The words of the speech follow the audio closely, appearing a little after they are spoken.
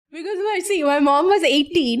Because my mom was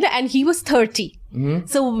 18 and he was 30.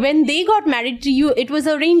 So when they got married to you, it was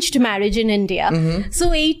arranged marriage in India.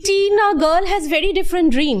 So 18, a girl has very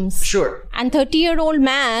different dreams. Sure. And 30-year-old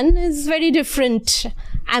man is very different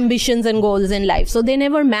ambitions and goals in life. So they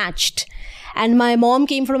never matched. And my mom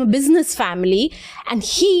came from a business family and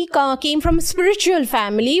he came from a spiritual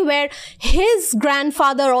family where his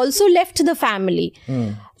grandfather also left the family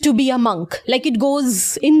to be a monk. Like it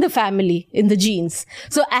goes in the family, in the genes.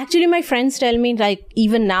 So actually my friends tell me like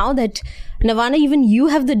even now that Navana, even you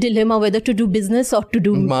have the dilemma whether to do business or to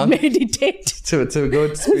do meditate. To go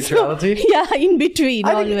into spirituality? So, yeah, in between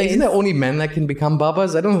always. Isn't it only men that can become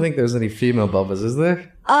babas? I don't think there's any female babas, is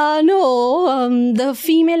there? No. The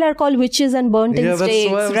female are called witches and burnt in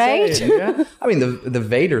stakes, right? Saying, yeah? I mean, the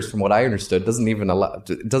Vedas, from what I understood, doesn't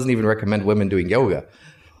even recommend women doing yoga,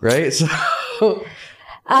 right? So...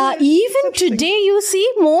 even today, you see,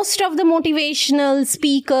 most of the motivational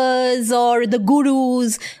speakers or the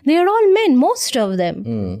gurus, they are all men, most of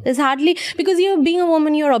them. There's hardly, because being a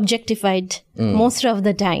woman, you're objectified most of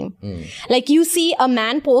the time. Like you see a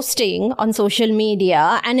man posting on social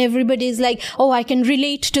media and everybody's like, oh, I can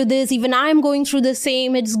relate to this. Even I'm going through the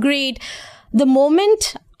same. It's great. The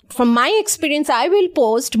moment, from my experience, I will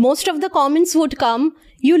post, most of the comments would come,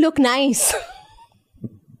 you look nice.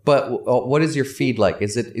 But what is your feed like?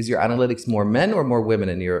 Is your analytics more men or more women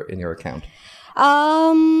in your account?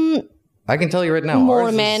 I can tell you right now.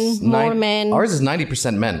 More men. Ours is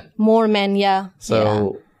 90% men. More men, yeah.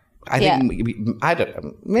 So I think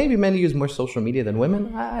maybe men use more social media than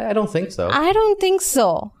women. I don't think so. I don't think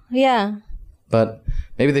so. Yeah. But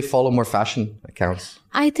maybe they follow more fashion accounts.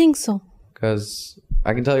 I think so. Because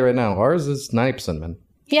I can tell you right now, ours is 90% men.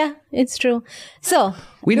 Yeah, it's true. So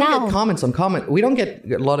we don't get comments on comment. We don't get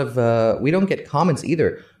a lot of. We don't get comments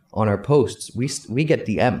either on our posts. We get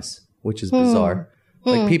DMs, which is bizarre.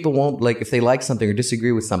 Like people won't like if they like something or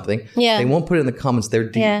disagree with something. Yeah. They won't put it in the comments. They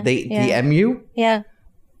DM you. Yeah.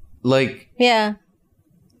 Like. Yeah.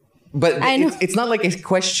 But it's not like a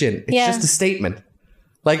question. It's just a statement.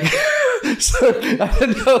 Like. So I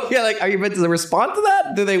don't know. Yeah, like, are you meant to respond to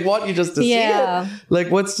that? Do they want you just to see it?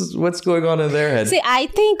 Like, what's going on in their head? See, I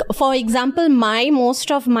think, for example,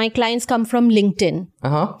 most of my clients come from LinkedIn,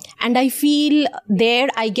 and I feel there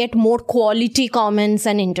I get more quality comments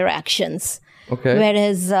and interactions. Okay.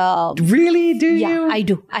 Whereas, really, do you? Yeah, I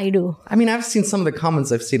do. I mean, I've seen some of the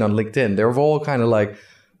comments I've seen on LinkedIn. They're all kind of like,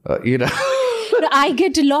 I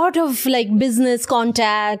get a lot of like business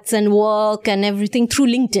contacts and work and everything through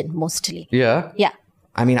LinkedIn mostly. Yeah? Yeah.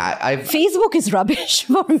 I mean, Facebook is rubbish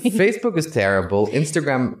for me. Facebook is terrible.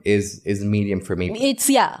 Instagram is medium for me. It's,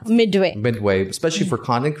 midway. Midway, especially for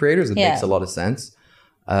content creators. It makes a lot of sense.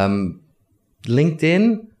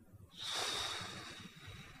 LinkedIn.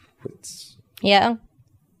 Yeah.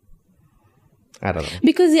 I don't know.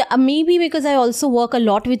 Because maybe because I also work a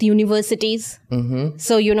lot with universities.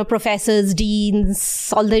 So, professors,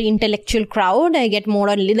 deans, all the intellectual crowd, I get more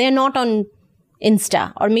on, they're not on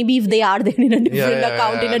Insta. Or maybe if they are, they're in a different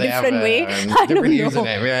account in a different way. I don't know.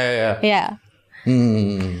 Username. Yeah.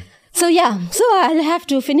 So, so I'll have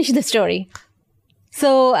to finish the story.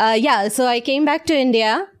 So, so I came back to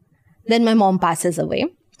India. Then my mom passes away.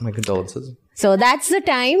 My condolences. So that's the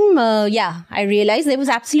time, I realized there was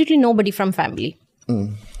absolutely nobody from family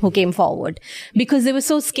who came forward. Because they were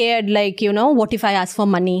so scared, like, what if I ask for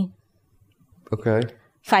money? Okay.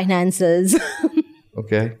 Finances.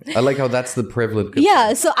 Okay. I like how that's the prevalent concern.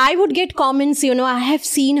 Yeah, so I would get comments, I have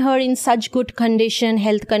seen her in such good condition,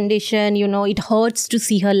 health condition, it hurts to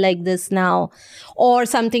see her like this now. Or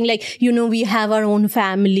something like, we have our own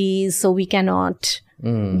families, so we cannot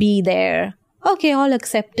be there. Okay, all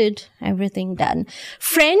accepted, everything done.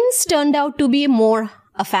 Friends turned out to be more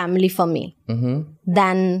a family for me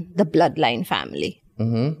than the bloodline family.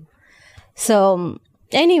 So,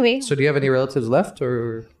 anyway. So, do you have any relatives left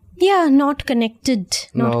or? Yeah, not connected.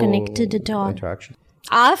 Not connected at all. Interaction.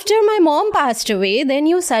 After my mom passed away,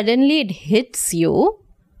 then suddenly it hits you.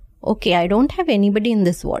 Okay, I don't have anybody in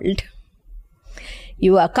this world.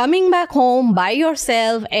 You are coming back home by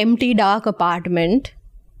yourself, empty, dark apartment.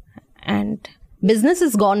 And business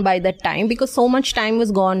is gone by that time because so much time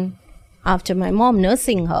was gone after my mom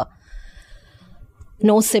nursing her.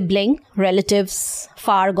 No sibling, relatives,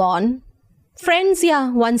 far gone. Friends,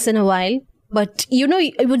 once in a while. But,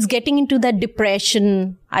 it was getting into that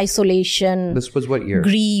depression, isolation. This was what year?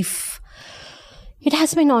 Grief. It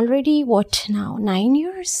has been already, 9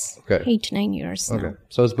 years? Okay. 8-9 years now. Okay.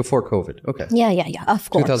 So it's before COVID. Okay. Yeah, of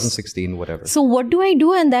course. 2016, whatever. So what do I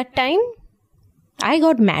do at that time? I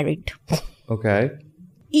got married. Okay.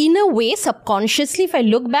 in a way, subconsciously, if I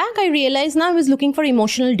look back, I realize now I was looking for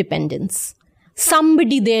emotional dependence.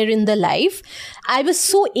 Somebody there in the life. I was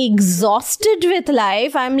so exhausted with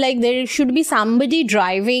life. I'm like, there should be somebody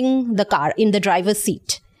driving the car in the driver's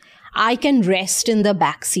seat. I can rest in the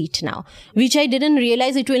back seat now, which I didn't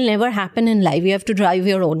realize it will never happen in life. You have to drive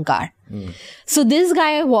your own car. So this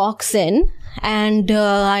guy walks in and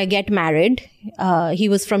I get married. He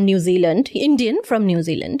was from New Zealand, Indian from New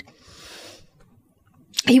Zealand.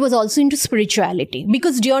 He was also into spirituality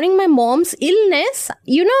because during my mom's illness,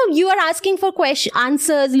 you know, you are asking for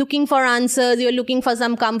answers, looking for answers, you're looking for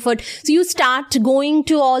some comfort. So you start going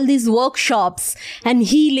to all these workshops and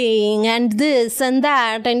healing and this and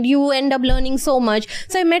that, and you end up learning so much.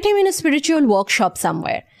 So I met him in a spiritual workshop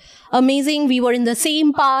somewhere. Amazing. We were in the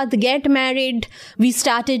same path, get married. We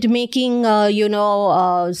started making,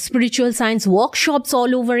 spiritual science workshops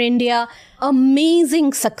all over India.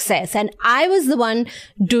 Amazing success. And I was the one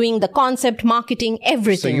doing the concept, marketing,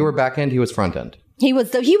 everything. So you were back end, he was front end. He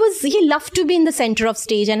loved to be in the center of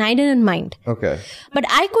stage and I didn't mind. Okay. But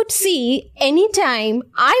I could see anytime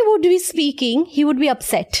I would be speaking, he would be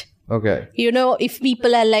upset. Okay. You know, if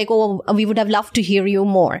people are like, oh, we would have loved to hear you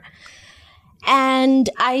more. And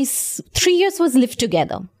 3 years was lived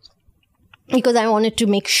together because I wanted to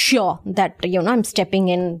make sure that, I'm stepping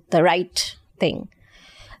in the right thing.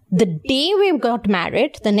 The day we got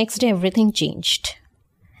married, the next day everything changed.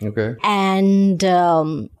 Okay. And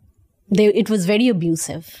it was very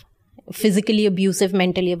abusive. Physically abusive,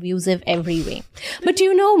 mentally abusive, every way. But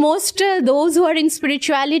most those who are in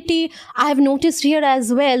spirituality, I have noticed here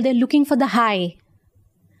as well, they're looking for the high.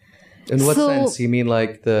 In what sense? You mean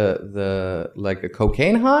like the like a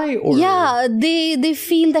cocaine high? Or? Yeah, they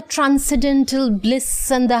feel the transcendental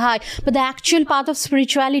bliss and the high. But the actual path of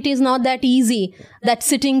spirituality is not that easy. That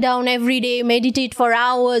sitting down every day, meditate for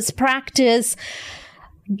hours, practice,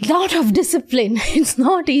 lot of discipline. It's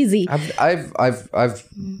not easy.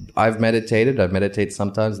 I've meditated. I meditate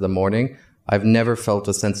sometimes in the morning. I've never felt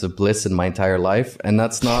a sense of bliss in my entire life, and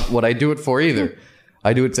that's not what I do it for either.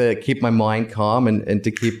 I do it to keep my mind calm and to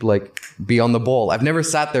keep be on the ball. I've never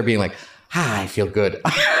sat there being like, I feel good.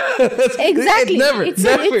 Exactly. It's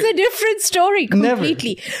a different story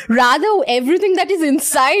completely. Never. Rather, everything that is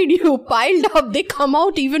inside you piled up, they come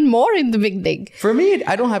out even more in the beginning. For me,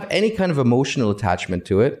 I don't have any kind of emotional attachment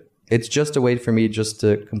to it. It's just a way for me just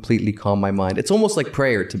to completely calm my mind. It's almost like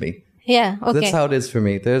prayer to me. Yeah, okay. That's how it is for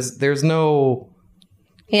me. There's no...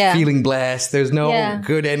 Yeah. Feeling blessed. There's no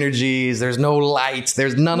good energies. There's no lights.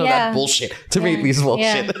 There's none of that bullshit. To me, at least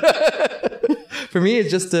bullshit. For me, it's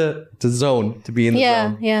just to zone, to be in the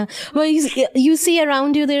zone. Yeah. Well, you see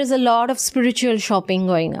around you, there's a lot of spiritual shopping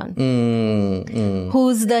going on.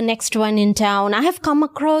 Who's the next one in town? I have come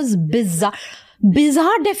across bizarre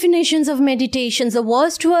definitions of meditations. The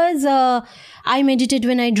worst was, I meditate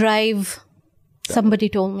when I drive. Somebody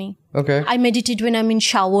told me. Okay. I meditate when I'm in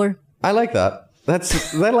shower. I like that. I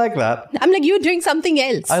like that. I'm like, you're doing something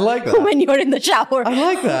else. I like that. When you're in the shower. I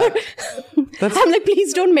like that. I'm like,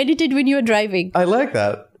 please don't meditate when you're driving. I like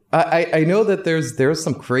that. I know that there's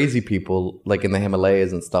some crazy people in the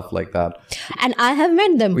Himalayas and stuff like that. And I have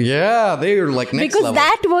met them. Yeah, they're next level. Because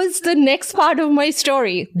that was the next part of my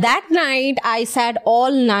story. That night, I sat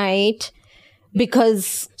all night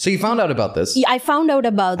because... So you found out about this? I found out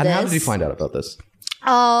about this. And how did you find out about this?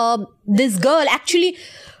 This girl, actually...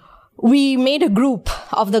 We made a group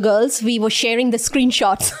of the girls. We were sharing the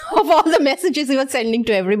screenshots of all the messages we were sending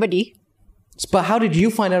to everybody. But how did you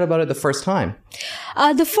find out about it the first time?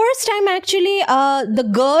 The first time, actually, the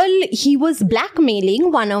girl, he was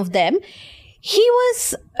blackmailing one of them. She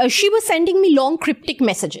was sending me long cryptic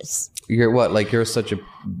messages. You're what? Like you're such a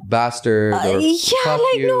bastard?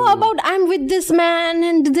 Or about I'm with this man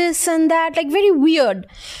and this and that. Very weird.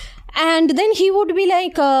 And then he would be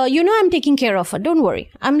like, I'm taking care of her. Don't worry.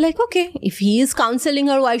 I'm like, okay, if he is counseling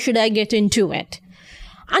her, why should I get into it?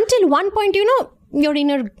 Until one point, your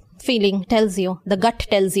inner feeling tells you, the gut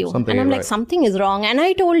tells you. Something and I'm like, something is wrong. And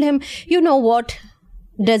I told him, you know what?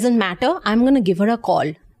 Doesn't matter. I'm going to give her a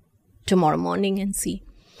call tomorrow morning and see.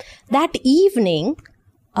 That evening,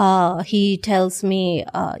 he tells me,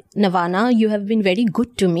 Navana, you have been very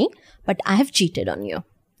good to me, but I have cheated on you.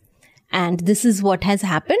 And this is what has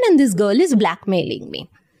happened, and this girl is blackmailing me.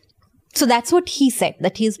 So that's what he said,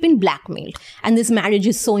 that he's been blackmailed. And this marriage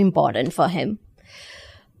is so important for him.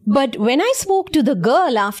 But when I spoke to the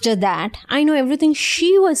girl after that, I know everything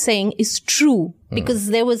she was saying is true. Because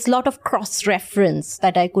there was a lot of cross-reference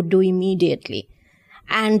that I could do immediately.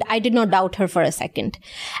 And I did not doubt her for a second.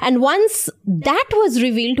 And once that was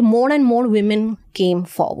revealed, more and more women came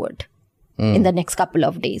forward. in the next couple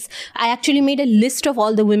of days. I actually made a list of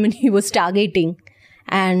all the women he was targeting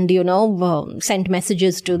and, sent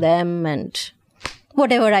messages to them and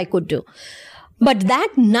whatever I could do. But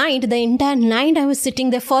that night, the entire night I was sitting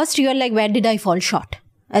there, first you're like, where did I fall short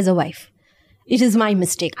as a wife? It is my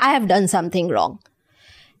mistake. I have done something wrong.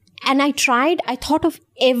 And I thought of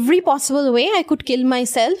every possible way I could kill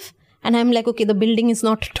myself. And I'm like, okay, the building is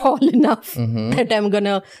not tall enough that I'm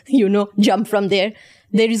gonna, jump from there.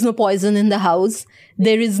 There is no poison in the house.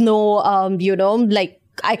 There is no,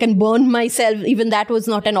 I can burn myself. Even that was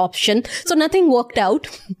not an option. So nothing worked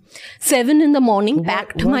out. 7 a.m,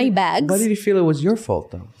 packed my bags. Why did you feel it was your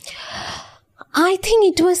fault though? I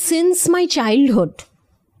think it was since my childhood.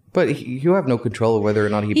 But you have no control over whether or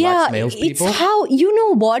not he blackmails people. It's how,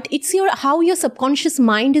 it's how your subconscious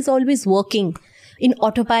mind is always working in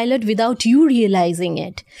autopilot without you realizing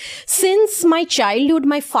it. Since my childhood,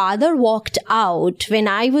 my father walked out when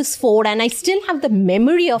I was 4, and I still have the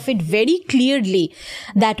memory of it very clearly,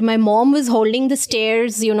 that my mom was holding the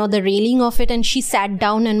stairs, the railing of it, and she sat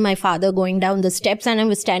down and my father going down the steps, and I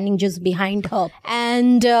was standing just behind her.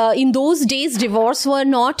 And in those days, divorce were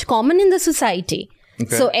not common in the society.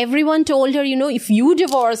 Okay. So everyone told her, if you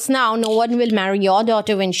divorce now, no one will marry your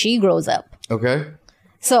daughter when she grows up. Okay.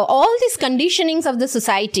 So all these conditionings of the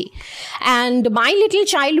society, and my little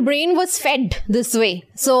child brain was fed this way.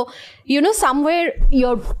 So, somewhere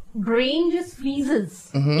your brain just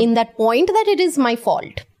freezes in that point that it is my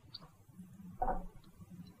fault.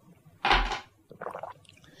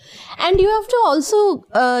 And you have to also,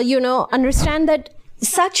 understand that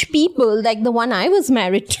such people like the one I was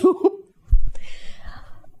married to,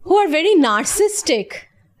 who are very narcissistic,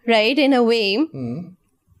 right, in a way,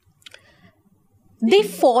 they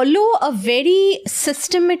follow a very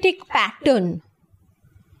systematic pattern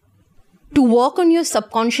to work on your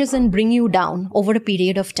subconscious and bring you down over a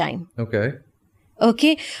period of time.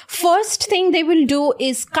 Okay. First thing they will do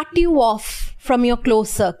is cut you off from your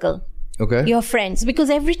close circle. Okay. Your friends.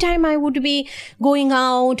 Because every time I would be going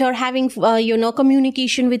out or having,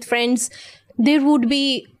 communication with friends, there would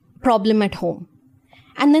be problem at home.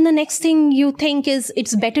 And then the next thing you think is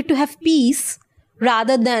it's better to have peace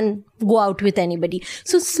rather than go out with anybody.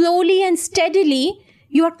 So slowly and steadily,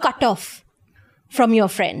 you are cut off from your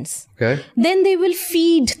friends. Okay. Then they will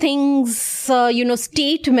feed things,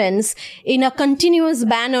 statements in a continuous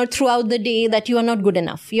banner throughout the day that you are not good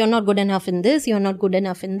enough. You're not good enough in this. You're not good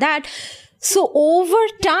enough in that. So over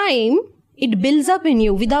time, it builds up in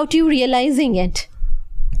you without you realizing it.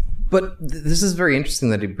 But this is very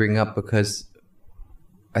interesting that you bring up, because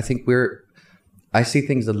I think I see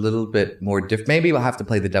things a little bit more different. Maybe I'll have to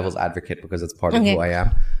play the devil's advocate because it's part of who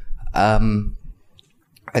I am.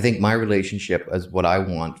 I think my relationship, as what I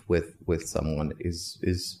want with someone,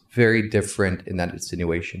 is very different in that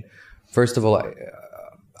insinuation. First of all,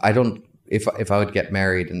 I don't. If I would get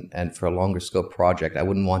married and for a longer scope project, I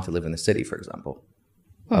wouldn't want to live in the city, for example.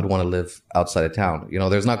 I'd want to live outside of town.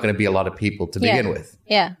 There's not going to be a lot of people to begin with.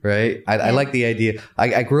 Yeah. Right? I like the idea.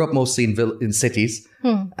 I grew up mostly in cities.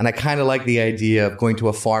 And I kind of like the idea of going to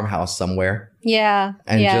a farmhouse somewhere. Yeah.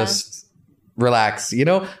 And just relax,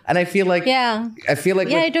 And I feel like... Yeah. I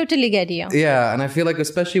totally get you. Yeah. And I feel like,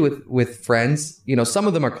 especially with friends, some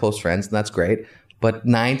of them are close friends, and that's great. But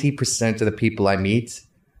 90% of the people I meet,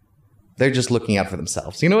 they're just looking out for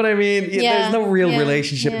themselves. You know what I mean? Yeah. There's no real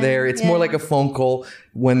relationship there. It's more like a phone call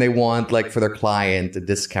when they want, like, for their client a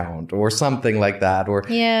discount or something like that. Or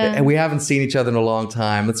and we haven't seen each other in a long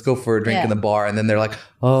time. Let's go for a drink in the bar. And then they're like,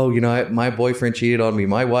 oh, my boyfriend cheated on me.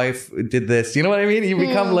 My wife did this. You know what I mean? You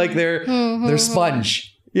become like their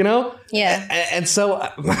sponge. Yeah. And so,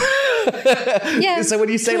 so when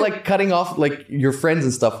you say like cutting off like your friends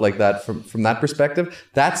and stuff like that from that perspective,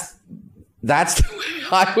 that's the way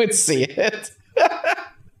I would see it.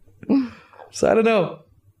 So I don't know.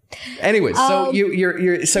 Anyway, so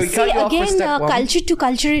you're so you cut you off for step one. Culture to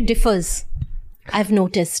culture it differs. I've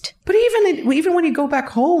noticed. But even when you go back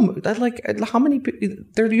home, that how many?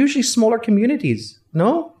 They're usually smaller communities.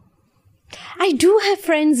 No. I do have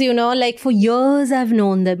friends, for years I've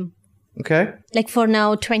known them. Okay. Like for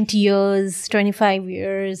now, 20 years, 25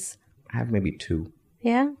 years. I have maybe 2.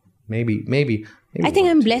 Yeah. Maybe. I think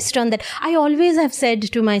I'm blessed on that. I always have said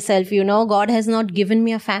to myself, God has not given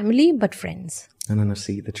me a family, but friends. No.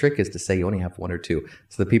 See, the trick is to say you only have 1 or 2.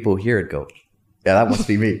 So the people who hear it go, yeah, that must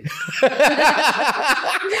be me. Yeah,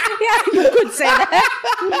 you could say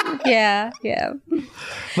that. Yeah.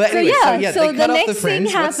 But anyway, so the next thing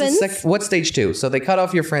happens. What's stage 2? So they cut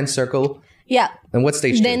off your friend circle. Yeah. And what's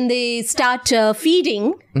stage 2? Then they start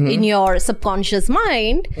feeding in your subconscious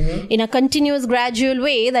mind in a continuous, gradual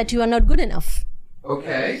way that you are not good enough.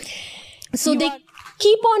 Okay. So they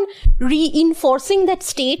keep on reinforcing that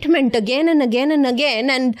statement again and again and again.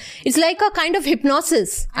 And it's like a kind of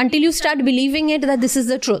hypnosis until you start believing it that this is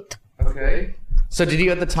the truth. Okay. So did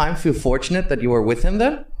you at the time feel fortunate that you were with him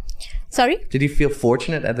then? Sorry? Did you feel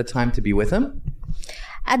fortunate at the time to be with him?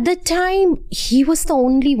 At the time, he was the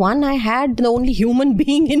only one I had, the only human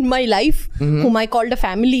being in my life whom I called a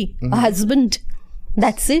family, a husband.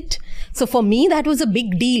 That's it. So for me, that was a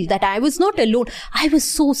big deal that I was not alone. I was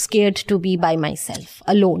so scared to be by myself,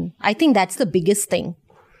 alone. I think that's the biggest thing.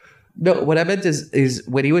 No, what I meant is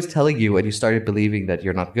when he was telling you and you started believing that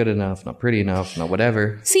you're not good enough, not pretty enough, not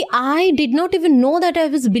whatever. See, I did not even know that I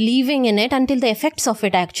was believing in it until the effects of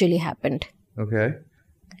it actually happened. Okay.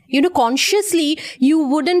 You know, consciously, you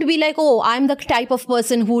wouldn't be like, oh, I'm the type of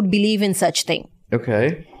person who would believe in such thing.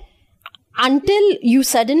 Okay. Until you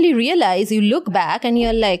suddenly realize, you look back and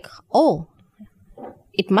you're like, oh,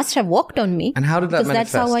 it must have worked on me. And how did that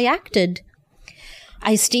manifest? That's how I acted.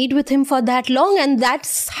 I stayed with him for that long, and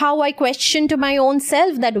that's how I questioned to my own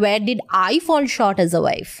self that where did I fall short as a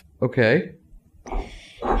wife? Okay.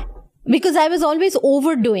 Because I was always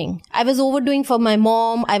overdoing. I was overdoing for my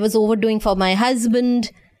mom. I was overdoing for my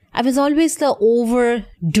husband. I was always the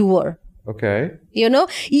overdoer. Okay. You know,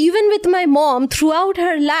 even with my mom throughout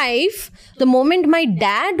her life, the moment my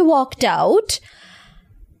dad walked out,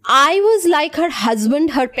 I was like her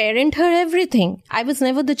husband, her parent, her everything. I was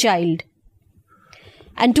never the child.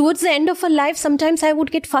 And towards the end of her life, sometimes I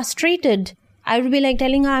would get frustrated. I would be like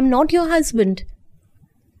telling her, I'm not your husband.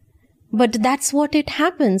 But that's what it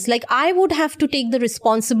happens. Like I would have to take the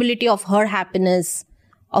responsibility of her happiness,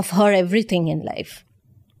 of her everything in life.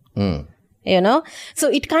 You know? So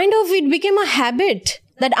it became a habit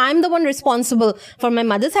that I'm the one responsible for my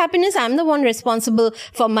mother's happiness. I'm the one responsible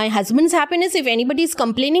for my husband's happiness. If anybody is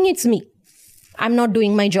complaining, it's me. I'm not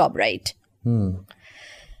doing my job right.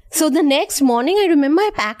 So the next morning, I remember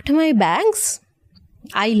I packed my bags.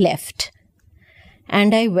 I left.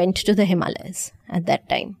 And I went to the Himalayas at that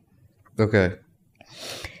time. Okay.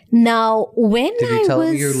 Now, when Did you tell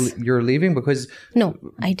him you're leaving? Because... No,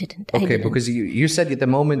 I didn't. Okay, because you said at the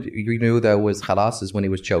moment you knew that was khalas is when he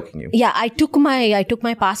was choking you. Yeah, I took my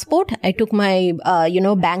passport. I took my,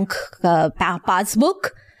 bank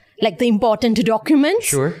passbook, like the important documents.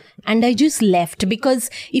 Sure. And I just left because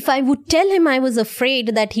if I would tell him, I was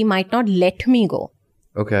afraid that he might not let me go.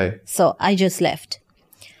 Okay. So I just left.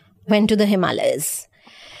 Went to the Himalayas.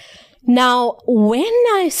 Now,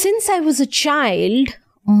 since I was a child,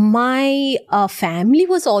 my family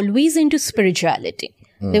was always into spirituality.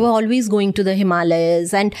 They were always going to the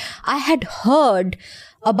Himalayas. And I had heard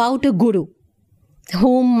about a guru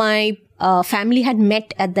whom my family had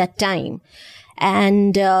met at that time.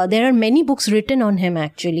 And there are many books written on him,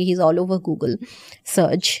 actually. He's all over Google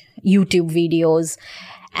search, YouTube videos.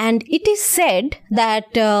 And it is said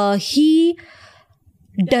that he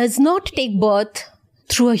does not take birth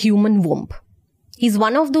through a human womb. He's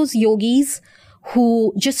one of those yogis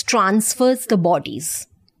who just transfers the bodies.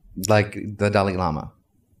 Like the Dalai Lama?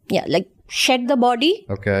 Yeah, like shed the body.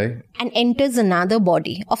 Okay. And enters another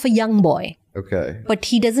body of a young boy. Okay. But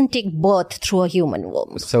he doesn't take birth through a human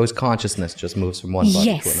womb. So his consciousness just moves from one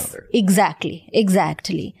body to another.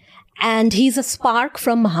 Exactly. And he's a spark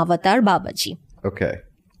from Mahavatar Babaji. Okay.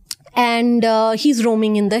 And he's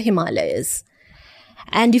roaming in the Himalayas.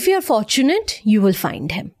 And if you're fortunate, you will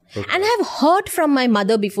find him. Okay. And I've heard from my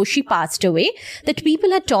mother before she passed away that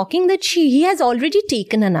people are talking that he has already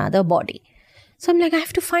taken another body. So I'm like, I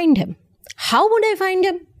have to find him. How would I find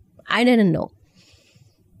him? I didn't know.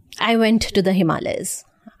 I went to the Himalayas.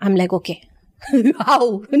 I'm like, okay,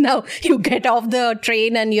 how? Now you get off the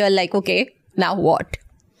train and you're like, okay, now what?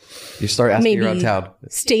 You start asking around town.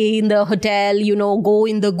 Stay in the hotel, go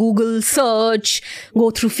in the Google search, go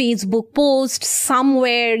through Facebook post,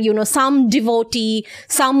 somewhere, some devotee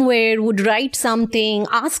somewhere would write something,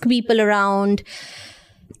 ask people around.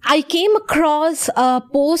 I came across a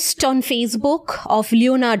post on Facebook of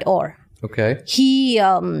Leonard Orr. Okay. He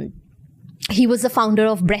was the founder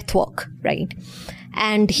of breathwork, right?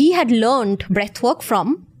 And he had learned breathwork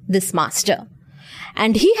from this master.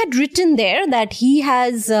 And he had written there that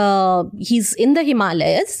he's in the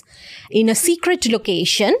Himalayas in a secret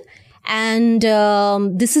location. And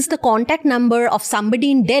this is the contact number of somebody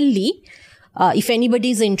in Delhi. If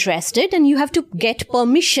anybody is interested, and you have to get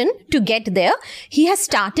permission to get there. He has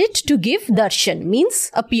started to give darshan,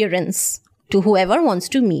 means appearance, to whoever wants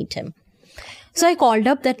to meet him. So I called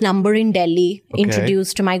up that number in Delhi,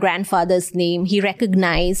 introduced my grandfather's name. He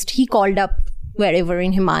recognized, he called up wherever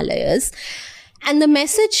in Himalayas. And the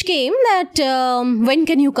message came that, when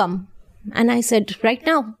can you come? And I said, right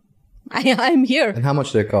now. I'm here. And how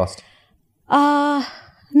much did it cost?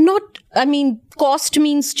 Cost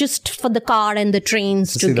means just for the car and the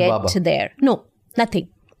trains to get there. No, nothing.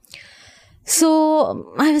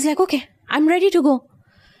 So I was like, okay, I'm ready to go.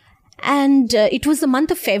 And it was the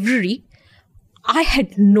month of February. I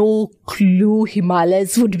had no clue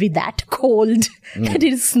Himalayas would be that cold, that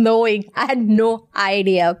it is snowing. I had no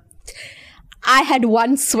idea. I had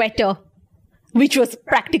one sweater, which was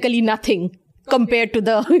practically nothing compared to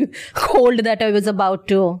the cold that I was about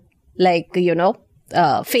to,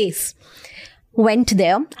 face. Went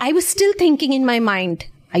there. I was still thinking in my mind,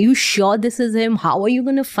 are you sure this is him? How are you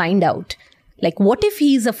going to find out? Like, what if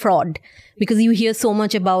he's a fraud? Because you hear so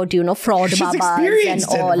much about, fraud babas and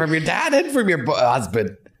all. From your dad and from your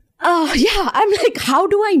husband. Yeah. I'm like, how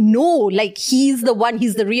do I know? Like, he's the one,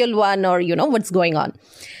 he's the real one, or, what's going on?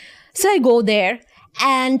 So I go there.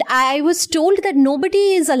 And I was told that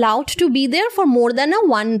nobody is allowed to be there for more than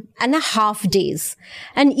 1.5 days.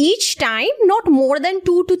 And each time, not more than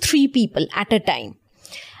 2 to 3 people at a time.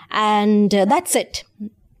 And that's it.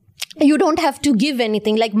 You don't have to give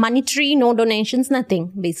anything, like monetary, no donations,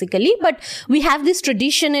 nothing, basically. But we have this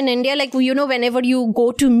tradition in India, like, whenever you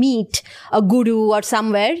go to meet a guru or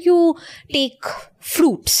somewhere, you take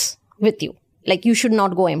fruits with you. Like, you should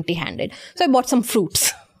not go empty-handed. So I bought some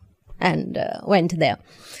fruits. And went there.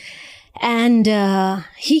 And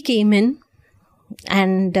he came in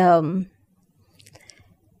and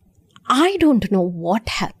I don't know what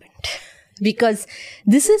happened. Because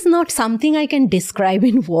this is not something I can describe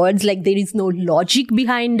in words. Like, there is no logic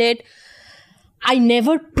behind it. I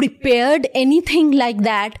never prepared anything like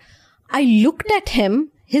that. I looked at him,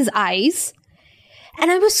 his eyes, and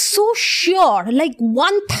I was so sure, like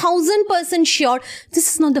 1000% sure,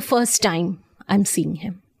 this is not the first time I'm seeing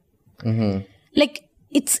him. Mm-hmm. Like,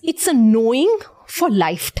 it's a knowing for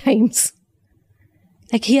lifetimes.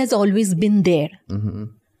 Like, he has always been there. Mm-hmm.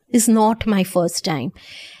 It's not my first time.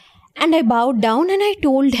 And I bowed down and I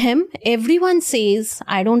told him, everyone says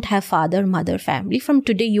I don't have father, mother, family. From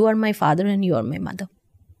today, you are my father and you are my mother.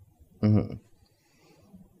 Mm-hmm.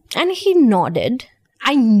 And he nodded.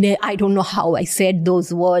 I don't know how I said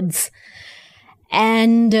those words.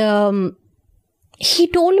 And he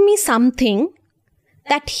told me something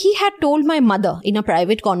that he had told my mother in a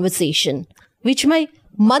private conversation, which my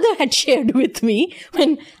mother had shared with me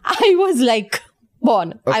when I was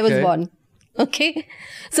born. Okay. I was born. Okay.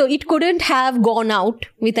 So it couldn't have gone out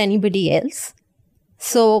with anybody else.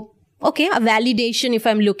 So, okay, a validation if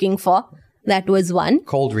I'm looking for. That was one.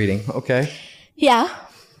 Cold reading. Okay. Yeah.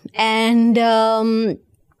 And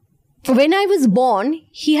when I was born,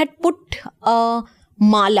 he had put a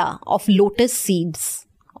mala of lotus seeds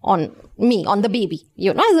on me, on the baby,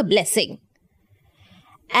 as a blessing.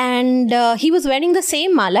 And he was wearing the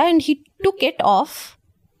same mala and he took it off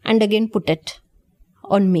and again put it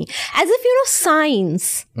on me. As if,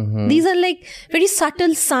 signs. Mm-hmm. These are very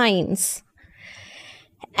subtle signs.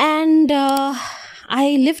 And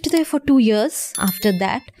I lived there for 2 years after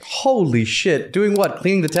that. Holy shit. Doing what?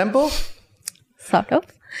 Cleaning the temple? Sort of.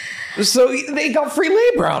 So they got free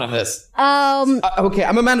labor out of this. Okay,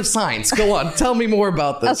 I'm a man of science. Go on. Tell me more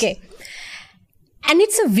about this. Okay. And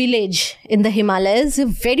it's a village in the Himalayas, a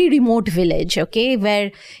very remote village, okay,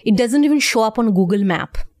 where it doesn't even show up on Google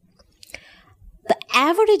Map. The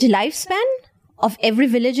average lifespan of every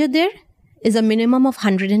villager there is a minimum of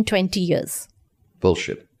 120 years.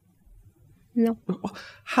 Bullshit. No.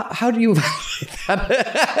 How do you validate that?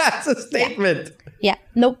 That's a statement. Yeah.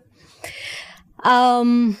 Nope.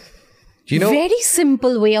 Do you know, very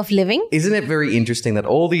simple way of living. Isn't it very interesting that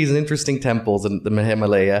all these interesting temples in the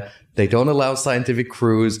Himalaya, they don't allow scientific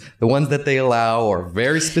crews. The ones that they allow are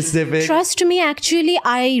very specific. Trust me, actually,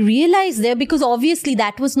 I realized there because obviously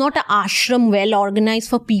that was not an ashram well organized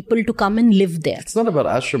for people to come and live there. It's not about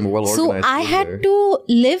ashram well organized. So I had to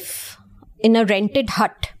live in a rented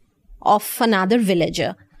hut of another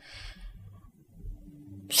villager.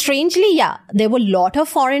 Strangely, yeah, there were a lot of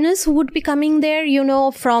foreigners who would be coming there,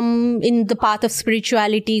 from in the path of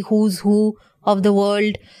spirituality, who's who of the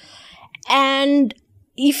world. And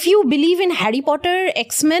if you believe in Harry Potter,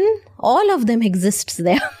 X-Men, all of them exists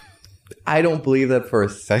there. I don't believe that for a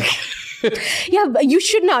second. Yeah, but you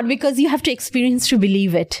should not, because you have to experience to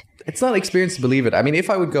believe it. It's not experience to believe it. I mean, if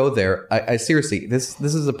I would go there, I seriously, this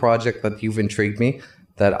is a project that you've intrigued me.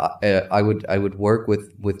 That I would work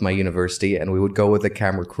with my university, and we would go with a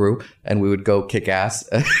camera crew, and we would go kick ass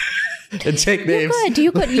and take names.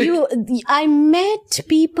 You could. I met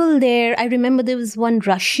people there. I remember there was one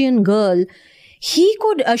Russian girl. She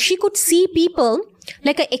could see people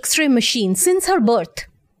like an X-ray machine since her birth.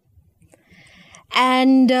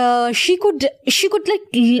 And she could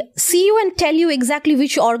like see you and tell you exactly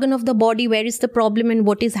which organ of the body, where is the problem and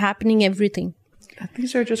what is happening, everything.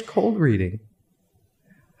 These are just cold reading.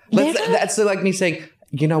 That's like me saying,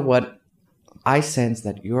 you know what? I sense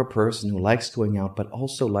that you're a person who likes going out, but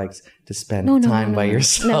also likes to spend time by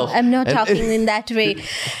yourself. No, I'm not talking in that way.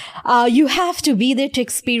 You have to be there to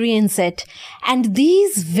experience it. And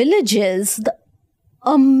these villages, the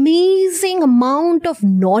amazing amount of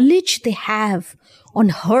knowledge they have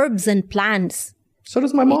on herbs and plants. So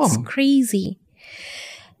does my mom. It's crazy.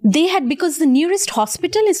 They had, because the nearest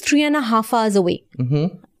hospital is 3.5 hours away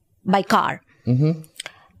by car. Mm-hmm.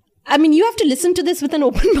 I mean, you have to listen to this with an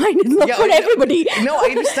open mind. It's not for everybody. No, I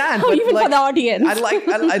understand. But even for the audience.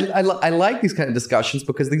 I like these kind of discussions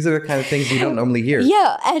because these are the kind of things you don't normally hear.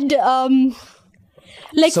 Yeah. And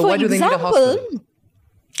like, so for example, they need a hospital?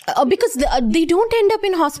 Because they don't end up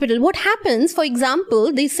in hospital. What happens, for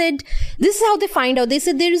example, they said, this is how they find out. They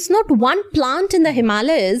said there is not one plant in the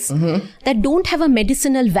Himalayas that don't have a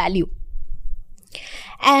medicinal value.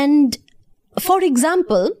 And for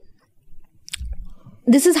example,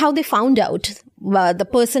 this is how they found out. The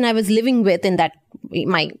person I was living with in that,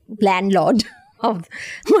 my landlord of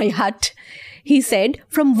my hut, he said,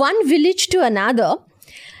 from one village to another,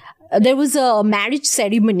 there was a marriage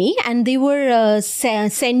ceremony and they were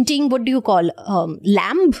sending, what do you call,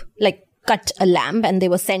 lamb, like cut a lamb and they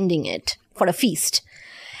were sending it for a feast.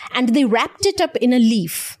 And they wrapped it up in a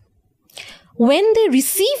leaf. When they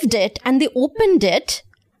received it and they opened it,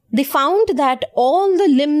 they found that all the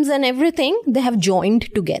limbs and everything, they have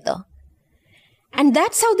joined together. And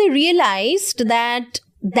that's how they realized that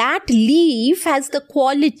that leaf has the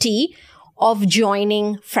quality of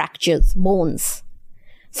joining fractures, bones.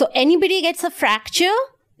 So anybody gets a fracture,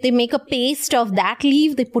 they make a paste of that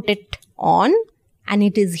leaf, they put it on, and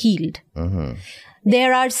it is healed. Mm-hmm.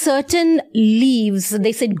 There are certain leaves,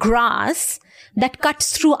 they said grass, that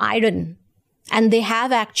cuts through iron. And they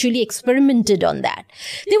have actually experimented on that.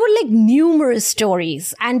 There were like numerous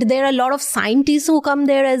stories. And there are a lot of scientists who come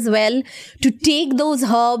there as well to take those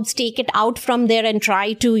herbs, take it out from there and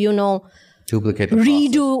try to, duplicate the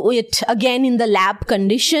redo process. It again in the lab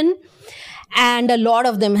condition. And a lot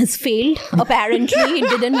of them has failed. Apparently, it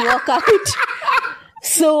didn't work out.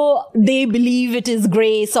 So they believe it is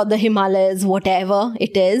grace or the Himalayas, whatever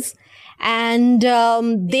it is. And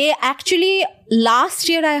they actually, last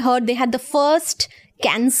year I heard they had the first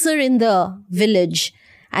cancer in the village.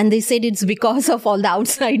 And they said it's because of all the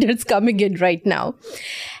outsiders coming in right now.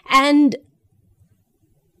 And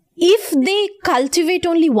if they cultivate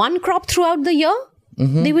only one crop throughout the year,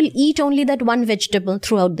 they will eat only that one vegetable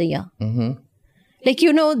throughout the year. Mm-hmm. Like,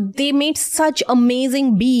 they made such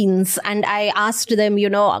amazing beans. And I asked them,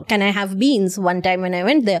 can I have beans one time when I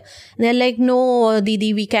went there? And they're like, no,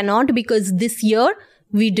 Didi, we cannot because this year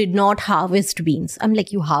we did not harvest beans. I'm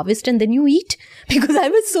like, you harvest and then you eat? Because I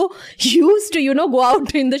was so used to, go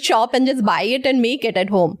out in the shop and just buy it and make it at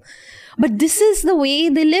home. But this is the way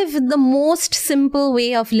they live, the most simple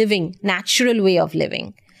way of living, natural way of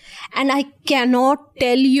living. And I cannot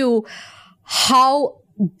tell you how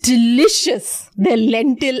delicious their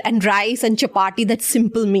lentil and rice and chapati, that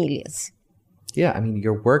simple meal is. Yeah, I mean,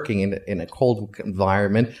 you're working in a cold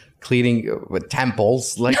environment, cleaning with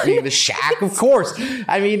temples, like in the shack, of course.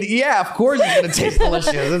 I mean, yeah, of course it's going to taste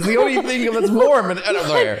delicious. It's the only thing that's warm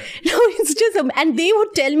there. No, it's just, and they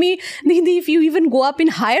would tell me, Didi, if you even go up in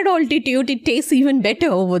higher altitude, it tastes even better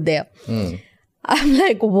over there. I'm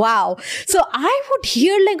like, wow. So I would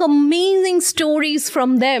hear like amazing stories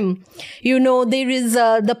from them. There is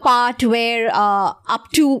the part where up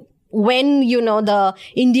to when, the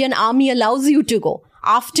Indian army allows you to go,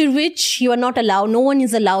 after which you are not allowed. No one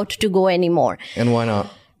is allowed to go anymore. And why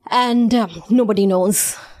not? And nobody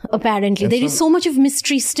knows, apparently. There is so much of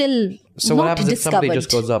mystery still. So what happens if somebody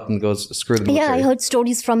just goes up and goes, screw the military? Yeah, I heard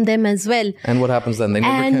stories from them as well. And what happens then? They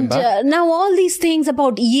never came back? Now all these things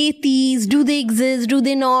about yetis, do they exist? Do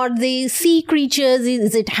they not? They see creatures.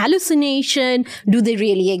 Is it hallucination? Do they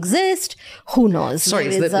really exist? Who knows? Sorry,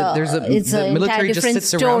 there's the military just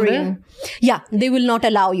sits around there? Yeah, they will not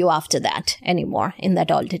allow you after that anymore in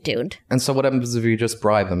that altitude. And so what happens if you just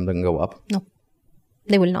bribe them and go up? No.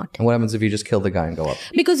 They will not. And what happens if you just kill the guy and go up?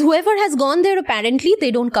 Because whoever has gone there, apparently, they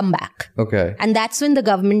don't come back. Okay. And that's when the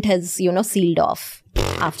government has, sealed off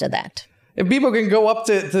after that. If people can go up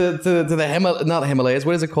to the not the Himalayas,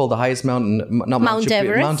 what is it called? The highest mountain? Not Mount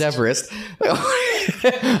Everest. Mount Everest.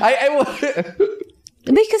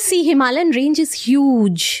 Because see, Himalayan range is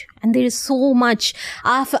huge. And there is so much.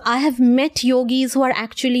 I have met yogis who are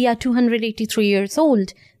actually 283 years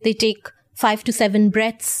old. They take 5 to 7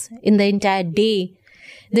 breaths in the entire day.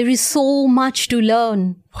 There is so much to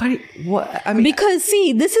learn. Why? What? I mean, because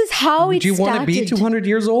see, this is how it started. Do you want to be 200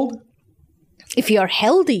 years old? If you're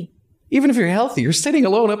healthy. Even if you're healthy, you're sitting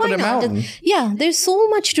alone up in a mountain. Yeah, there's so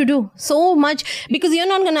much to do. So much. Because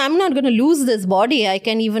I'm not gonna lose this body. I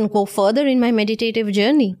can even go further in my meditative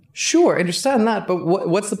journey. Sure, I understand that. But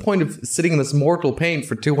what's the point of sitting in this mortal pain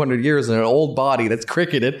for 200 years in an old body that's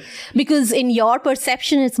cricketed? Because in your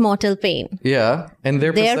perception, it's mortal pain. Yeah. And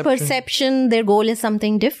their perception, their goal is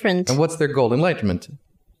something different. And what's their goal? Enlightenment.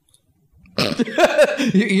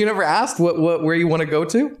 you never asked where you want to go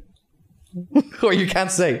to? Or you can't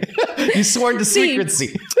say. You sworn to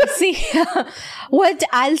secrecy. What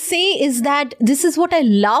I'll say is that this is what I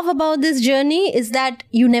love about this journey is that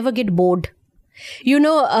you never get bored. You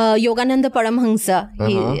know, Yogananda Paramhansa,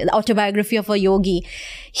 autobiography of a yogi,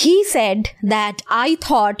 he said that I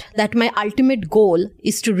thought that my ultimate goal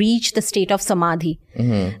is to reach the state of samadhi.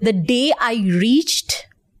 Mm-hmm. The day I reached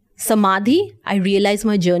samadhi, I realized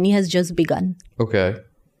my journey has just begun. Okay.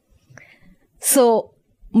 So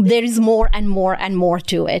there is more and more and more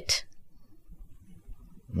to it.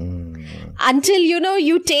 Until,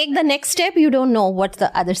 you take the next step, you don't know what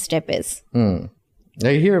the other step is. Now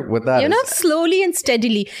you hear what that is. Slowly and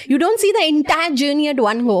steadily. You don't see the entire journey at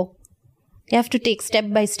one go. You have to take step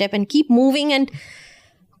by step and keep moving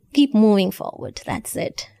forward. That's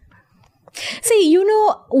it. See,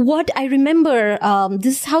 what I remember,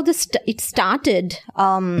 this is how it started.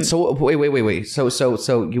 So wait.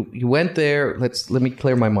 So you went there. Let me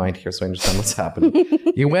clear my mind here so I understand what's happening.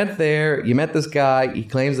 You went there, you met this guy. He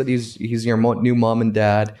claims that he's your new mom and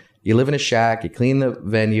dad. You live in a shack, you clean the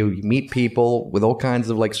venue, you meet people with all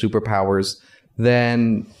kinds of like superpowers.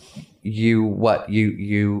 Then you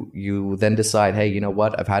then decide, hey, you know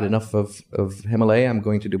what? I've had enough of Himalaya. I'm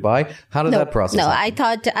going to Dubai. How did that process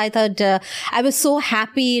happen? I thought I was so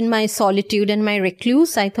happy in my solitude and my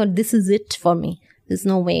recluse. I thought this is it for me. There's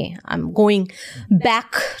no way I'm going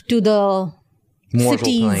back to the mortal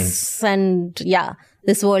cities plane. And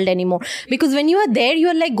this world anymore. Because when you are there, you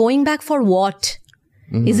are like going back for what?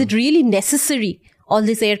 Mm-hmm. Is it really necessary? All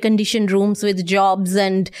these air-conditioned rooms with jobs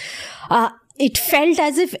and it felt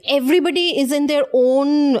as if everybody is in their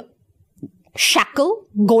own shackle,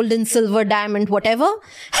 gold and silver, diamond, whatever.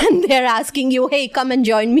 And they're asking you, hey, come and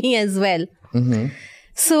join me as well. Mm-hmm.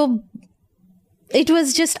 So it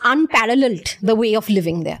was just unparalleled, the way of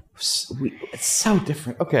living there. It's so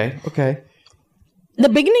different. Okay. The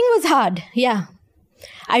beginning was hard. Yeah.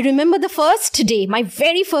 I remember the first day, my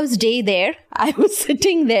very first day there, I was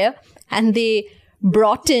sitting there and they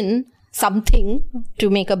brought in something to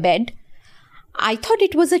make a bed. I thought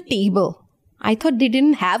it was a table. I thought they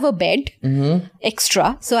didn't have a bed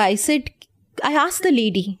extra. So I asked the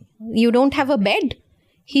lady, you don't have a bed?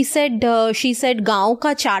 She said, Gaon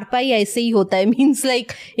ka charpai aise hi hota hai. Means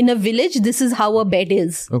like in a village, this is how a bed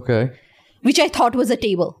is. Okay. Which I thought was a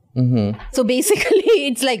table. Mm-hmm. So basically,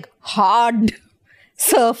 it's like hard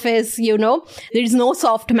surface, there is no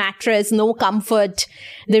soft mattress, no comfort,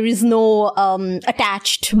 there is no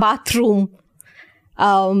attached bathroom,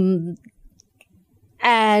 and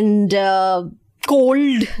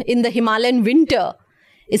cold in the Himalayan winter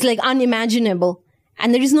is like unimaginable.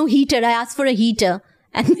 And there is no heater. I asked for a heater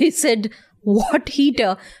and they said, what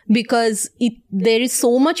heater? Because there is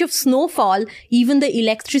so much of snowfall, even the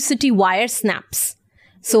electricity wire snaps.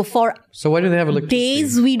 So why do they have electricity?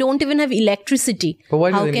 Days we don't even have electricity. But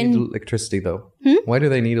why do they need electricity though? Why do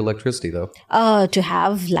they need electricity though? To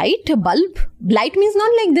have light, a bulb. Light means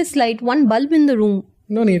not like this light, one bulb in the room.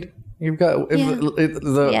 No need. You've got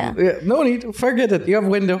no need. Forget it. You have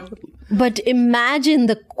window. But imagine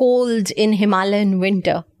the cold in Himalayan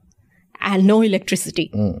winter and no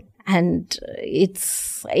electricity. And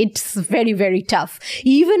it's very, very tough.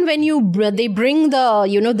 Even when they bring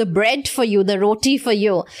the bread for you, the roti for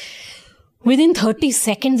you, within 30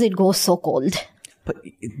 seconds it goes so cold. But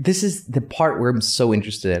this is the part where I'm so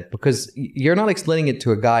interested in, because you're not explaining it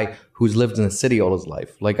to a guy who's lived in the city all his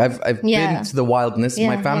life. Like I've been to the wildness.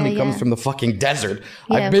 My family comes from the fucking desert.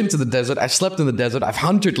 I've been to the desert. I've slept in the desert. I've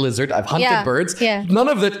hunted lizard. I've hunted birds. Yeah. None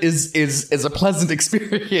of it is a pleasant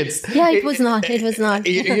experience. Yeah, it was not. It was not.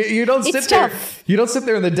 You don't sit there. Tough. You don't sit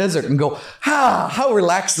there in the desert and go, how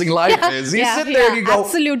relaxing life is. You sit there and you go,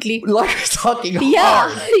 absolutely. Life's fucking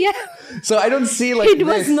hard. Yeah. So I don't see like it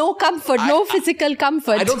was no comfort, no physical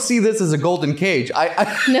comfort. I don't see this as a golden cage.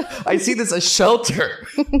 I see this as shelter.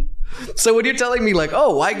 So when you're telling me like,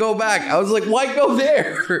 oh, why go back? I was like, why go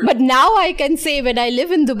there? But now I can say when I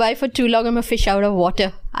live in Dubai for too long, I'm a fish out of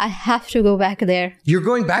water. I have to go back there. You're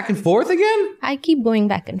going back and forth again? I keep going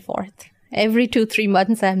back and forth. Every 2-3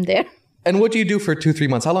 months I'm there. And what do you do for 2-3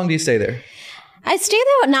 months? How long do you stay there? I stay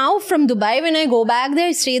there now from Dubai. When I go back there,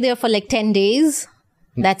 I stay there for like 10 days.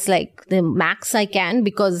 That's like the max I can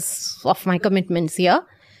because of my commitments here.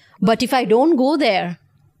 But if I don't go there,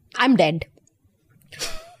 I'm dead.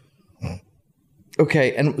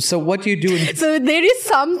 Okay, and so what do you do? So there is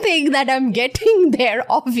something that I'm getting there,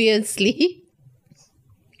 obviously.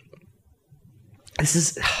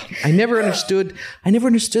 I never understood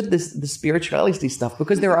the spirituality stuff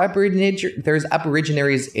because there's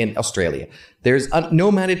Aborigines in Australia. There's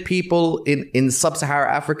nomadic people in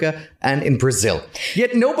sub-Saharan Africa and in Brazil.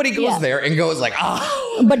 Yet nobody goes there and goes like,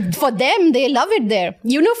 But for them, they love it there.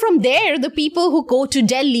 From there, the people who go to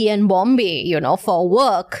Delhi and Bombay, for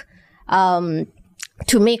work,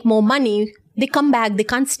 to make more money, they come back. They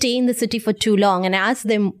can't stay in the city for too long. And I ask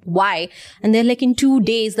them why. And they're like, in 2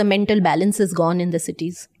 days, the mental balance is gone in the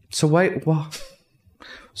cities. So why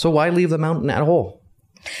leave the mountain at all?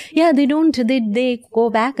 Yeah, they don't. They go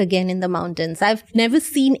back again in the mountains. I've never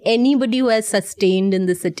seen anybody who has sustained in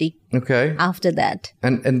the city. Okay. After that.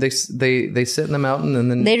 And they sit in the mountain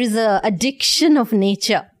and then... There is a addiction of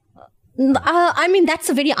nature. That's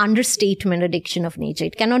a very understatement, addiction of nature.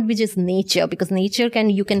 It cannot be just nature because nature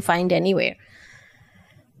you can find anywhere.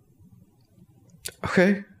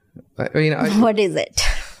 Okay. What is it?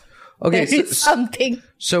 Okay. There is something.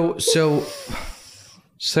 So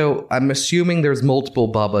I'm assuming there's multiple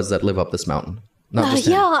Babas that live up this mountain. Not just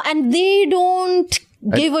him. And they don't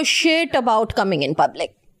give a shit about coming in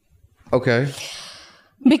public. Okay.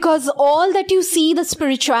 Because all that you see, the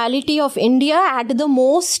spirituality of India, at the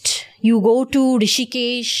most, you go to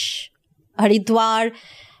Rishikesh, Haridwar,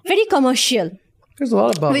 very commercial. There's a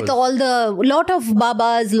lot of Babas. With lot of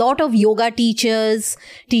Babas, lot of yoga teachers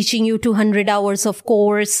teaching you 200 hours of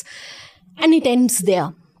course. And it ends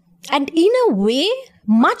there. And in a way,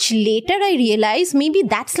 much later I realized maybe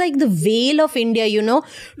that's like the veil of India,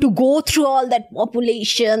 to go through all that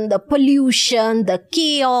population, the pollution, the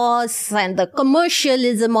chaos and the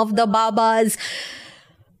commercialism of the Babas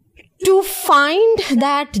to find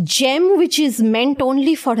that gem which is meant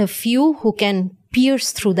only for a few who can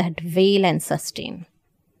pierce through that veil and sustain.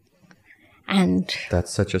 And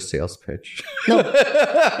that's such a sales pitch. No,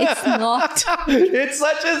 it's not. It's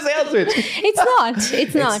such a sales pitch.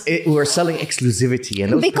 It's not. We're selling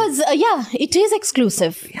exclusivity. Because, it is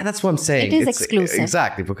exclusive. Yeah, that's what I'm saying. It is exclusive.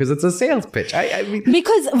 Exactly, because it's a sales pitch. I mean,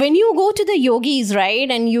 because when you go to the yogis,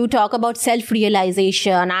 right, and you talk about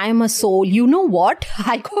self-realization, I am a soul, you know what?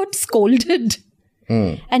 I got scolded.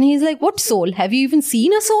 And he's like, what soul? Have you even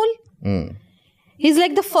seen a soul? He's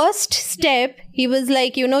like, the first step, he was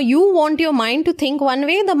like, you want your mind to think one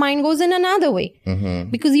way, the mind goes in another way.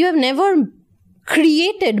 Because you have never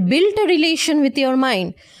built a relation with your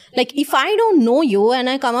mind. Like, if I don't know you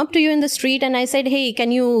and I come up to you in the street and I said, hey,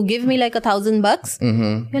 can you give me like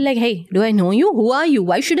 $1,000? You're like, hey, do I know you? Who are you?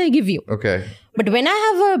 Why should I give you? Okay. But when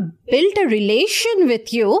I have built a relation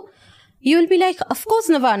with you, you will be like, of course,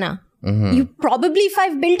 Nirvana. You probably, if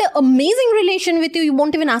I've built an amazing relation with you, you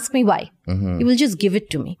won't even ask me why. You will just give it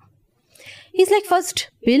to me. He's like, first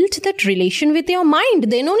build that relation with your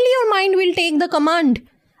mind. Then only your mind will take the command.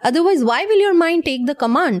 Otherwise, why will your mind take the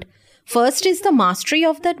command? First is the mastery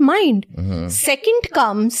of that mind. Second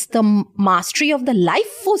comes the mastery of the life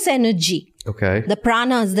force energy. Okay. The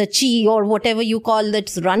pranas, the chi or whatever you call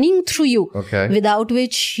that's running through you. Okay. Without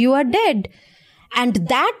which you are dead. And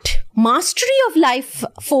that mastery of life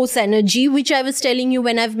force energy, which I was telling you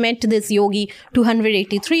when I've met this yogi,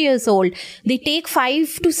 283 years old, they take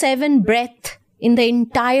 5 to 7 breaths in the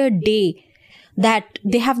entire day. That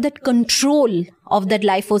they have that control of that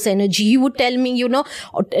life force energy. He would tell me,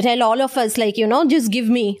 tell all of us, like, just give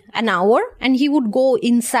me an hour. And he would go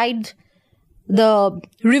inside the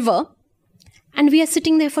river. And we are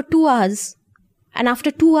sitting there for 2 hours. And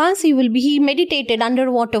after 2 hours, he meditated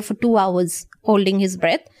underwater for 2 hours, holding his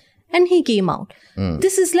breath, and he came out.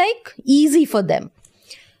 This is like easy for them.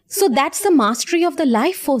 So that's the mastery of the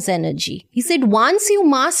life force energy. He said, once you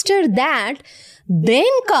master that, then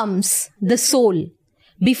comes the soul.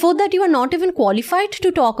 Before that, you are not even qualified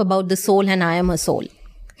to talk about the soul and I am a soul.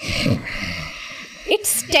 It's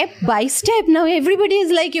step by step. Now everybody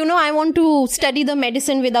is like, I want to study the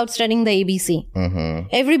medicine without studying the ABC.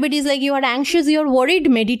 Everybody is like, you are anxious, you are worried,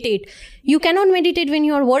 meditate. You cannot meditate when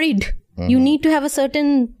you are worried. You need to have a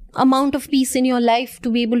certain amount of peace in your life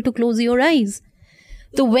to be able to close your eyes.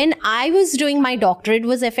 So when I was doing my doctorate, it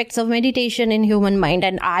was effects of meditation in human mind.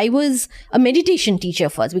 And I was a meditation teacher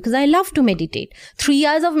first because I love to meditate. 3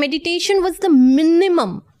 hours of meditation was the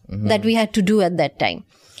minimum that we had to do at that time.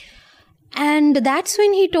 And that's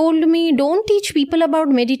when he told me, don't teach people about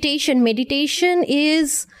meditation. Meditation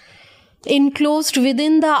is enclosed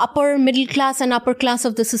within the upper middle class and upper class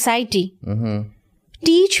of the society.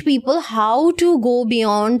 Teach people how to go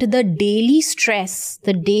beyond the daily stress,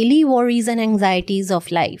 the daily worries and anxieties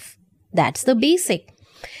of life. That's the basic.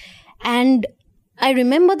 And I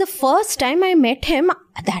remember the first time I met him,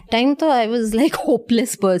 at that time though, I was like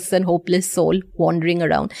hopeless person, hopeless soul wandering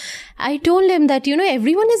around. I told him that,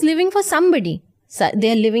 everyone is living for somebody. So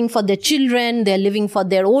they're living for their children, they're living for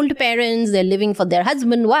their old parents, they're living for their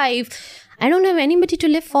husband, wife. I don't have anybody to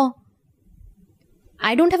live for.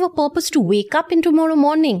 I don't have a purpose to wake up in tomorrow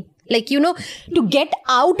morning. Like, to get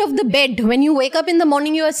out of the bed. When you wake up in the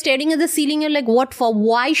morning, you are staring at the ceiling. You're like, what for?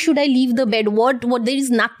 Why should I leave the bed? What? There is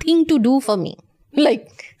nothing to do for me.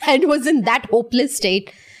 Like, I was in that hopeless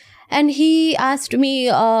state. And he asked me,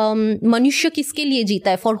 Manushya kiske liye jeeta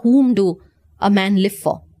hai? For whom do a man live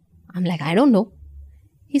for? I'm like, I don't know.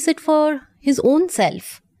 He said, for his own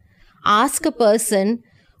self. Ask a person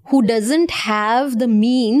who doesn't have the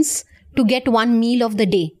means to get one meal of the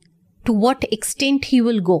day, to what extent he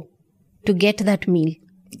will go to get that meal.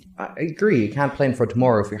 I agree. You can't plan for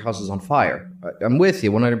tomorrow if your house is on fire. I'm with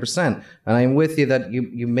you 100%. And I'm with you that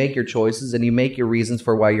you make your choices and you make your reasons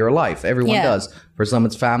for why you're alive. Everyone does. For some,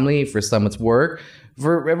 it's family. For some, it's work.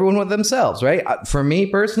 For everyone with themselves, right? For me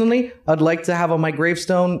personally, I'd like to have on my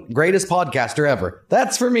gravestone, greatest podcaster ever.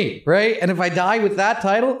 That's for me, right? And if I die with that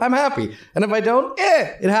title, I'm happy. And if I don't,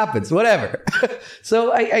 it happens, whatever.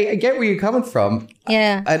 So I get where you're coming from.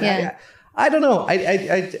 Yeah. I don't know.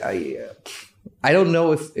 I don't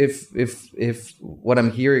know if what I'm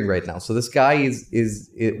hearing right now. So this guy is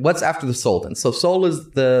what's after the soul then? So soul is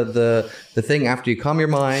the thing after you calm your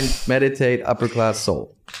mind, meditate, upper class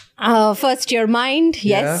soul. First your mind,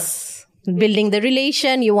 yes. Yeah. Building the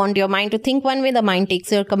relation. You want your mind to think one way. The mind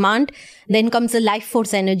takes your command. Then comes the life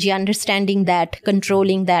force energy, understanding that,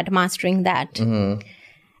 controlling that, mastering that.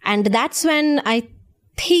 And that's when I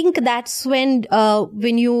think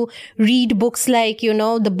when you read books like,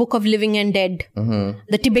 the Book of Living and Dead,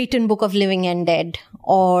 the Tibetan Book of Living and Dead,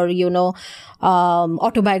 or,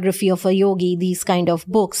 Autobiography of a Yogi, these kind of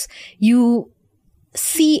books, you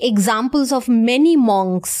see examples of many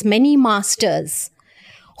monks, many masters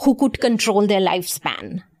who could control their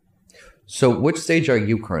lifespan. So which stage are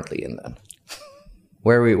you currently in then?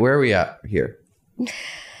 Where are we at here?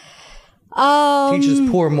 Teach this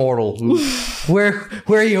poor mortal. Where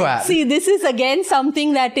are you at? See, this is again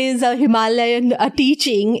something that is a Himalayan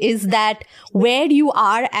teaching, is that where you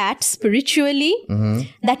are at spiritually,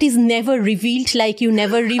 that is never revealed. Like you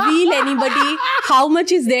never reveal anybody how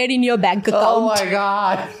much is there in your bank account. Oh my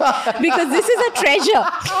God. Because this is a treasure.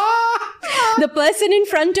 The person in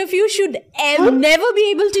front of you should never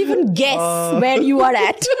be able to even guess where you are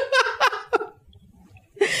at.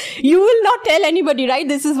 You will not tell anybody, right?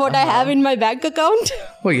 This is what I have in my bank account.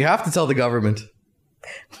 Well, you have to tell the government.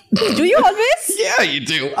 Do you always? Yeah, you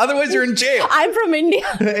do. Otherwise, you're in jail. I'm from India.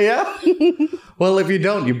 Yeah? Well, if you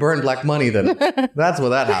don't, you burn black money then. That's what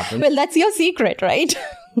that happens. Well, that's your secret, right?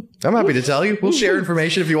 I'm happy to tell you. We'll share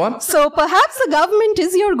information if you want. So perhaps the government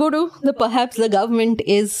is your guru. Perhaps the government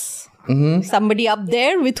is somebody up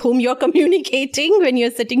there with whom you're communicating when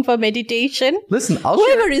you're sitting for meditation. Listen,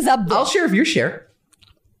 whoever is up there. I'll share if you share.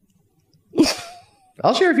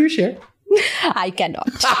 I'll share if you share. I cannot.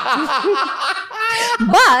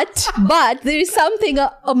 but there is something, an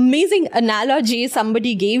amazing analogy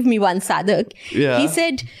somebody gave me once, Sadak. Yeah. He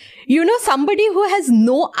said, somebody who has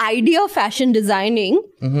no idea of fashion designing,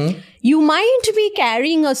 you might be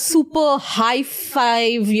carrying a super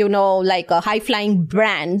high-five, like a high-flying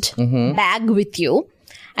brand bag with you,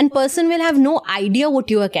 and person will have no idea what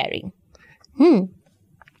you are carrying.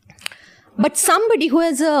 But somebody who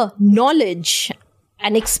has a knowledge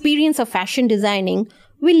and experience of fashion designing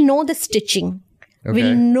will know the stitching,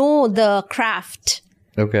 will know the craft,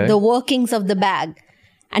 the workings of the bag,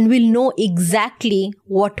 and will know exactly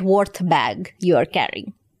what worth bag you are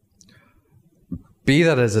carrying. Be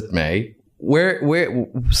that as it may,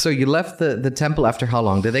 so you left the temple after how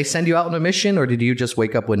long? Did they send you out on a mission, or did you just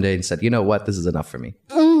wake up one day and said, you know what, this is enough for me?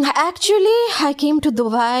 Actually, I came to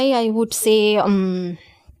Dubai, I would say,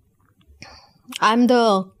 I'm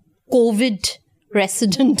the COVID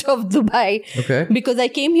resident of Dubai. Because I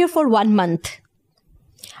came here for 1 month.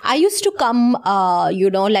 I used to come,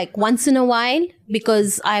 like once in a while,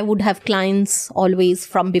 because I would have clients always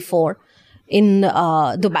from before in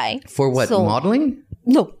Dubai. For what, modeling?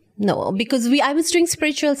 No, because I was doing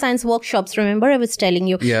spiritual science workshops, remember I was telling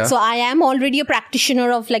you. Yeah. So I am already a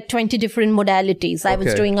practitioner of like 20 different modalities. I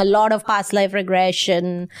was doing a lot of past life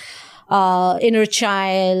regression, inner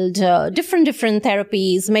child, different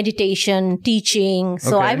therapies, meditation, teaching.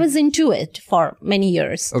 So I was into it for many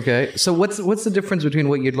years. Okay. So what's the difference between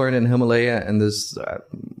what you'd learned in Himalaya and this,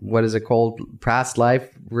 what is it called? Past life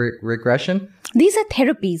regression? These are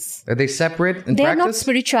therapies. Are they separate in practice? They are not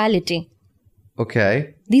spirituality.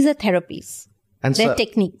 Okay. These are therapies. And they're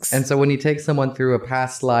techniques. And so when you take someone through a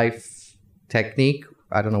past life technique,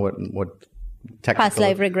 I don't know what technical past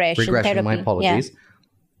life regression therapy. My apologies. Yeah.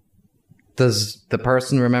 Does the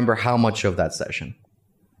person remember how much of that session?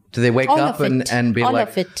 Do they wake up and be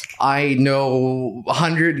like, I know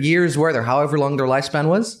 100 years worth or however long their lifespan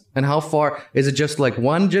was? And how far? Is it just like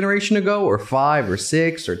one generation ago or 5 or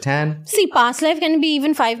 6 or 10? See, past life can be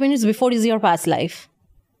even 5 minutes before is your past life.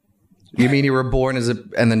 You mean you were born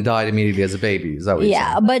and then died immediately as a baby? Is that what you're saying?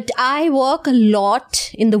 Yeah, but I work a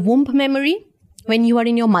lot in the womb memory when you are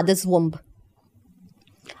in your mother's womb.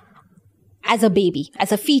 As a baby,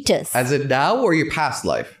 as a fetus. As a now or your past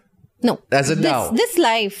life? No. As a now? This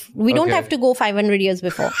life. We don't have to go 500 years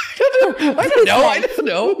before. I don't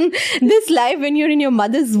know. This life, when you're in your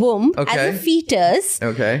mother's womb, as a fetus,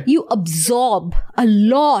 you absorb a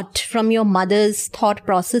lot from your mother's thought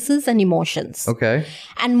processes and emotions. Okay.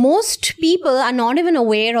 And most people are not even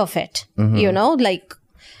aware of it. Mm-hmm. You know, like,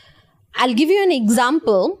 I'll give you an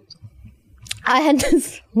example. I had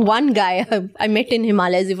this one guy I met in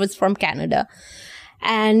Himalayas. He was from Canada.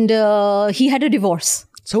 And he had a divorce.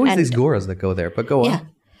 It's always these goras that go there, but go on.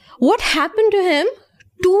 What happened to him?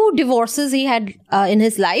 2 divorces he had in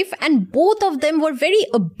his life, and both of them were very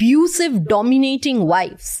abusive, dominating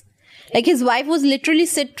wives. Like his wife was literally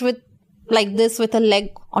sit with like this with a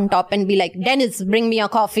leg on top and be like, Dennis, bring me a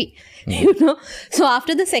coffee. You know? So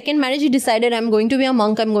after the second marriage, he decided, I'm going to be a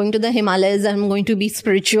monk. I'm going to the Himalayas. I'm going to be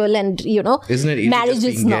spiritual. And, you know, isn't it easy marriage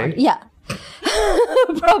just being is gay? Yeah.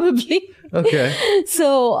 Probably. Okay.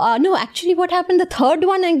 So, no, actually what happened, the third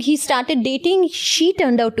one, and he started dating, she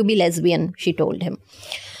turned out to be lesbian, she told him.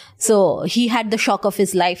 So he had the shock of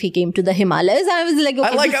his life. He came to the Himalayas. I was like, okay,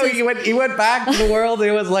 I like how he went back to the world.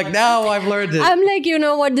 He was like, now I've learned it. I'm like, you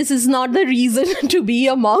know what? This is not the reason to be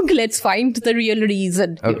a monk. Let's find the real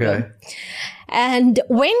reason. Okay. You know? And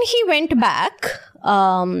when he went back,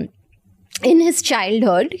 in his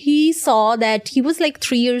childhood, he saw that he was like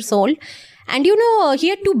 3 years old. And you know, he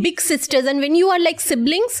had 2 big sisters. And when you are like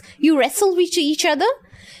siblings, you wrestle with each other.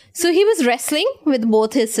 So he was wrestling with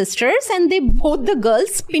both his sisters, and both the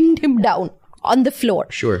girls pinned him down on the floor.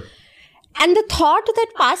 Sure. And the thought that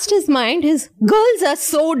passed his mind is, girls are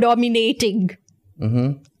so dominating.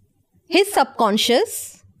 Mm-hmm. His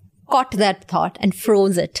subconscious caught that thought and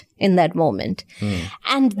froze it in that moment.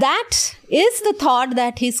 And that is the thought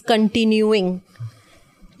that he's continuing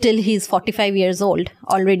till he's 45 years old,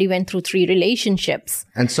 already went through 3 relationships.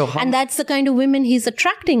 And that's the kind of women he's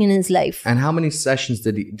attracting in his life. And how many sessions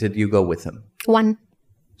did you go with him? 1.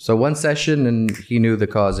 So 1 session and he knew the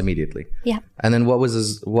cause immediately. Yeah. And then what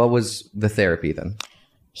was the therapy then?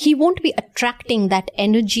 He won't be attracting that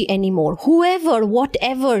energy anymore. Whoever,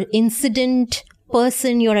 whatever incident,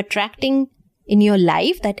 person you're attracting in your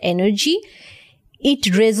life, that energy, it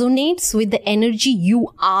resonates with the energy you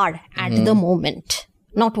are at the moment.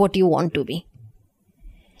 Not what you want to be.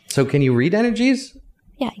 So can you read energies?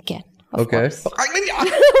 Yeah, I can. Of course. Of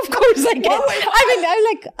course I can.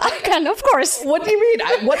 I can, of course. What do you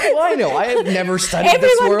mean? What do I know? I have never studied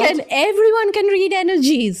this world. Everyone can read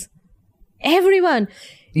energies. Everyone.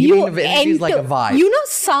 You mean energies like a vibe? You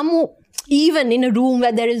know, even in a room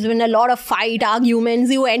where there has been a lot of fight,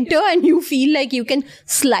 arguments, you enter and you feel like you can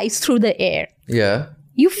slice through the air. Yeah.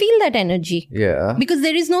 You feel that energy. Yeah. Because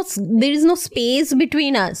there is no space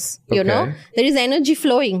between us. You know? There is energy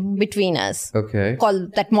flowing between us. Okay.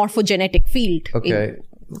 Called that morphogenetic field. Okay.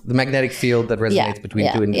 The magnetic field that resonates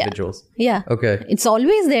between 2 individuals. Yeah. Okay. It's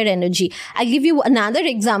always their energy. I'll give you another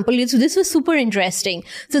example. So this was super interesting.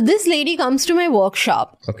 So this lady comes to my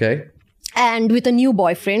workshop. Okay. And with a new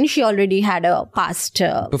boyfriend, she already had a past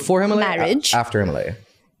before Himalaya, marriage. After Himalaya.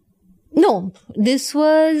 No, this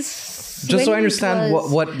was just so I understand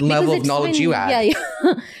what level of knowledge you had.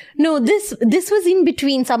 Yeah. No, this was in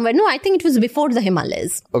between somewhere. No, I think it was before the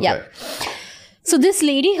Himalayas. Okay. Yeah. So this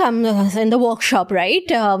lady comes in the workshop, right,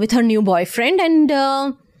 with her new boyfriend, and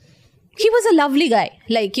he was a lovely guy,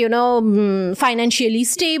 like, you know, financially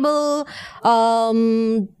stable,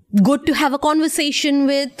 good to have a conversation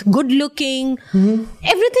with, good looking,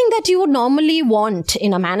 everything that you would normally want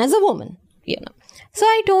in a man as a woman, you know. So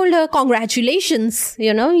I told her, congratulations,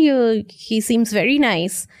 you know, he seems very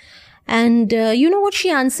nice. And you know what she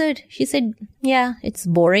answered? She said, yeah, it's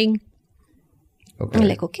boring. Okay. I'm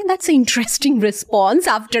like, okay, that's an interesting response.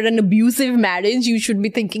 After an abusive marriage, you should be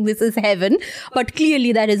thinking this is heaven. But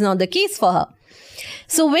clearly that is not the case for her.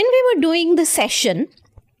 So when we were doing the session,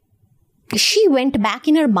 she went back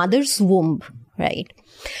in her mother's womb, right?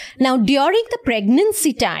 Now, during the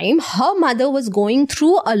pregnancy time, her mother was going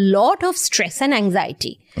through a lot of stress and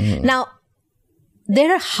anxiety. Now,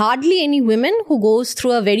 there are hardly any women who goes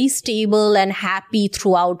through a very stable and happy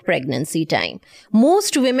throughout pregnancy time.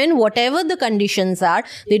 Most women, whatever the conditions are,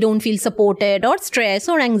 they don't feel supported or stress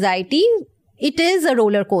or anxiety. It is a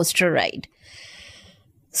roller coaster ride.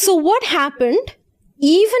 So what happened?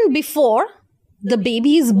 Even before the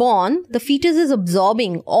baby is born, the fetus is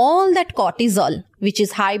absorbing all that cortisol, which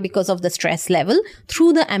is high because of the stress level,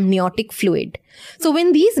 through the amniotic fluid. So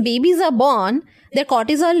when these babies are born, their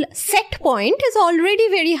cortisol set point is already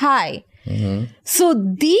very high. So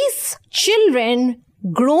these children,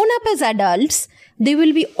 grown up as adults, they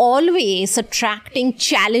will be always attracting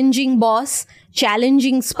challenging boss,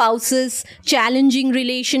 challenging spouses, challenging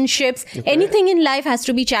relationships. Okay. Anything in life has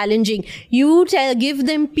to be challenging. You give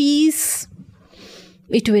them peace,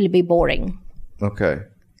 it will be boring. Okay.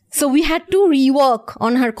 So we had to rework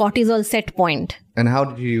on her cortisol set point. And how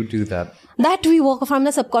did you do that? That we work from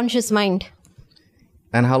the subconscious mind.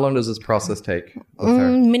 And how long does this process take with her?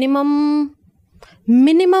 Minimum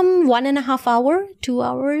 1.5 hours, 2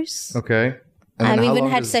 hours. Okay. And I've even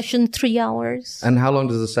had session 3 hours. And how long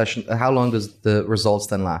does the results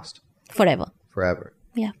then last? Forever. Forever.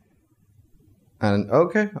 Yeah. And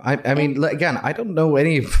okay. I mean, again, I don't know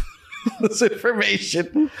any of this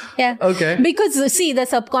information. Yeah. Okay. Because see, the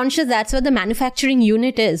subconscious, that's what the manufacturing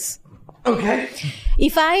unit is. Okay.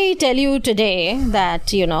 If I tell you today that,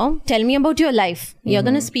 tell me about your life, you're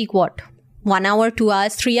going to speak what? 1 hour, 2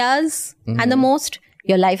 hours, 3 hours? At the most,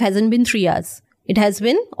 your life hasn't been 3 hours. It has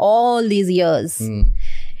been all these years.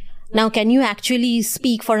 Now, can you actually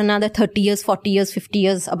speak for another 30 years, 40 years, 50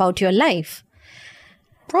 years about your life?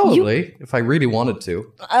 Probably, if I really wanted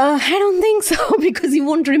to. I don't think so, because you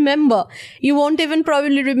won't remember. You won't even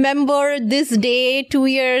probably remember this day 2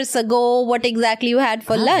 years ago, what exactly you had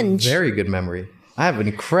for lunch. Very good memory. I have an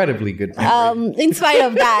incredibly good memory. In spite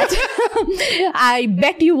of that, I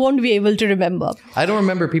bet you won't be able to remember. I don't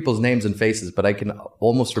remember people's names and faces, but I can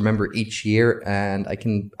almost remember each year, and I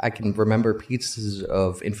can remember pieces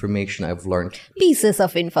of information I've learned. Pieces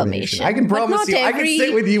of information. I can promise you, I can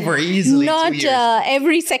sit with you for easily 2 years. Not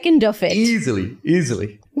every second of it.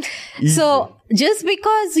 Easily. So just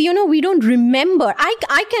because, we don't remember,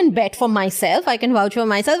 I can bet for myself, I can vouch for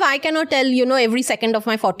myself, I cannot tell, every second of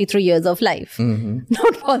my 43 years of life.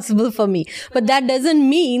 Not possible for me. But that doesn't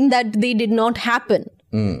mean that they did not happen.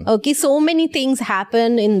 Okay, so many things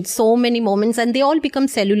happen in so many moments, and they all become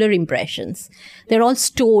cellular impressions. They're all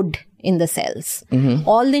stored in the cells.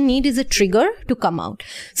 All they need is a trigger to come out.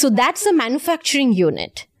 So that's the manufacturing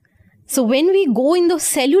unit. So when we go in those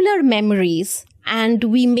cellular memories, and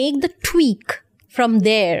we make the tweak from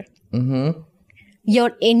there,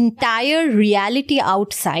 your entire reality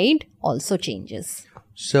outside also changes.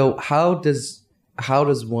 So how does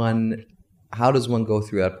one go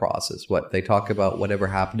through that process? What they talk about, whatever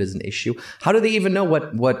happened is an issue. How do they even know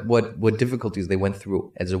what difficulties they went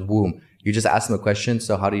through as a womb? You just ask them a question.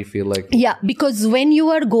 So how do you feel like? Yeah, because when you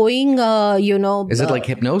are going, is it like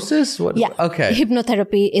hypnosis? What? Yeah. Okay.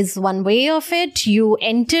 Hypnotherapy is one way of it. You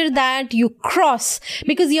enter that, you cross,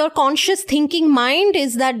 because your conscious thinking mind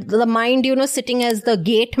is that the mind, sitting as the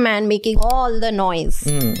gate man, making all the noise.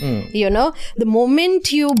 The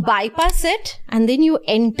moment you bypass it and then you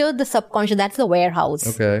enter the subconscious, that's the warehouse.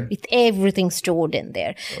 Okay. With everything stored in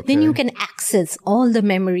there. Okay. Then you can access all the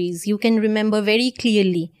memories. You can remember very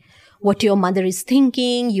clearly what your mother is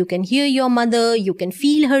thinking. You can hear your mother. You can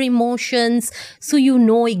feel her emotions. So you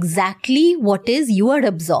know exactly what is you are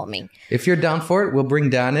absorbing. If you're down for it, we'll bring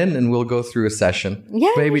Dan in and we'll go through a session. Yeah.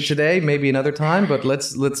 Maybe today, maybe another time, but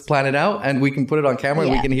let's plan it out and we can put it on camera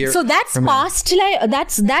and we can hear. So that's past life.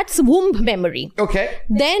 That's womb memory. Okay.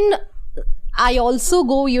 Then I also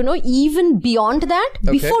go, even beyond that,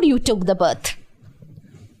 before you took the birth.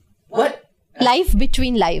 What? Life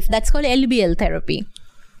between life. That's called LBL therapy.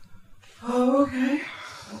 Oh, okay.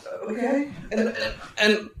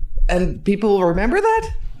 And people remember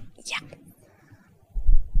that?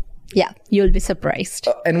 Yeah, you'll be surprised.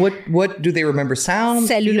 And what do they remember? Sound,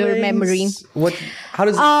 cellular feelings? memory. How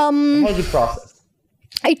does it process?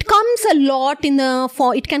 It comes a lot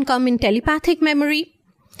it can come in telepathic memory.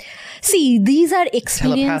 See, these are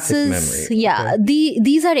experiences. Yeah, okay.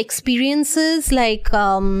 These are experiences like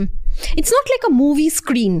it's not like a movie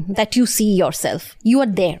screen that you see yourself. You are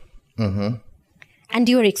there. And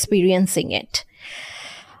you're experiencing it.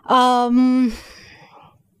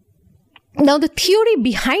 Now, the theory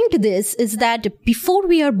behind this is that before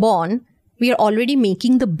we are born, we are already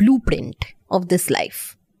making the blueprint of this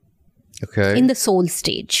life. Okay. In the soul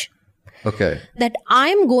stage. Okay. That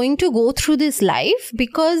I'm going to go through this life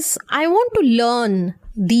because I want to learn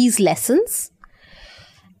these lessons.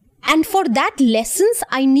 And for that lessons,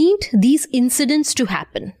 I need these incidents to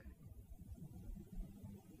happen.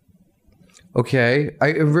 Okay.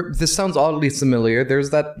 This sounds oddly familiar. There's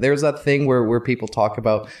that thing where people talk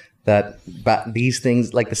about that these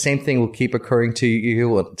things, like the same thing will keep occurring to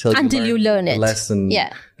you until you learn it. Lesson.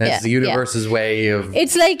 Yeah. That's the universe's way of...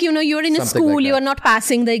 It's like, you're in a school, like you are not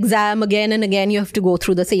passing the exam again and again. You have to go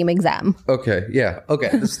through the same exam. Okay. Yeah. Okay.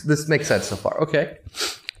 This makes sense so far. Okay.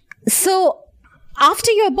 So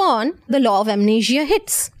after you're born, the law of amnesia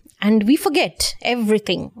hits and we forget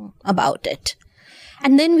everything about it.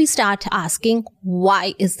 And then we start asking,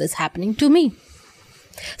 why is this happening to me?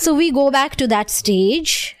 So we go back to that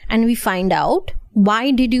stage and we find out,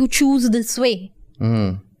 why did you choose this way?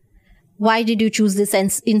 Why did you choose this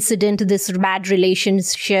incident, this bad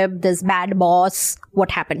relationship, this bad boss?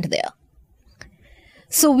 What happened there?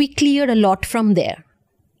 So we clear a lot from there.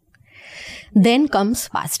 Then comes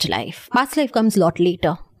past life. Past life comes a lot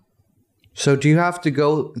later. So do you have to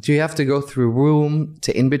go through womb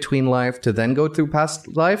to in between life to then go through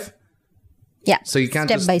past life? Yeah. So you can't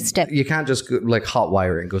step by step. You can't just go, like hot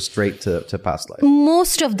wire and go straight to past life.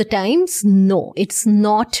 Most of the times, no, it's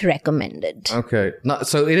not recommended. Okay.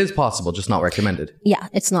 So it is possible, just not recommended. Yeah,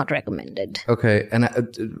 it's not recommended. Okay. And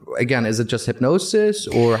again, is it just hypnosis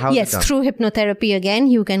or how? Yes, through hypnotherapy again,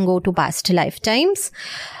 you can go to past lifetimes.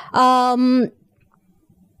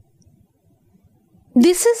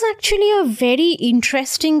 This is actually a very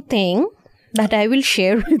interesting thing that I will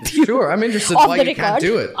share with you. Sure, I'm interested why you can't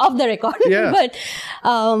do it. Off the record. Yeah. But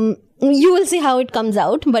you will see how it comes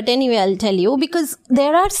out. But anyway, I'll tell you, because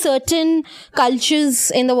there are certain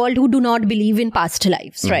cultures in the world who do not believe in past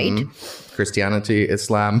lives, right? Christianity,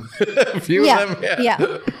 Islam, a few of them.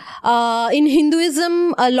 Yeah. In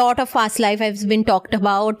Hinduism, a lot of past life has been talked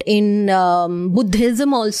about. In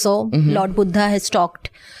Buddhism also, Lord Buddha has talked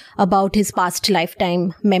about his past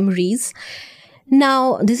lifetime memories.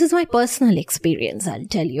 Now, this is my personal experience, I'll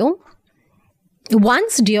tell you.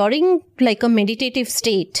 Once during like a meditative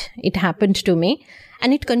state, it happened to me,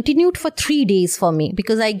 and it continued for 3 days for me,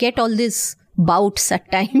 because I get all these bouts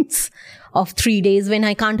at times of 3 days when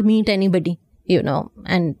I can't meet anybody,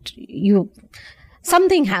 and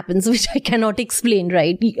something happens which I cannot explain,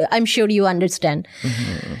 right? I'm sure you understand.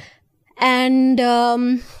 And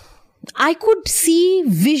I could see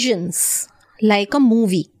visions like a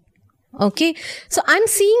movie. Okay. So I'm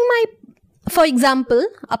seeing for example,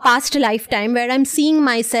 a past lifetime where I'm seeing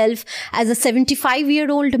myself as a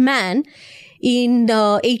 75-year-old man in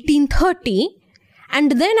 1830.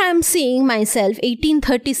 And then I'm seeing myself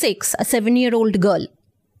 1836, a 7-year-old girl.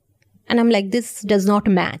 And I'm like, this does not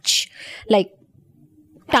match. Like,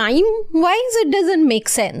 time-wise, it doesn't make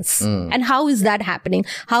sense. And how is that happening?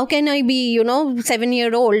 How can I be,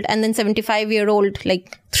 7-year-old and then 75-year-old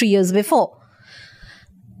like 3 years before?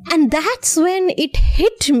 And that's when it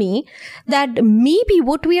hit me that maybe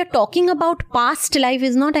what we are talking about past life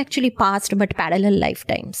is not actually past, but parallel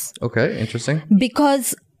lifetimes. Okay, interesting.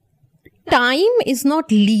 Because time is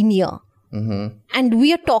not linear. And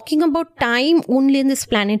we are talking about time only in this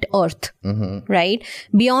planet Earth, right?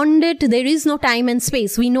 Beyond it, there is no time and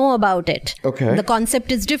space. We know about it. Okay. The concept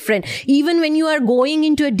is different. Even when you are going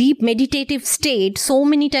into a deep meditative state, so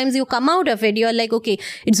many times you come out of it, you're like, okay,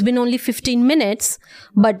 it's been only 15 minutes,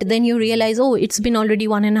 but then you realize, oh, it's been already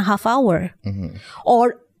 1.5 hours.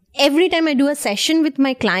 Or every time I do a session with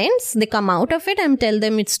my clients, they come out of it, I tell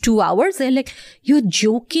them it's 2 hours. They're like, you're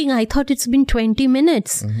joking. I thought it's been 20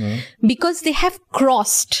 minutes. Because they have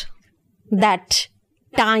crossed that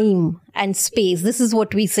time and space. This is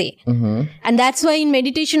what we say. And that's why in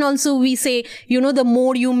meditation also we say, the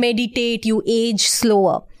more you meditate, you age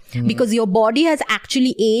slower. Because your body has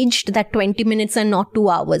actually aged that 20 minutes and not 2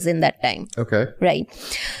 hours in that time. Okay. Right.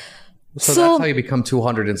 So that's how you become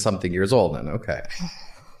 200 and something years old then. Okay.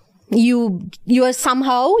 You are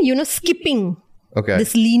somehow, skipping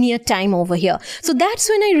this linear time over here. So that's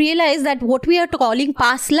when I realized that what we are calling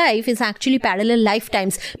past life is actually parallel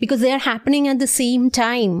lifetimes, because they are happening at the same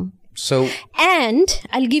time. And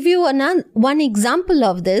I'll give you one example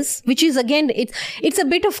of this, which is again, it's a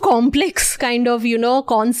bit of complex kind of,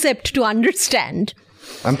 concept to understand.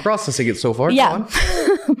 I'm processing it so far. Yeah.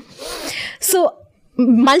 So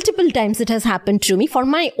multiple times it has happened to me. For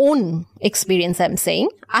my own experience, I'm saying,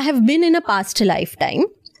 I have been in a past lifetime.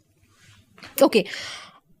 Okay.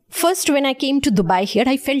 first, when I came to Dubai here,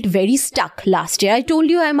 I felt very stuck last year. I told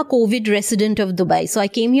you I'm a COVID resident of Dubai. So I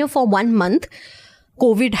came here for 1 month.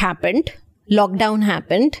 COVID happened. Lockdown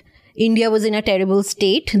happened. India was in a terrible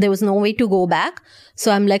state. There was no way to go back.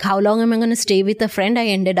 So I'm like, how long am I going to stay with a friend? I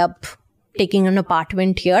ended up taking an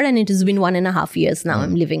apartment here, and it has been 1.5 years now.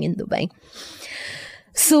 I'm living in Dubai.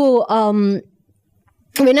 So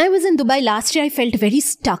when I was in Dubai last year, I felt very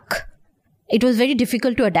stuck. It was very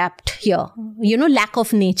difficult to adapt here. Lack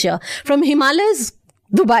of nature. From Himalayas,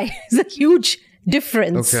 Dubai is a huge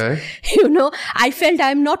difference. Okay. I felt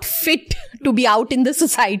I'm not fit to be out in the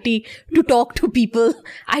society, to talk to people.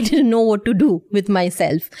 I didn't know what to do with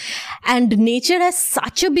myself. And nature has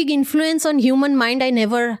such a big influence on human mind. I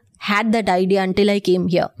never had that idea until I came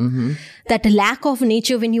here. Mm-hmm. That lack of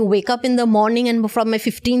nature, when you wake up in the morning and from my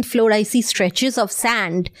 15th floor, I see stretches of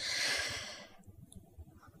sand.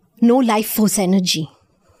 No life force energy.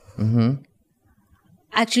 Mm-hmm.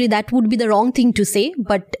 Actually, that would be the wrong thing to say,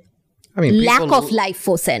 but lack of life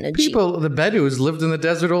force energy. The Bedouins lived in the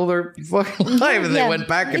desert all their fucking life, and they went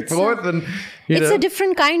back and forth. It's a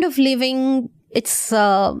different kind of living.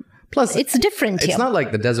 Plus, it's different. It's not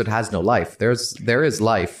like the desert has no life. There is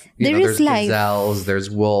life. There's life. Gazelles.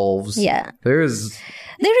 There's wolves. Yeah. There is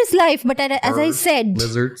life, but as I said,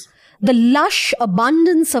 lizards. The lush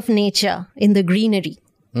abundance of nature in the greenery.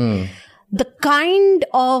 The kind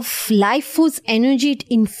of life force energy it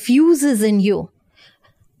infuses in you,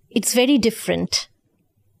 it's very different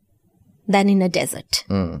than in a desert.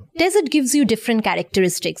 Desert gives you different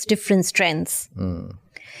characteristics, different strengths.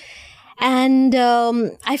 And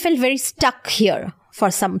I felt very stuck here for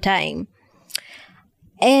some time.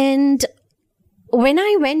 And when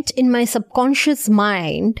I went in my subconscious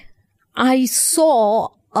mind, I saw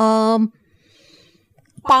part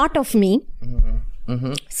of me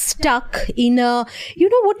stuck in a,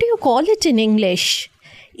 what do you call it in English?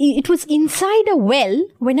 It was inside a well.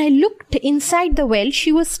 When I looked inside the well,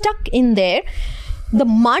 she was stuck in there. The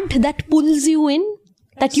mud that pulls you in,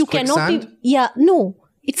 that you cannot... No,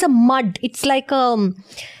 it's a mud. It's like a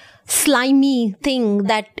slimy thing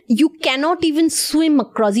that you cannot even swim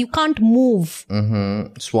across. You can't move.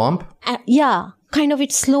 Mm-hmm. Swamp? Kind of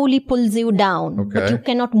it slowly pulls you down. Okay. But you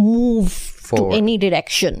cannot move to any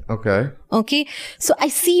direction. Okay. So I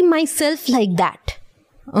see myself like that.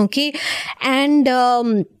 Okay. And,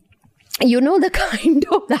 the kind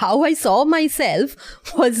of how I saw myself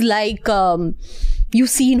was like, you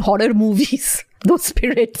see in horror movies, those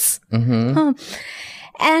spirits. Mm-hmm.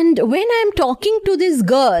 And when I'm talking to this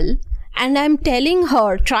girl and I'm telling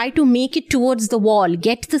her, try to make it towards the wall,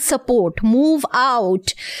 get the support, move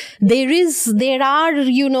out. There are,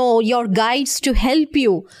 your guides to help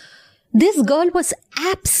you. This girl was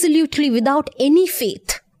absolutely without any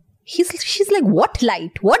faith. She's like, what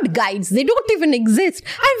light? What guides? They don't even exist.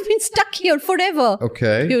 I've been stuck here forever.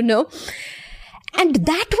 Okay. And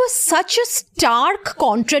that was such a stark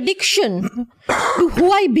contradiction to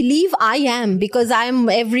who I believe I am, because I'm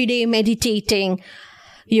every day meditating,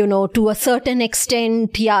 to a certain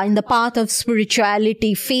extent, in the path of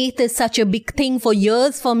spirituality. Faith is such a big thing for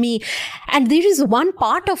years for me. And there is one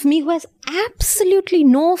part of me who has absolutely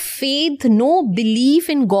no faith, no belief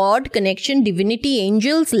in God, connection, divinity,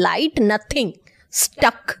 angels, light, nothing.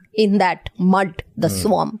 Stuck in that mud, the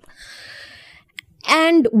swamp.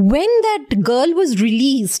 And when that girl was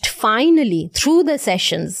released, finally, through the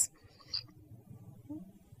sessions,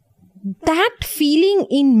 that feeling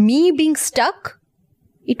in me being stuck,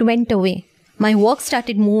 it went away. My work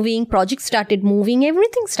started moving, projects started moving,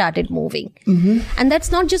 everything started moving. Mm-hmm. And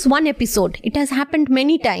that's not just one episode. It has happened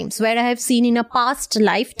many times where I have seen in a past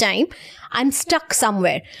lifetime, I'm stuck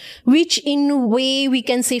somewhere, which in a way we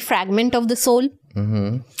can say fragment of the soul.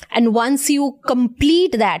 Mm-hmm. And once you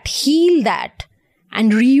complete that, heal that,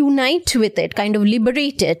 and reunite with it, kind of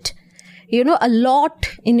liberate it, a lot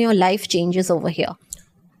in your life changes over here.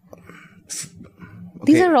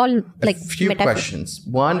 Okay. These are all like a few questions.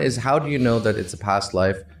 One is, how do you know that it's a past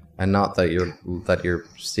life and not that you're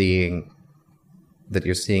seeing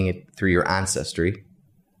it through your ancestry?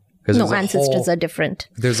 No, ancestors are different.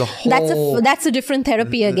 There's a whole... That's a different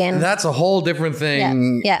therapy again. That's a whole different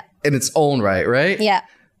thing in its own right? Yeah,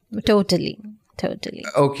 totally.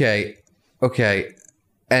 Okay.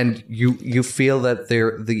 And you feel that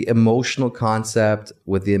the emotional concept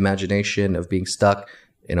with the imagination of being stuck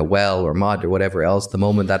in a well or mud or whatever else, the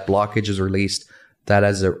moment that blockage is released, that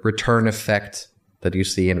has a return effect that you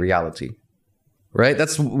see in reality. Right?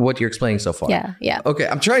 That's what you're explaining so far. Yeah. Okay,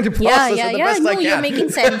 I'm trying to process it the best I can. You're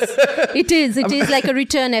making sense. It is like a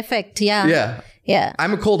return effect. Yeah. Yeah.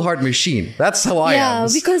 I'm a cold hard machine. That's how I am. Yeah,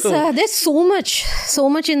 because there's so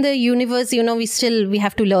much in the universe, we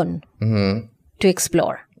have to learn to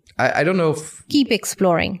explore. I don't know if... Keep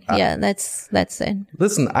exploring. Yeah, that's it.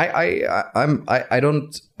 Listen, I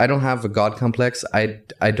don't have a God complex.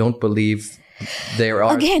 I don't believe there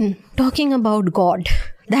are... Again, talking about God.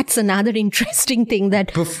 That's another interesting thing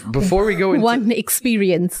that before we go into one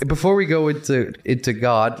experience. Before we go into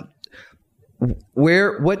God,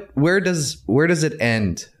 where does it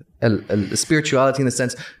end? Spirituality in the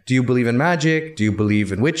sense, do you believe in magic? Do you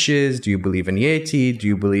believe in witches? Do you believe in Yeti? Do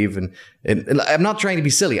you believe in I'm not trying to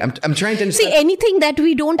be silly. I'm trying to understand. See, anything that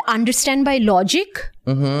we don't understand by logic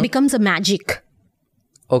becomes a magic.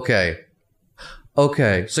 Okay.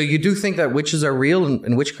 So you do think that witches are real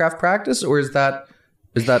in witchcraft practice, or is that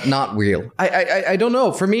not real? I don't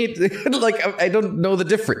know. For me, I don't know the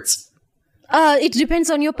difference. It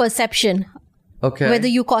depends on your perception. Okay. Whether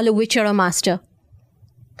you call a witch or a master.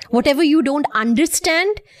 Whatever you don't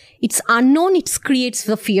understand, it's unknown, it creates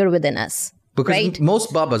the fear within us. Because right?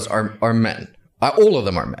 Most Babas are men. All of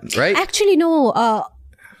them are men, right? Actually, no.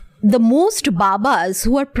 The most Babas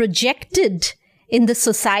who are projected in the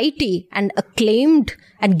society and acclaimed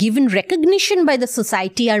and given recognition by the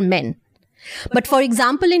society are men. But for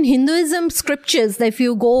example, in Hinduism scriptures, if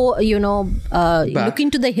you go, look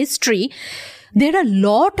into the history, there are a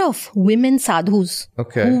lot of women sadhus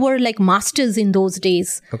who were like masters in those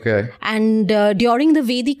days. Okay. And during the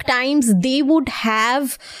Vedic times, they would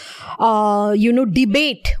have,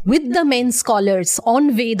 debate with the men scholars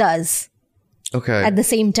on Vedas. Okay. At the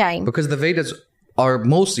same time. Because the Vedas are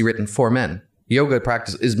mostly written for men. Yoga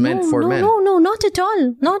practice is meant for men. No, not at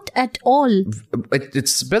all. Not at all. It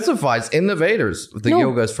specifies in the Vedas the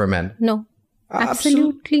yoga is for men. No.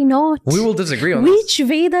 Absolutely not. We will disagree on this. Which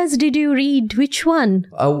Vedas did you read? Which one?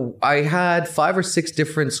 I had 5 or 6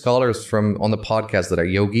 different scholars on the podcast that are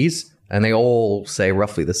yogis, and they all say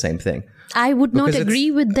roughly the same thing. I would not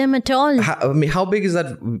agree with them at all. How big is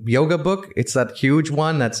that yoga book? It's that huge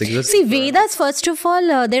one that's existing. See, Vedas, first of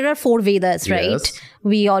all, there are 4 Vedas, right? Yes.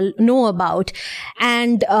 We all know about.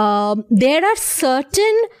 And there are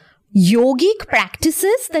certain yogic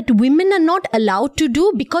practices that women are not allowed to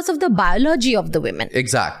do because of the biology of the women.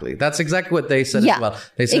 Exactly. That's exactly what they said as well.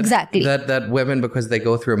 They said that women, because they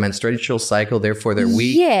go through a menstrual cycle, therefore they're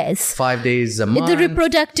weak. Yes. 5 days a month. The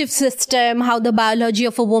reproductive system, how the biology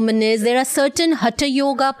of a woman is. There are certain hatha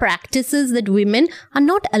yoga practices that women are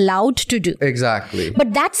not allowed to do. Exactly.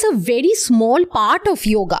 But that's a very small part of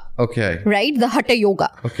yoga. Okay. Right? The hatha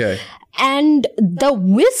yoga. Okay. And the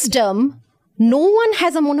wisdom, no one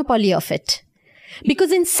has a monopoly of it.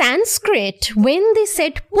 Because in Sanskrit, when they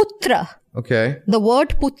said putra, the word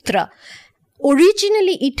putra,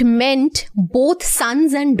 originally it meant both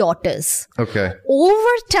sons and daughters. Okay.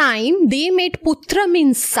 Over time, they made putra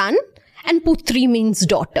means son and putri means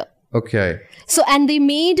daughter. Okay. So, and they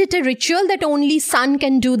made it a ritual that only son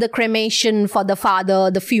can do the cremation for the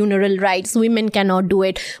father, the funeral rites. Women cannot do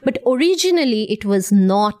it. But originally, it was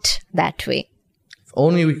not that way.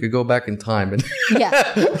 Only we could go back in time. Only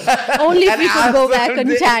if we could go back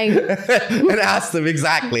in time. And ask them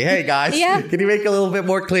exactly, hey guys, can you make it a little bit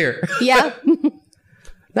more clear? Yeah.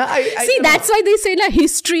 No, See, that's why they say like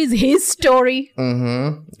history is his story.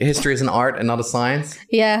 Mm-hmm. History is an art and not a science.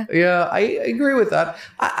 Yeah. Yeah, I agree with that.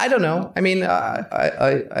 I don't know. I mean,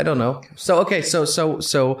 I don't know. So, okay, so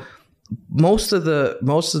most of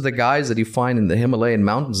the guys that you find in the Himalayan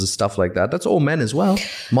mountains and stuff like that, that's all men as well.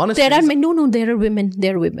 Monasteries. There are men. No, there are women.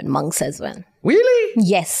 There are women monks as well. Really?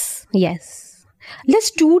 Yes.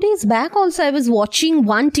 Just 2 days back also, I was watching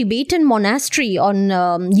one Tibetan monastery on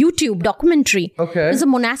YouTube documentary. Okay. There's a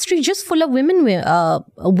monastery just full of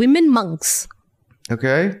women monks.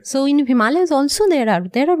 Okay. So in Himalayas also there are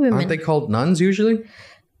women. Aren't they called nuns usually?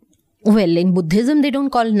 Well, in Buddhism, they don't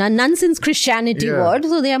call nuns in Christianity word,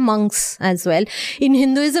 so they are monks as well. In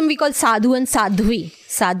Hinduism, we call sadhu and sadhvi.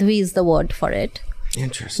 Sadhvi is the word for it.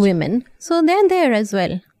 Interesting. Women. So they're there as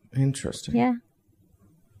well. Interesting. Yeah.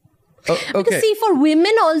 Oh, okay. Because see, for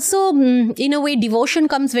women also, in a way, devotion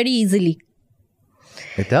comes very easily.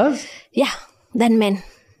 It does? Yeah, than men.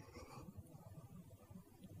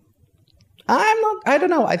 I don't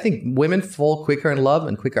know. I think women fall quicker in love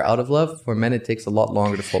and quicker out of love. For men, it takes a lot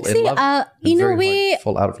longer to fall in love. In a way,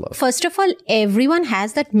 fall out of love. First of all, everyone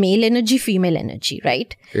has that male energy, female energy,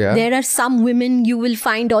 right? Yeah. There are some women you will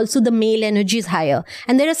find also the male energy is higher.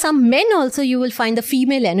 And there are some men also you will find the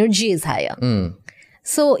female energy is higher.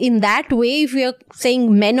 So in that way, if we are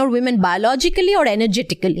saying men or women biologically or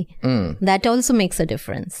energetically, that also makes a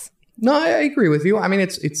difference. No, I agree with you. I mean,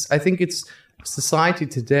 I think it's society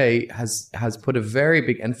today has put a very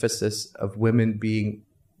big emphasis of women being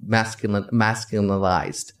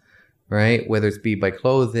masculinized, right? Whether it's be by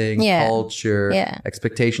clothing, culture,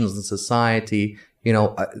 expectations in society. You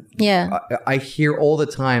know, I hear all the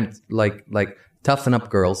time, like toughen up,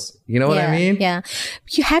 girls. You know what I mean? Yeah.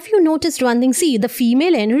 Have you noticed one thing? See, the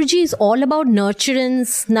female energy is all about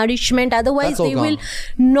nurturance, nourishment. Otherwise, they will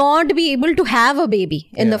not be able to have a baby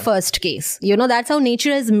in the first case. You know, that's how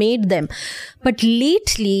nature has made them. But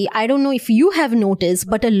lately, I don't know if you have noticed,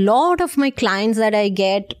 but a lot of my clients that I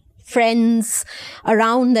get, friends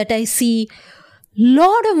around that I see,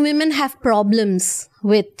 lot of women have problems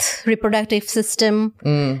with reproductive system,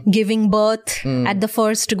 giving birth at the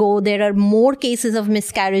first go. There are more cases of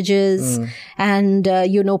miscarriages and,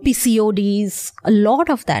 PCODs. A lot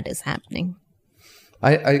of that is happening.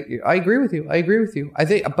 I agree with you. I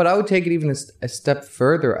think, but I would take it even a step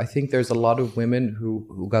further. I think there's a lot of women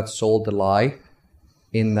who got sold the lie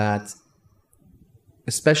in that,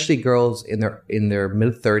 especially girls in their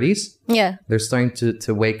mid-30s. Yeah. They're starting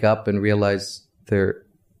to wake up and realize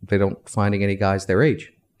they don't finding any guys their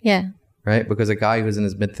age. Yeah. Right? Because a guy who's in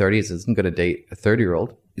his mid-30s isn't going to date a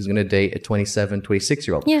 30-year-old. He's going to date a 27,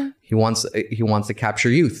 26-year-old. Yeah. He wants to capture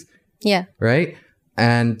youth. Yeah. Right?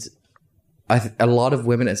 And a lot of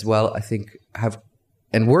women as well, I think, have...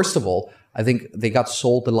 And worst of all, I think they got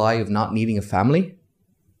sold the lie of not needing a family.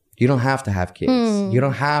 You don't have to have kids. You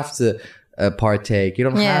don't have to... partake. You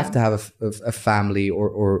don't have to have a family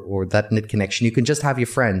or that knit connection. You can just have your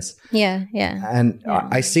friends. Yeah. And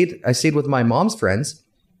I see it with my mom's friends.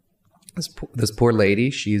 This poor lady,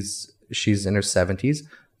 she's in her 70s.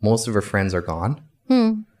 Most of her friends are gone.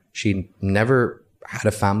 She never had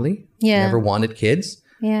a family. Never wanted kids.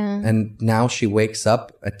 Yeah. And now she wakes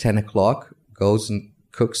up at 10 o'clock, goes and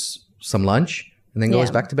cooks some lunch, and then goes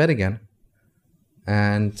back to bed again.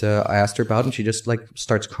 And I asked her about it, and she just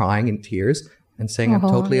starts crying in tears and saying, I'm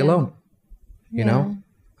totally alone. You know,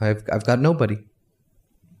 I've got nobody.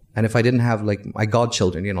 And if I didn't have my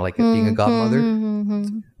godchildren, being a godmother,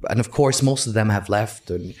 and of course, most of them have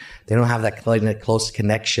left and they don't have that close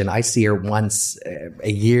connection. I see her once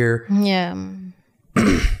a year. Yeah.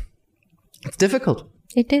 It's difficult.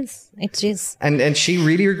 It is. It is. And she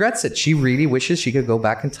really regrets it. She really wishes she could go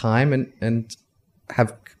back in time and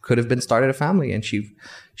could have been started a family. And she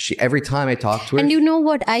every time I talk to her. And you know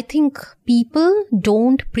what? I think people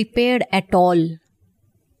don't prepare at all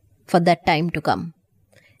for that time to come.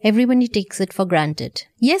 Everybody takes it for granted.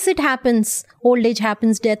 Yes, it happens. Old age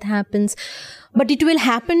happens, death happens. But it will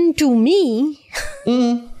happen to me.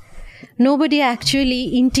 Nobody actually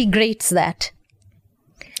integrates that.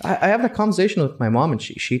 I have that conversation with my mom, and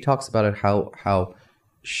she talks about it, how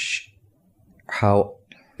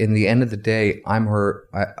in the end of the day,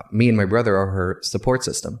 me and my brother are her support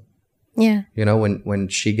system. Yeah. You know, when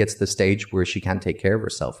she gets to the stage where she can't take care of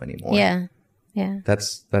herself anymore. Yeah. Yeah.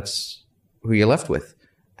 That's who you're left with.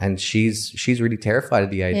 And she's really terrified of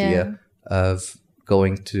the idea of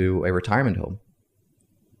going to a retirement home.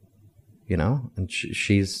 You know, and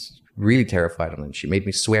she's really terrified of it. And she made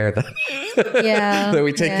me swear that that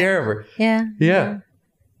we take care of her. Yeah.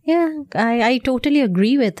 I totally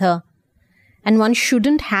agree with her. And one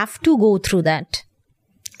shouldn't have to go through that.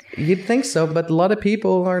 You'd think so, but a lot of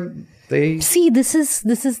people aren't. They see. This is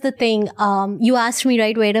the thing. You asked me,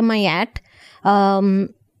 right? Where am I at?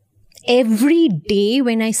 Every day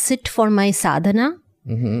when I sit for my sadhana,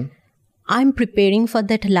 I'm preparing for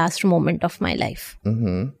that last moment of my life.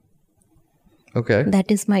 Okay. That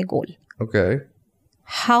is my goal. Okay.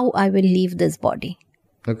 How I will leave this body.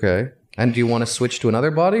 Okay. And do you want to switch to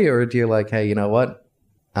another body, or do you hey, you know what?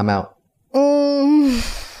 I'm out.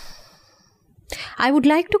 I would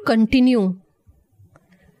like to continue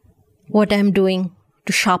what I'm doing,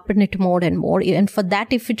 to sharpen it more and more. And for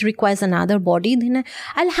that, if it requires another body, then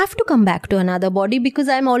I'll have to come back to another body, because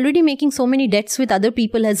I'm already making so many debts with other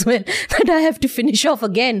people as well that I have to finish off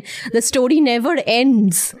again. The story never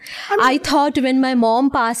ends. I thought when my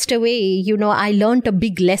mom passed away, I learned a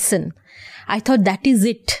big lesson. I thought that is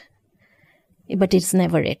it. But it's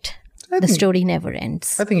never it. The story never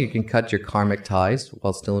ends. I think you can cut your karmic ties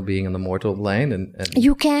while still being in the mortal plane. And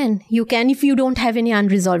You can if you don't have any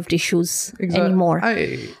unresolved issues anymore.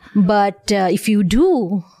 But if you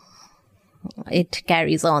do, it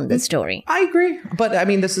carries on the story. I agree. But I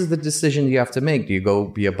mean, this is the decision you have to make. Do you go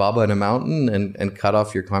be a Baba in a mountain and cut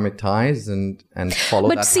off your karmic ties and follow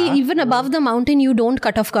that path? Even above the mountain, you don't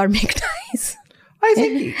cut off karmic ties. I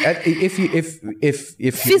think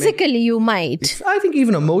if physically you might. I think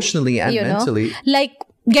even emotionally and mentally.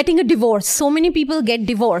 getting a divorce. So many people get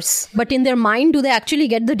divorce, but in their mind, do they actually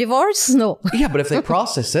get the divorce? No. Yeah, but if they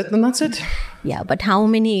process it, then that's it. Yeah, but how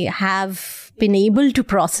many have been able to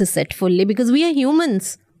process it fully? Because we are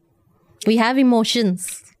humans. We have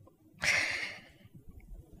emotions.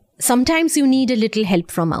 Sometimes you need a little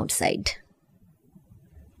help from outside.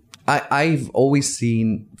 I've always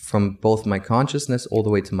seen from both my consciousness all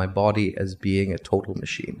the way to my body as being a total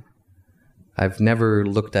machine. I've never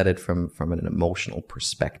looked at it from an emotional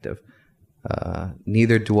perspective.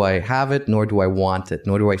 Neither do I have it, nor do I want it,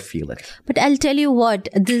 nor do I feel it. But I'll tell you what,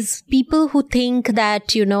 there's people who think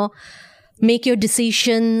that, make your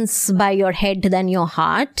decisions by your head than your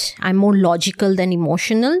heart. I'm more logical than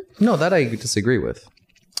emotional. No, that I disagree with.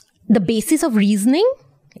 The basis of reasoning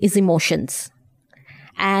is emotions.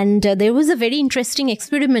 And there was a very interesting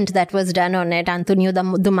experiment that was done on it. Antonio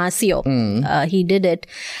Damasio, he did it.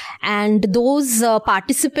 And those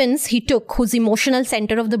participants he took, whose emotional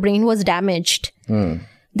center of the brain was damaged,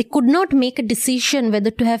 they could not make a decision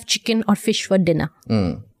whether to have chicken or fish for dinner.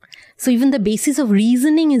 So even the basis of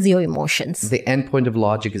reasoning is your emotions. The end point of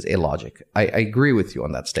logic is illogic. I agree with you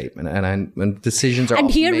on that statement. And decisions are. And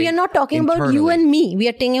here we are not talking about you and me. We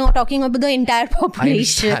are talking about the entire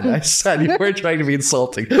population. I understand. You were trying to be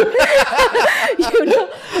insulting. Because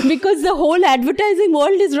the whole advertising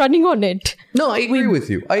world is running on it. No, I agree with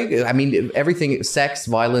you. I mean, everything, sex,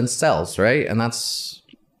 violence sells, right? And that's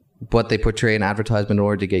what they portray in advertisement in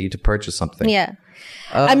order to get you to purchase something. Yeah.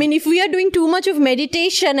 I mean, if we are doing too much of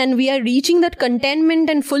meditation and we are reaching that contentment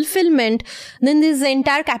and fulfillment, then this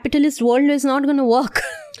entire capitalist world is not going to work.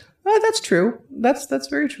 That's true. That's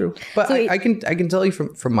very true. But so I can tell you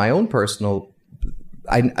from my own personal,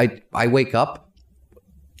 I wake up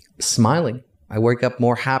smiling. I wake up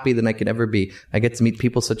more happy than I could ever be. I get to meet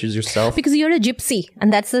people such as yourself. Because you're a gypsy,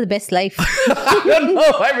 and that's the best life. No,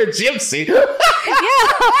 I'm a gypsy. Yeah.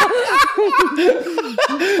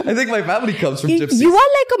 I think my family comes from gypsies. You are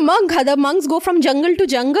like a monk. How the monks go from jungle to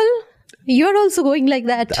jungle. You're also going like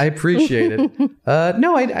that. I appreciate it.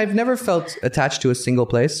 No, I've never felt attached to a single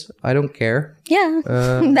place. I don't care. Yeah,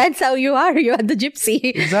 that's how you are. You are the gypsy.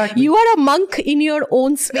 Exactly. You are a monk in your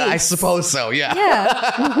own space. I suppose so, yeah.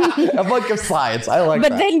 Yeah. A monk of science. I like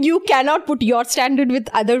that. But then you cannot put your standard with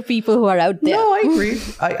other people who are out there. No, I agree.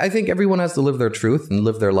 I think everyone has to live their truth and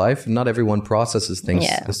live their life. Not everyone processes things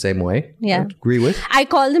the same way. Yeah. I agree with. I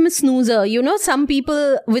call them a snoozer. Some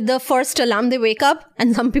people with the first alarm, they wake up,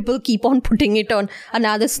 and some people keep on putting it on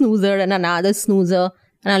another snoozer and another snoozer.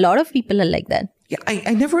 And a lot of people are like that. Yeah,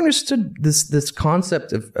 I never understood this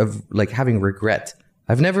concept of like having regret.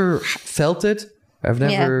 I've never felt it. I've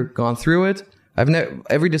never gone through it.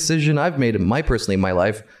 Every decision I've made in my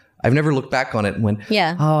life, I've never looked back on it and went,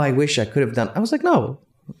 oh, I wish I could have done. I was like, no.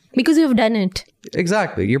 Because you've done it.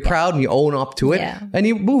 Exactly. You're proud and you own up to it and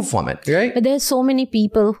you move from it, right? But there's so many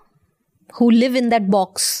people who live in that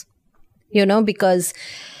box, because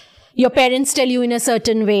your parents tell you in a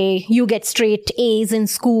certain way, you get straight A's in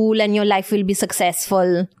school and your life will be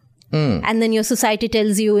successful. And then your society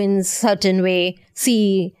tells you in a certain way,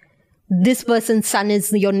 see, this person's son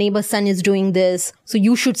your neighbor's son is doing this. So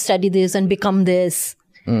you should study this and become this.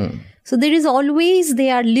 So there is always, they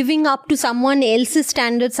are living up to someone else's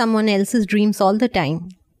standards, someone else's dreams all the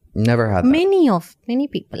time. Never had that. Many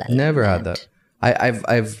people are never had that.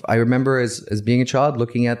 I remember as being a child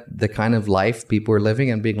looking at the kind of life people were living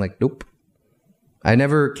and being like, nope. I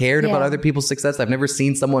never cared about other people's success. I've never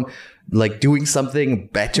seen someone like doing something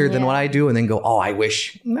better than what I do and then go, oh, I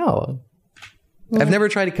wish. No. I've never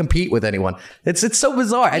tried to compete with anyone. It's so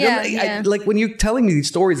bizarre. I like when you're telling me these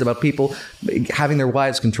stories about people having their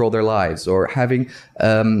wives control their lives, or having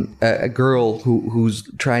a girl who's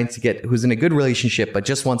in a good relationship but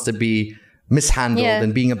just wants to be mishandled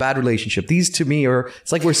and being a bad relationship. These to me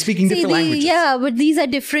it's like we're speaking different languages. Yeah, but these are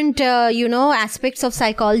different, aspects of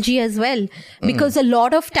psychology as well. Because a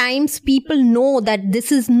lot of times people know that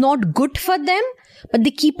this is not good for them, but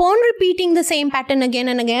they keep on repeating the same pattern again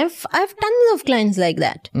and again. I have tons of clients like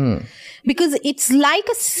that. Because it's like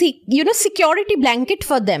a, security blanket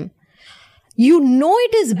for them. You know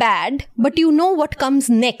it is bad, but you know what comes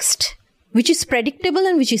next, which is predictable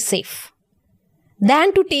and which is safe.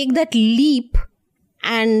 Than to take that leap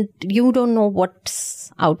and you don't know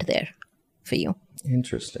what's out there for you.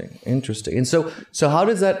 Interesting. And so how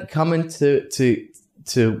does that come into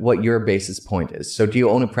to what your basis point is. So do you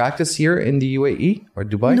own a practice here in the UAE or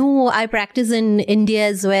Dubai? No, I practice in India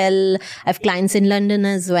as well. I have clients in London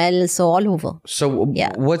as well. So all over. So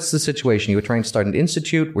what's the situation? You were trying to start an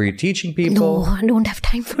institute? Were you teaching people? No, I don't have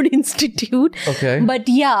time for institute. Okay. But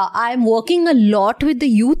yeah, I'm working a lot with the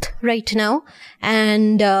youth right now.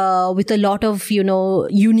 And with a lot of,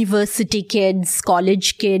 university kids,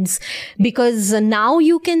 college kids. Because now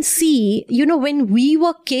you can see, when we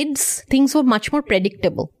were kids, things were much more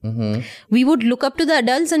predictable. Mm-hmm. We would look up to the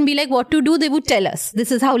adults and be like, what to do? They would tell us.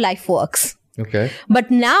 This is how life works. Okay. But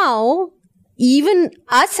now, even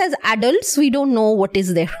us as adults, we don't know what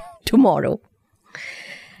is there tomorrow.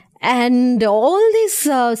 And all this,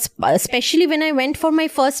 especially when I went for my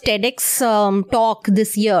first TEDx talk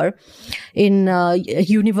this year in a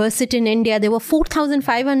university in India, there were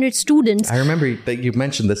 4,500 students. I remember that you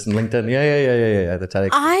mentioned this in LinkedIn. Yeah. The TEDx.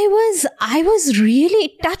 I was really,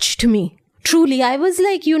 it touched me. Truly, I was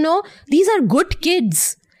like, these are good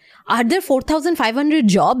kids. Are there 4,500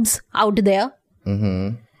 jobs out there?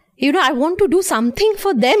 Mm-hmm. I want to do something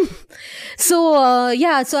for them. So,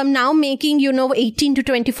 so I'm now making, 18 to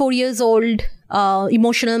 24 years old,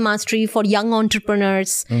 emotional mastery for young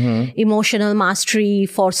entrepreneurs, emotional mastery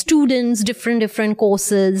for students, different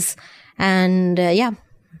courses. And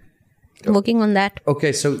working on that.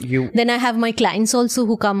 Okay, so Then I have my clients also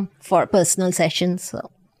who come for personal sessions.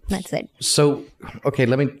 So that's it. So, okay,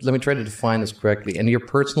 let me try to define this correctly. And your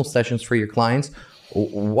personal sessions for your clients,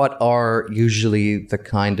 what are usually the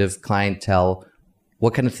kind of clientele?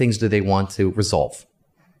 What kind of things do they want to resolve?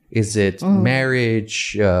 Is it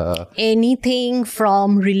marriage? Anything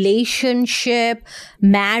from relationship,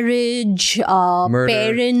 marriage,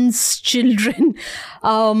 parents, children,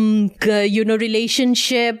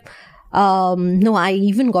 relationship. No, I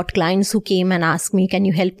even got clients who came and asked me, can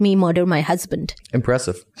you help me murder my husband?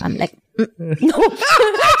 Impressive. I'm like, no,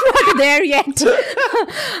 not there yet.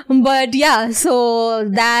 But yeah, so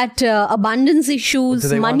that abundance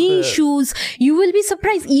issues, money issues, you will be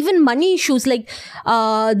surprised. Even money issues, like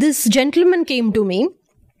this gentleman came to me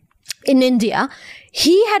in India.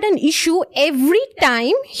 He had an issue every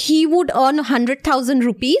time he would earn 100,000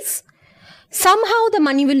 rupees. Somehow the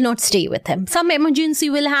money will not stay with him. Some emergency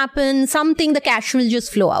will happen, something, the cash will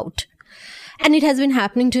just flow out. And it has been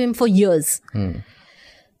happening to him for years.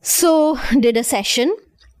 So, did a session.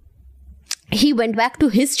 He went back to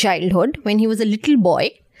his childhood when he was a little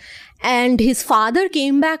boy. And his father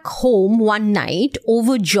came back home one night,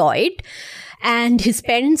 overjoyed. And his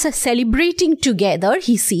parents are celebrating together,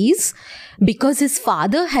 he sees, because his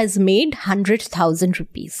father has made 100,000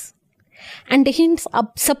 rupees. And his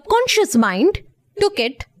subconscious mind took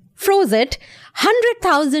it, froze it.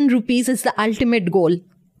 100,000 rupees is the ultimate goal.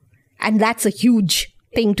 And that's a huge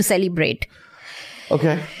thing to celebrate.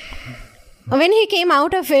 Okay. When he came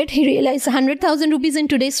out of it, he realized 100,000 rupees in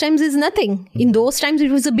today's times is nothing. In those times,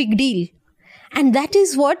 it was a big deal. And that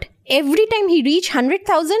is what, every time he reached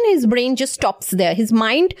 100,000, his brain just stops there. His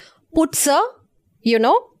mind puts a,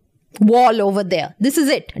 wall over there. This is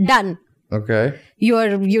it. Done. Okay. You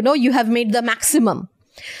have made the maximum.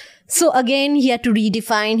 So again, he had to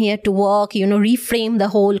redefine, he had to work, reframe the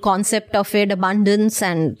whole concept of it, abundance,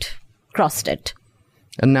 and crossed it.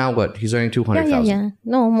 And now what? He's earning 200,000. Yeah.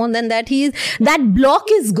 No, more than that. That block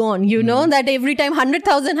is gone, that every time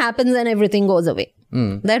 100,000 happens and everything goes away.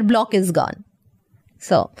 That block is gone.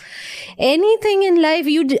 So anything in life,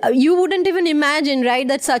 you wouldn't even imagine, right?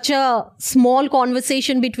 That such a small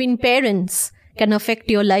conversation between parents can affect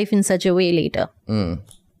your life in such a way later.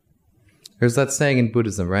 There's that saying in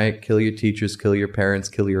Buddhism, right? Kill your teachers, kill your parents,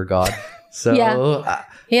 kill your God. So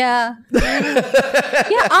Yeah.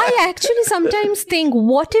 I actually sometimes think,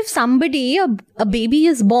 what if somebody, a baby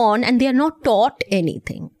is born and they are not taught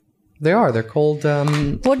anything? They are. They're called...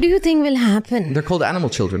 what do you think will happen? They're called animal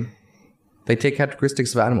children. They take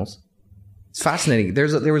characteristics of animals. It's fascinating.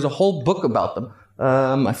 There was a whole book about them.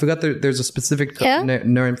 I forgot there's a specific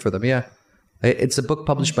name for them. Yeah. It's a book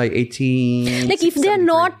published by 18... Like if they're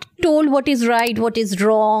not told what is right, what is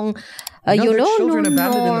wrong... children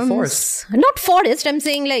abandoned in the forest. Not forest, I'm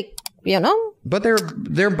saying But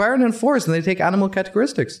they're barren in forest and they take animal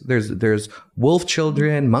characteristics. There's wolf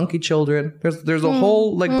children, monkey children. There's a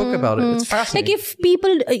whole book about it. It's fascinating.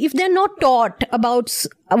 Like if they're not taught about,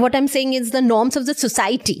 what I'm saying is the norms of the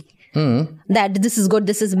society. That this is good,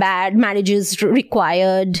 this is bad, marriage is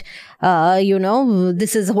required,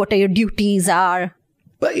 this is what your duties are.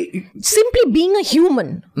 But simply being a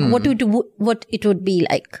human, what it would be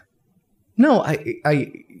like. No,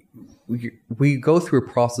 we go through a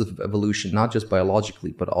process of evolution, not just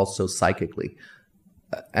biologically, but also psychically.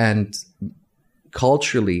 And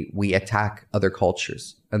culturally we attack other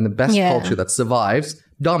cultures, and the best culture that survives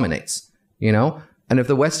dominates, you know? And if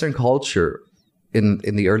the Western culture in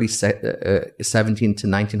the early 17 to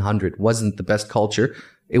 1900 wasn't the best culture,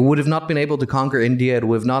 it would have not been able to conquer India. It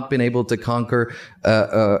would have not been able to conquer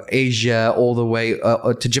Asia all the way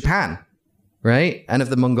to Japan, right? And if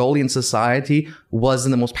the Mongolian society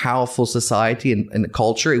wasn't the most powerful society in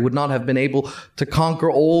culture, it would not have been able to conquer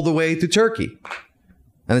all the way to Turkey.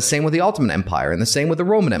 And the same with the Ottoman Empire, and the same with the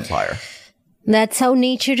Roman Empire. That's how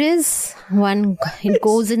nature is. It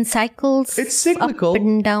goes in cycles. It's cyclical. Up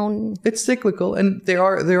and down. It's cyclical. And there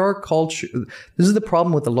are culture. This is the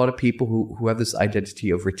problem with a lot of people who have this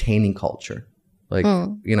identity of retaining culture. Like,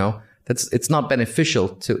 you know, it's not beneficial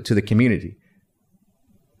to the community.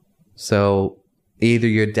 So either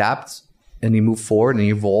you adapt and you move forward and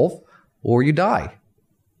you evolve, or you die.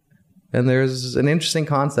 And there's an interesting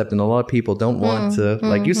concept, and a lot of people don't want to,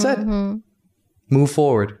 like you said, move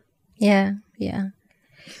forward. Yeah.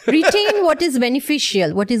 Retain what is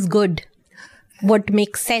beneficial, what is good, what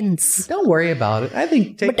makes sense. Don't worry about it. I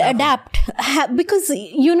think but adapt. Because,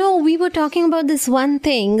 you know, we were talking about this one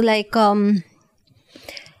thing, like from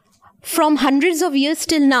hundreds of years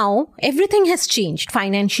till now, everything has changed.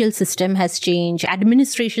 Financial system has changed.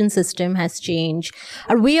 Administration system has changed.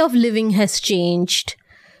 Our way of living has changed.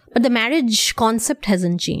 But the marriage concept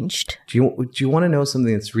hasn't changed. Do you want to know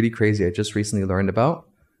something that's really crazy I just recently learned about?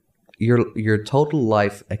 Your total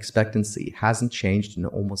life expectancy hasn't changed in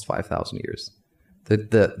almost 5,000 years.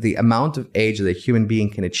 The amount of age that a human being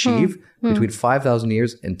can achieve between 5,000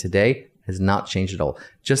 years and today has not changed at all.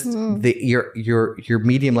 Just your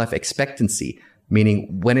median life expectancy,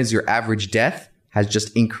 meaning when is your average death, has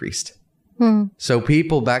just increased. So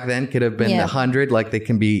people back then could have been 100 like they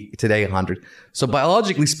can be today 100. So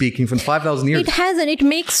biologically speaking, from 5,000 years... It hasn't. It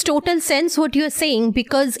makes total sense what you're saying,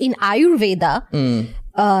 because in Ayurveda...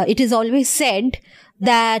 it is always said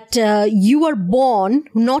that you are born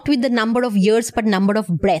not with the number of years, but number of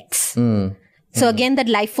breaths. So again, that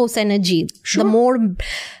life force energy. Sure.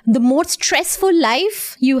 The more stressful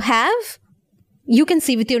life you have, you can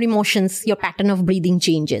see with your emotions, your pattern of breathing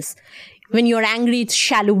changes. When you're angry, it's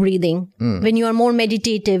shallow breathing. When you are more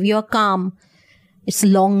meditative, you're calm. It's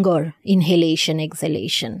longer inhalation,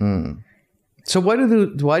 exhalation. So why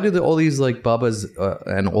do all these like Babas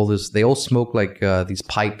and all this, they all smoke like these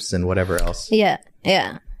pipes and whatever else? Yeah.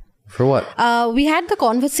 For what? We had the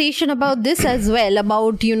conversation about this as well,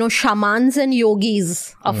 about, you know, shamans and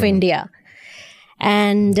yogis of India.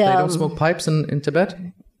 And they don't smoke pipes in Tibet?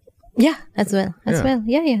 Yeah, as well.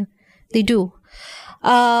 Yeah. They do.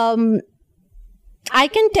 I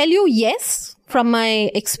can tell you, yes, from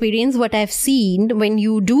my experience, what I've seen, when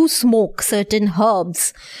you do smoke certain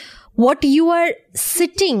herbs, what you are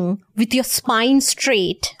sitting with your spine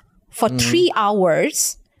straight for 3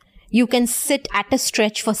 hours, you can sit at a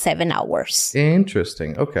stretch for 7 hours.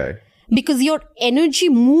 Interesting. Okay. Because your energy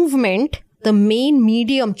movement, the main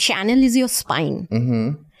medium channel is your spine.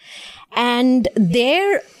 And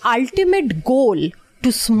their ultimate goal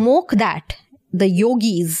to smoke that, the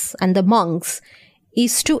yogis and the monks,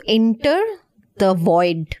 is to enter the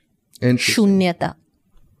void, shunyata.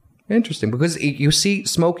 Interesting, because you see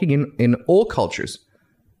smoking in all cultures.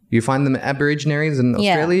 You find them in Aborigines in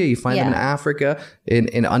Australia. You find them in Africa,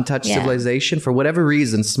 in untouched civilization. For whatever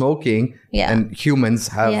reason, smoking and humans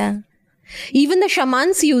have... Yeah. Even the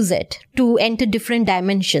shamans use it to enter different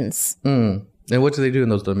dimensions. And what do they do in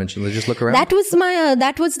those dimensions? They just look around?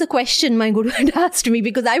 That was the question my guru had asked me,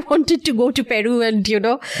 because I wanted to go to Peru and,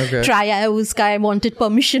 try ayahuasca. I wanted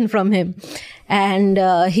permission from him. And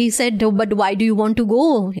he said, oh, but why do you want to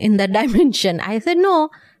go in that dimension? I said, no,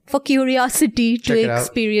 for curiosity, to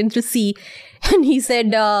experience, to see. And he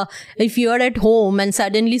said, if you're at home and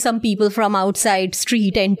suddenly some people from outside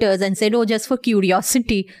street enters and said, oh, just for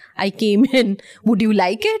curiosity, I came in. Would you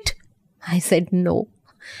like it? I said, no.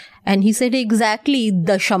 And he said, exactly,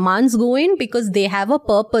 the shamans go in because they have a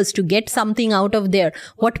purpose to get something out of there.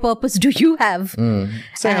 What purpose do you have?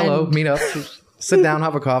 Say hello, meet up, sit down,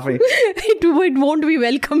 have a coffee. It won't be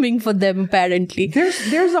welcoming for them, apparently.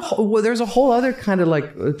 There's a whole other kind of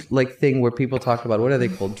like thing where people talk about, what are they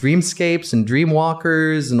called? Dreamscapes and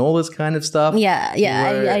dreamwalkers and all this kind of stuff. Yeah.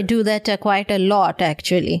 I do that quite a lot,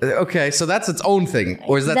 actually. Okay, so that's its own thing,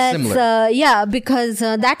 or is that similar? Because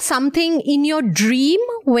that's something in your dream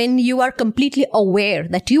when you are completely aware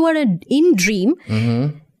that you are in dream.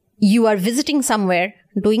 You are visiting somewhere,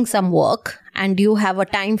 doing some work, and you have a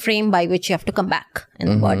time frame by which you have to come back in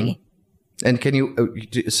the body. And can you,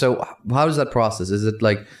 so how does that process? Is it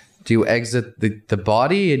like, do you exit the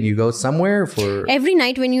body and you go somewhere for? Every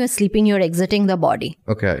night when you are sleeping, you're exiting the body.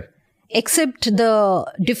 Okay. except the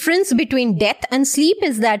difference between death and sleep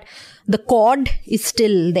is that the cord is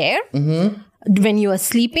still there when you are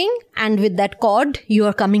sleeping, and with that cord, you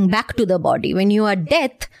are coming back to the body. When you are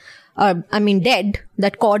dead,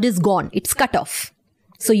 that cord is gone. It's cut off.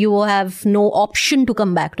 So you have no option to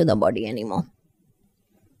come back to the body anymore.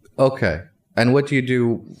 Okay. And what do you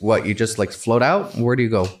do? What, you just like float out? Where do you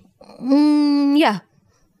go? Yeah.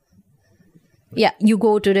 Yeah, you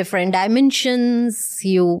go to different dimensions.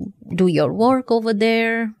 You do your work over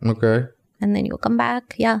there. Okay. And then you come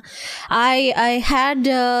back. Yeah. I had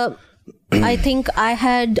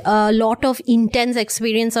a lot of intense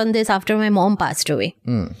experience on this after my mom passed away.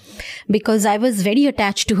 Because I was very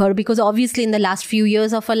attached to her, because obviously in the last few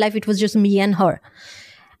years of her life, it was just me and her.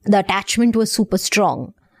 The attachment was super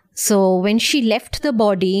strong. So when she left the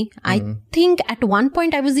body, I think at one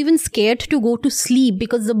point I was even scared to go to sleep,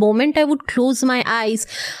 because the moment I would close my eyes,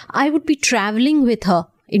 I would be traveling with her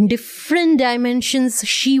in different dimensions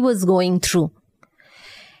she was going through.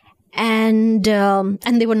 And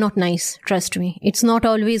they were not nice, trust me. It's not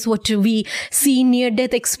always what we see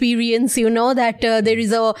near-death experience, that there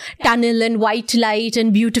is a tunnel and white light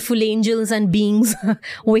and beautiful angels and beings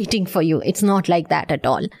waiting for you. It's not like that at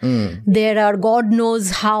all. There are God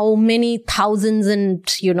knows how many thousands and,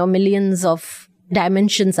 millions of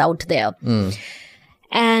dimensions out there.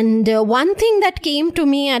 And one thing that came to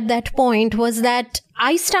me at that point was that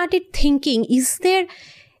I started thinking, is there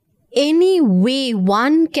any way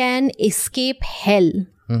one can escape hell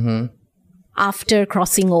after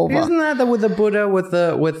crossing over? Isn't that with the Buddha, with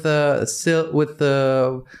the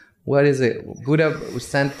what is it? Buddha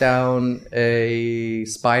sent down a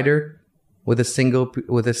spider with a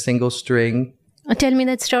single string. Tell me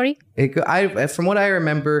that story. From what I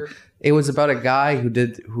remember, it was about a guy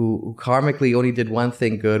who karmically only did one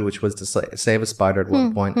thing good, which was to save a spider at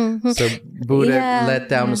one point. So Buddha let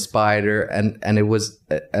down a spider, and it was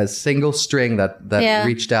a single string that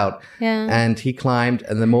reached out. Yeah. And he climbed,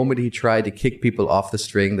 and the moment he tried to kick people off the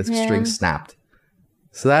string snapped.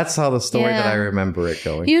 So that's how the story that I remember it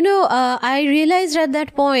going. I realized at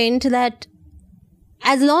that point that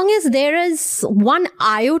as long as there is one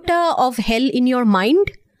iota of hell in your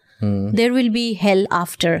mind, there will be hell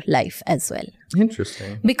after life as well.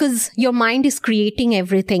 Interesting. Because your mind is creating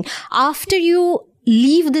everything. After you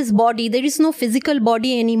leave this body, there is no physical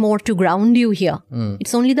body anymore to ground you here.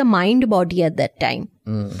 It's only the mind body at that time.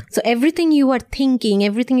 So everything you are thinking,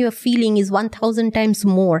 everything you are feeling is 1,000 times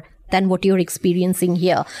more than what you're experiencing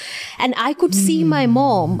here. And I could see my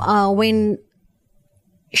mom when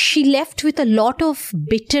she left with a lot of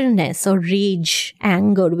bitterness or rage,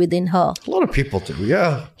 anger within her. A lot of people do,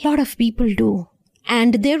 yeah. A lot of people do.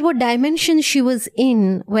 And there were dimensions she was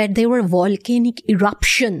in where there were volcanic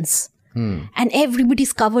eruptions. And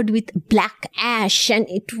everybody's covered with black ash, and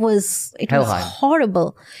it was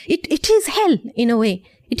horrible. It is hell in a way.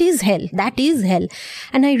 It is hell. That is hell.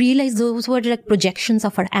 And I realized those were like projections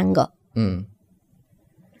of her anger.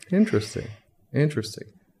 Interesting.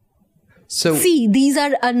 So, see, these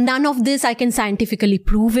are none of this I can scientifically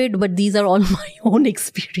prove it, but these are all my own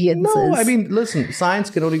experiences. No, I mean, listen, science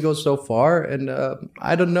can only go so far, and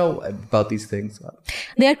I don't know about these things.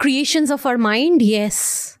 They are creations of our mind,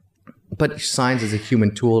 yes. But science is a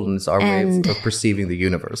human tool, and it's our way of perceiving the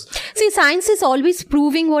universe. See, science is always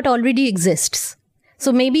proving what already exists.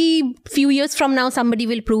 So maybe a few years from now, somebody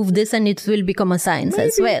will prove this, and it will become a science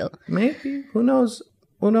as well. Maybe. Who knows?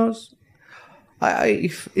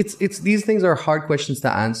 It's these things are hard questions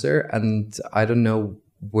to answer, and I don't know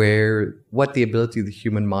what the ability of the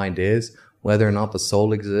human mind is, whether or not the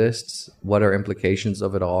soul exists, what our implications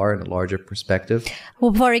of it are in a larger perspective.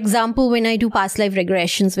 Well, for example, when I do past life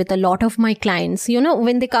regressions with a lot of my clients,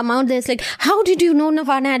 when they come out, they're like, how did you know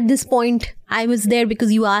Nirvana at this point? I was there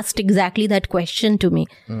because you asked exactly that question to me.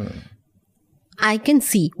 I can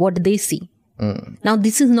see what they see. Now,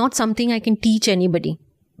 this is not something I can teach anybody.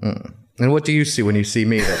 And what do you see when you see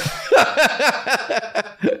me then?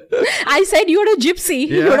 I said you're a gypsy.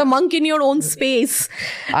 Yeah. You're a monk in your own space.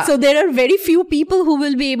 So there are very few people who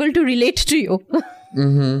will be able to relate to you.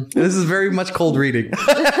 This is very much cold reading.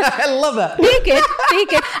 I love that. Take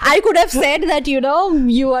it. I could have said that, you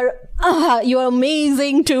are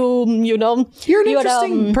amazing to, You're an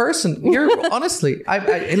interesting person. Honestly,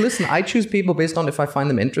 listen, I choose people based on if I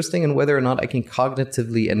find them interesting and whether or not I can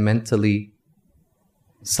cognitively and mentally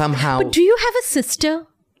somehow. But do you have a sister?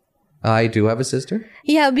 I do have a sister.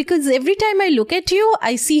 Yeah, because every time I look at you,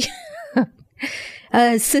 I see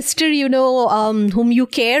a sister, whom you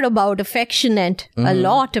care about, affectionate, a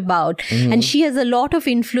lot about. And she has a lot of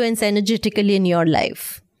influence energetically in your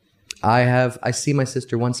life. I see my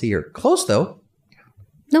sister once a year. Close though.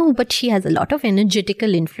 No, but she has a lot of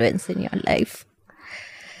energetical influence in your life.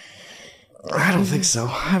 I don't think so.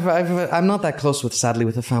 I'm not that close sadly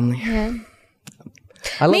with the family. Yeah.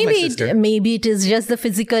 I love my sister. Maybe it is just the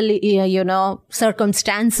physical,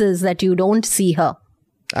 circumstances that you don't see her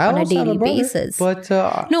on a daily basis. But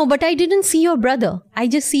no, but I didn't see your brother. I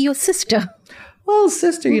just see your sister. Well,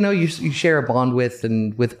 sister, you share a bond with,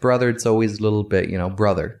 and with brother, it's always a little bit,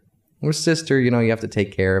 brother. Or sister, you have to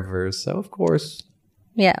take care of her. So, of course.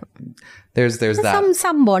 Yeah. There's that.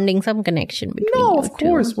 Some bonding, some connection between No, you of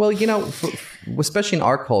course. Well, especially in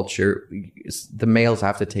our culture, the males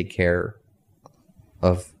have to take care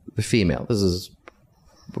of the female.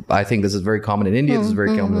 I think this is very common in India. This is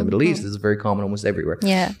very common in the Middle East. This is very common almost everywhere.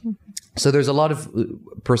 Yeah. So there's a lot of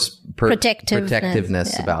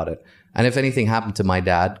protectiveness about it. And if anything happened to my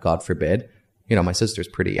dad, God forbid, my sister's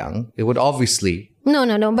pretty young, it would obviously No,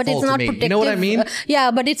 but it's not protective. You know what I mean?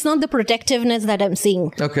 Yeah, but it's not the protectiveness that I'm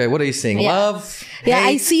seeing. Okay, what are you seeing? Yeah. Love? Yeah,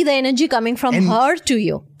 hate? I see the energy coming from her to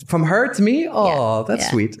you. From her to me? Oh, that's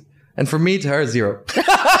sweet. And from me to her, 0.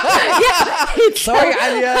 Sorry,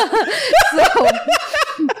 Alia. So,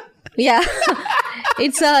 yeah.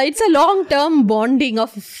 It's a long-term bonding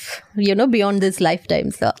of, beyond this lifetime.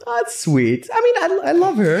 So that's sweet. I mean, I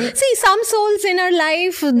love her. See, some souls in our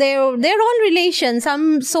life, they're all relations.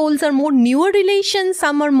 Some souls are more newer relations.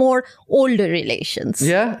 Some are more older relations.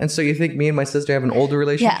 Yeah. And so you think me and my sister have an older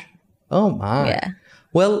relationship? Yeah. Oh, my. Yeah.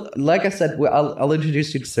 Well, like I said, I'll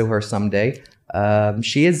introduce you to her someday.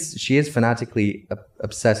 She is fanatically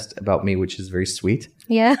obsessed about me, which is very sweet.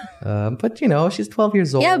 Yeah. But she's 12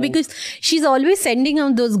 years old. Yeah, because she's always sending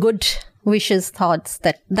out those good wishes, thoughts,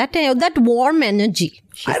 that warm energy.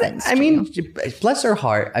 I mean, bless her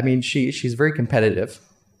heart. I mean, she's very competitive,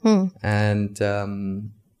 and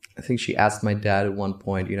I think she asked my dad at one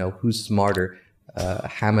point, who's smarter,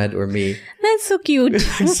 Hamid or me? That's so cute.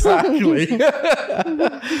 Exactly.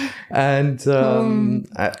 And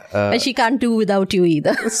but she can't do without you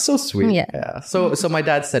either. It's so sweet. Yeah. So my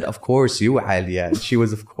dad said, "Of course, you, Alia," and she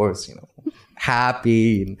was, of course,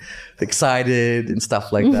 happy and excited and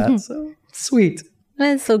stuff like that. So sweet.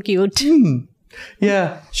 That's so cute.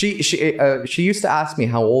 Yeah. She used to ask me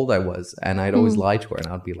how old I was, and I'd always lie to her, and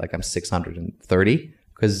I'd be like, "I'm 630,"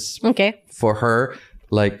 because for her,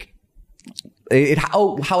 like.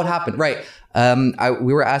 How it happened, right?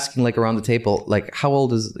 We were asking around the table, how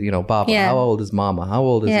old is Baba? Yeah. How old is Mama? How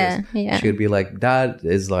old is this? Yeah. She would be like, Dad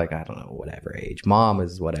is I don't know, whatever age. Mom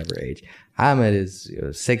is whatever age. Hamid is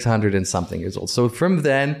 600 and something years old. So from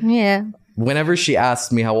then, whenever she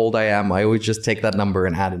asks me how old I am, I always just take that number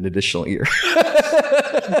and add an additional year.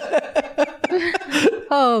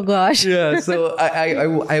 Oh gosh. Yeah. So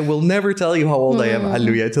I will never tell you how old I am,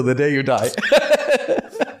 Hallelujah, till the day you die.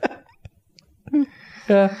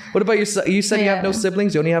 Yeah. What about your? You said you have no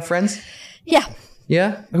siblings. You only have friends. Yeah.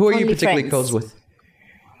 Yeah. Who are only you particularly friends. close with?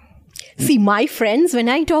 See, my friends, when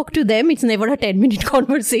I talk to them, it's never a 10-minute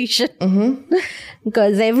conversation.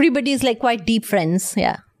 Because everybody is quite deep friends.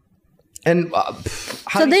 Yeah. And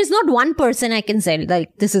so there's not one person I can say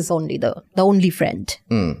this is only the only friend.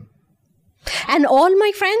 And all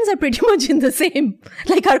my friends are pretty much in the same.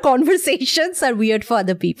 Our conversations are weird for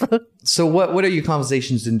other people. So what are your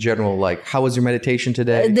conversations in general like? How was your meditation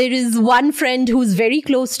today? There is one friend who's very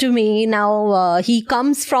close to me. Now, he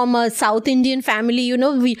comes from a South Indian family.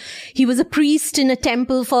 He was a priest in a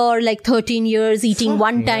temple for 13 years, eating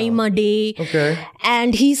one time a day. Okay.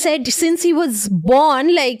 And he said since he was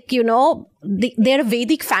born, they're a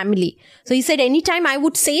Vedic family. So he said anytime I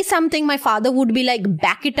would say something, my father would be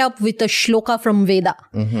back it up with a shloka from Veda.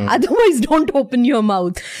 Otherwise, don't open your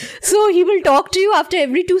mouth. So he will talk to you after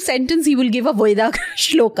every 2 sentences. He will give a Veda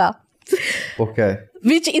shloka. Okay.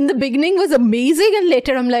 Which in the beginning was amazing. And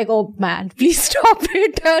later I'm like, oh man, please stop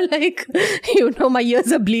it. My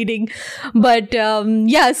ears are bleeding. But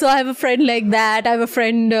so I have a friend like that. I have a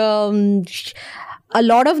friend, a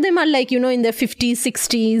lot of them are in their 50s,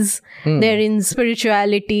 60s. They're in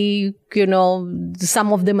spirituality.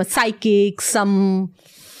 Some of them are psychics. Some.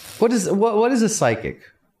 What is a psychic?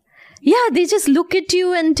 Yeah, they just look at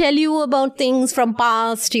you and tell you about things from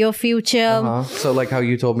past, your future. So how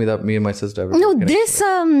you told me that me and my sister have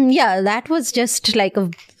that was just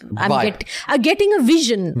getting a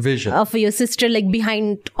vision of your sister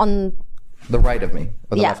behind on the right of me.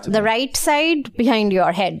 Or the left of the me. right side behind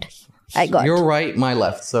your head. I got your right, my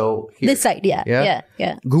left. So here. This side, yeah.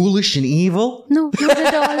 Ghoulish and evil? No, not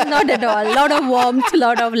at all. Not at all. A lot of warmth, a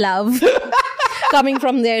lot of love. coming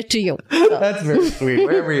from there to you. So. That's very sweet.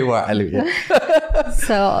 Wherever you are, I love you.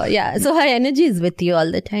 So yeah, so her energy is with you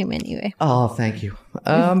all the time anyway. Oh, thank you.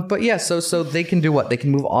 But yeah, so they can do what? They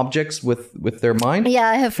can move objects with their mind? Yeah,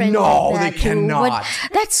 I have friends. No, they cannot.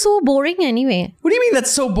 That's so boring anyway. What do you mean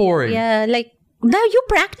that's so boring? Yeah, like now you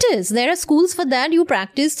practice. There are schools for that. You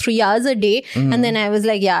practice 3 hours a day. And then I was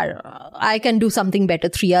like, yeah, I can do something better.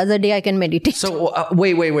 3 hours a day, I can meditate. So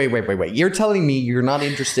wait. You're telling me you're not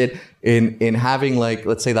interested in having, like,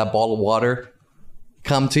 let's say that bottle of water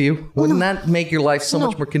come to you? Wouldn't that make your life so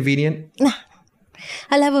much more convenient? Nah.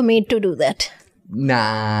 I'll have a maid to do that.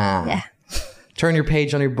 Nah. Yeah. Turn your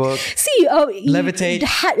page on your book. See, levitate.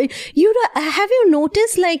 Have you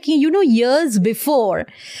noticed, like, years before,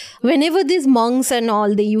 whenever these monks and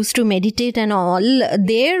all, they used to meditate and all,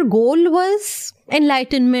 their goal was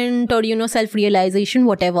enlightenment or, self-realization,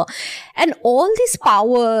 whatever. And all these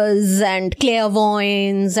powers and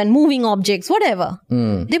clairvoyance and moving objects, whatever,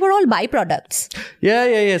 they were all byproducts.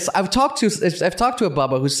 Yes. I've talked to a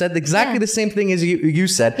Baba who said exactly the same thing as you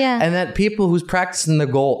said. Yeah. And that people whose practicing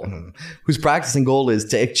goal is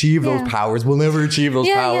to achieve those powers will never achieve those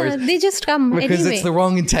powers. Yeah, they just come because anyway. It's the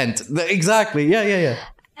wrong intent. Exactly. Yeah.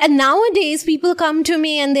 And nowadays, people come to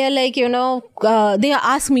me and they're like, they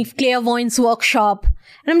ask me clairvoyance workshop.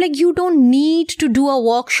 And I'm like, you don't need to do a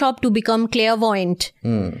workshop to become clairvoyant.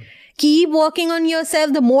 Keep working on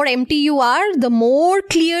yourself. The more empty you are, the more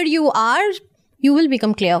clear you are, you will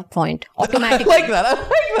become clairvoyant automatically. I like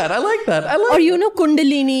that. Or,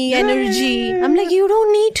 Kundalini energy. I'm like, you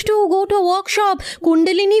don't need to go to a workshop.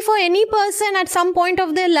 Kundalini for any person at some point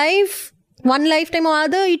of their life. One lifetime or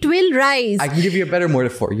other, it will rise. I can give you a better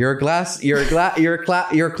metaphor. You're a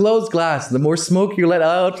closed glass. The more smoke you let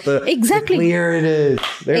out, the clearer it is.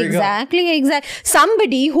 There you go. Exactly.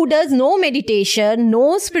 Somebody who does no meditation,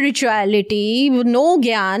 no spirituality, no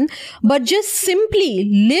gyan, but just simply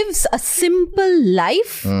lives a simple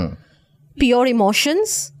life, pure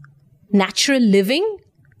emotions, natural living,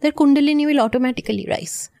 their Kundalini will automatically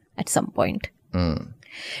rise at some point.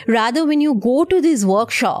 Rather, when you go to these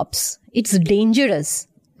workshops, it's dangerous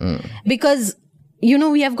because,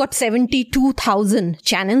 we have got 72,000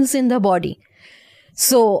 channels in the body.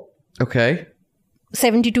 So,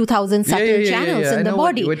 72,000 subtle channels in the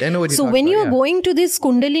body. So when you're going to this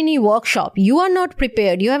Kundalini workshop, you are not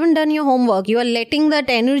prepared. You haven't done your homework. You are letting that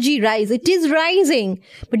energy rise. It is rising,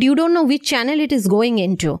 but you don't know which channel it is going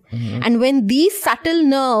into. And when these subtle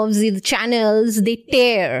nerves, these channels, they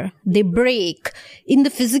tear, they break in the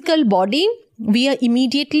physical body, we are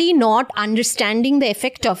immediately not understanding the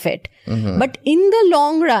effect of it. But in the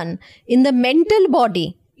long run, in the mental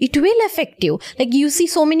body, it will affect you. Like you see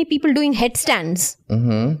so many people doing headstands,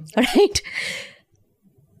 right?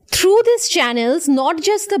 Through these channels, not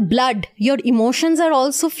just the blood, your emotions are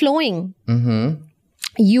also flowing.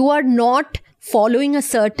 You are not following a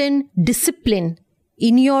certain discipline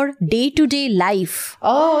in your day-to-day life.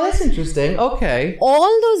 Oh, that's interesting. Okay.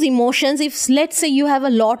 All those emotions, if let's say you have a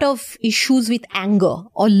lot of issues with anger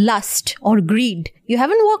or lust or greed, you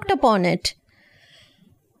haven't worked upon it.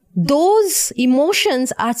 Those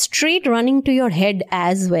emotions are straight running to your head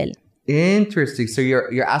as well. Interesting. So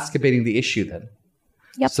you're escalating the issue then.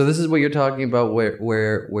 Yep. So this is what you're talking about,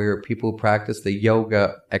 where people practice the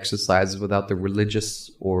yoga exercises without the religious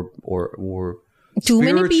or too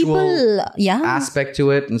many people, aspect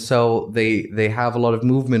to it, and so they have a lot of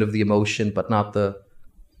movement of the emotion, but not the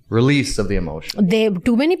release of the emotion.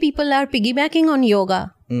 Too many people are piggybacking on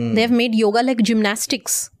yoga. They have made yoga like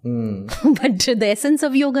gymnastics, but the essence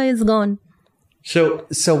of yoga is gone. So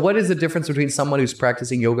what is the difference between someone who's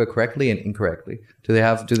practicing yoga correctly and incorrectly?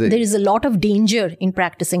 There is a lot of danger in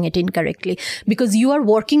practicing it incorrectly because you are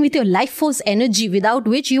working with your life force energy, without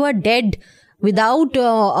which you are dead. Without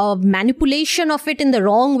manipulation of it in the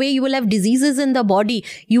wrong way, you will have diseases in the body.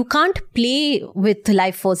 You can't play with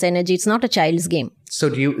life force energy. It's not a child's game. So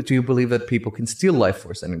do you believe that people can steal life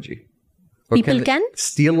force energy? Or people can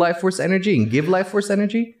steal life force energy and give life force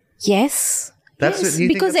energy? Yes.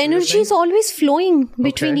 Because energy is always flowing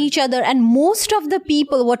between each other. And most of the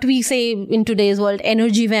people, what we say in today's world,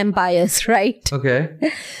 energy vampires, right? Okay.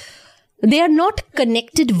 They are not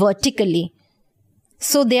connected vertically.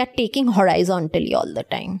 So they are taking horizontally all the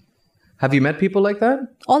time. Have you met people like that?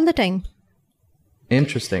 All the time.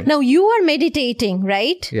 Interesting. Now you are meditating,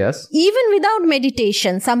 right? Yes. Even without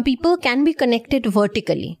meditation, some people can be connected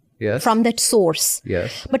vertically. Yes. From that source.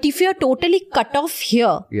 Yes. But if you are totally cut off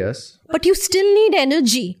here. Yes. But you still need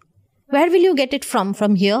energy. Where will you get it from?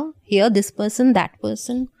 From here, this person, that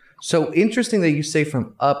person. So interesting that you say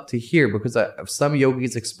from up to here, because some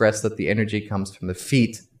yogis express that the energy comes from the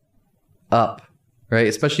feet up. right?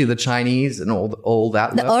 Especially the Chinese and all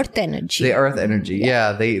that. The earth energy. The earth energy.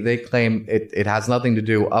 Yeah. They claim it has nothing to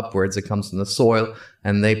do upwards. It comes from the soil,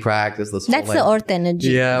 and they practice this. That's the earth energy.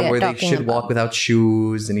 Yeah, where they should walk without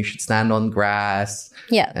shoes, and you should stand on grass.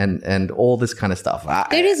 Yeah. And all this kind of stuff.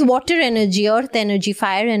 There is water energy, earth energy,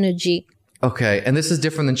 fire energy. Okay. And this is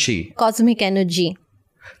different than Qi. Cosmic energy.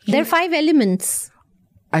 There are 5 elements.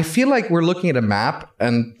 I feel like we're looking at a map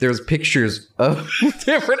and there's pictures of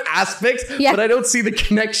different aspects, but I don't see the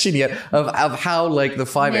connection yet of how like the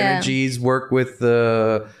 5 energies work with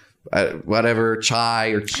the whatever chai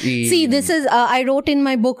or chi. See, this is, I wrote in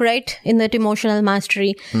my book, right, in that Emotional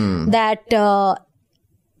Mastery, that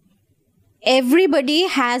everybody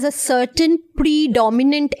has a certain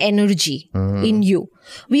predominant energy in you.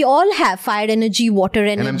 We all have fire energy, water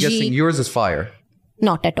energy. And I'm guessing yours is fire.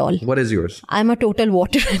 Not at all. What is yours? I'm a total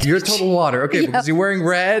water energy. You're total water. Okay, because you're wearing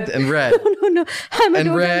red and red. No. I'm a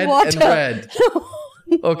total red water. And red.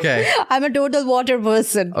 Okay. I'm a total water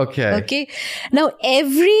person. Okay. Now,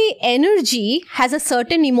 every energy has a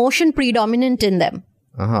certain emotion predominant in them.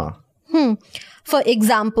 For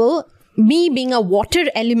example, me being a water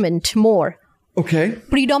element more. Okay.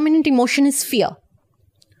 Predominant emotion is fear.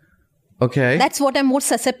 Okay. That's what I'm more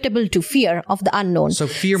susceptible to, fear of the unknown. So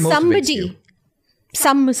fear motivates you.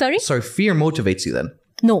 Sorry, fear motivates you then?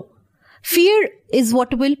 No. Fear is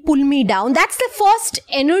what will pull me down. That's the first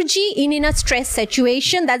energy in a stress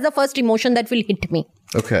situation. That's the first emotion that will hit me.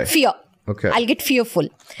 Okay. Fear. Okay. I'll get fearful.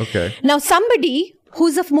 Okay. Now, somebody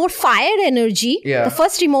who's of more fire energy, the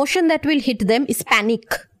first emotion that will hit them is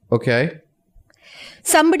panic. Okay.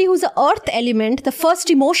 Somebody who's an earth element, the first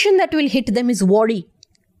emotion that will hit them is worry.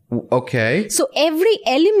 Okay. So every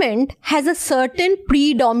element has a certain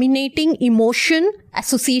predominating emotion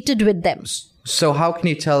associated with them. So how can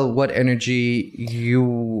you tell what energy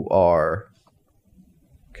you are?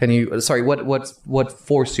 What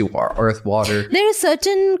force you are? Earth, water? There is a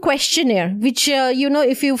certain questionnaire, which,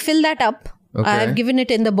 if you fill that up, I've given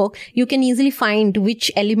it in the book, you can easily find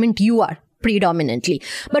which element you are predominantly.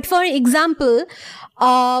 But for example,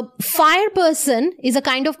 fire person is a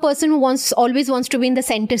kind of person who always wants to be in the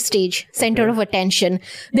center stage, center of attention.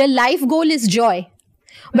 Their life goal is joy.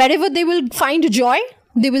 Wherever they will find joy,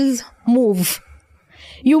 they will move.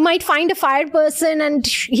 You might find a fire person and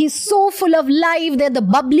he's so full of life. They're the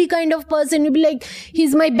bubbly kind of person. You'll be like,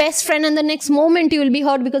 he's my best friend. And the next moment you will be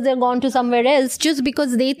hurt because they're gone to somewhere else just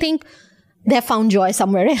because they think they have found joy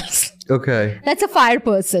somewhere else. Okay. That's a fire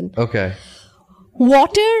person. Okay.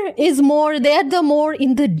 Water is more, they're the more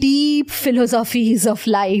in the deep philosophies of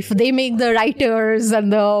life. They make the writers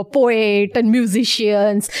and the poet and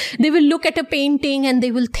musicians. They will look at a painting and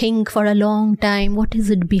they will think for a long time, what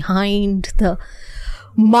is it behind the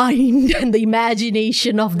mind and the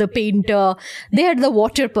imagination of the painter? They're the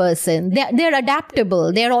water person. They're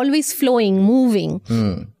adaptable. They're always flowing, moving.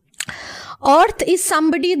 Earth is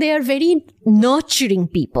somebody, they are very nurturing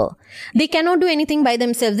people. They cannot do anything by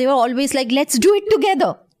themselves. They are always like, let's do it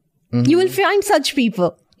together. You will find such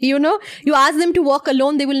people. You ask them to walk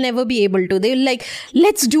alone, they will never be able to. They will like,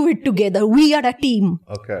 let's do it together. We are a team.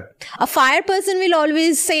 Okay. A fire person will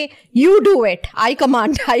always say, you do it. I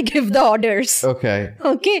command. I give the orders. Okay.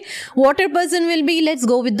 Okay. Water person will be, let's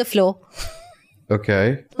go with the flow.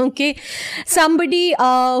 Okay. Okay. Somebody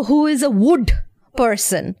who is a wood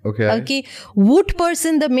person. Okay. Wood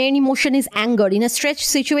person, the main emotion is anger. In a stretch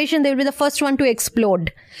situation, they will be the first one to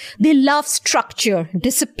explode. They love structure,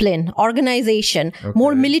 discipline, organization,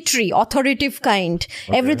 more military, authoritative kind.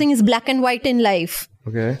 Everything is black and white in life.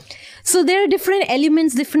 Okay. So there are different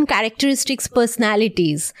elements, different characteristics,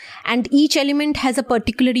 personalities, and each element has a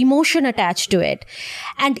particular emotion attached to it.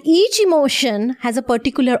 And each emotion has a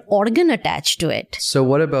particular organ attached to it. So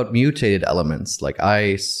what about mutated elements like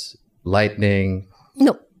ice, lightning?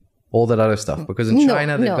 No. All that other stuff. Because in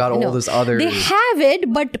China, they've got all this other... They have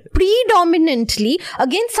it, but predominantly,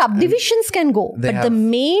 again, subdivisions can go. But the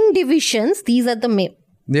main divisions, these are the main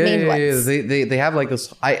ones. They have like this...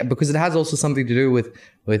 because it has also something to do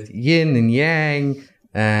with yin and yang.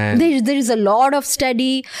 And there is a lot of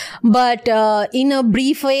study, but in a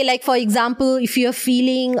brief way, like for example, if you're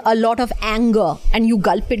feeling a lot of anger and you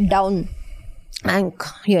gulp it down, and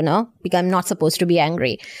because I'm not supposed to be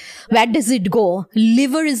angry. Where does it go?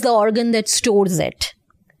 Liver is the organ that stores it.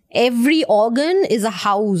 Every organ is a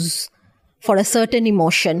house for a certain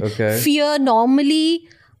emotion. Okay. Fear normally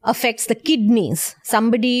affects the kidneys.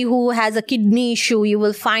 Somebody who has a kidney issue, you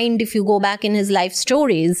will find if you go back in his life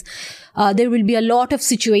stories, there will be a lot of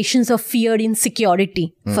situations of fear,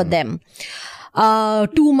 insecurity for them.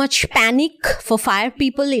 Too much panic for fire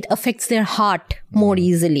people, it affects their heart more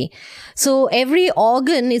easily. So every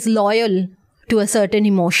organ is loyal to a certain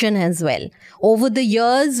emotion as well. Over the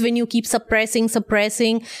years, when you keep suppressing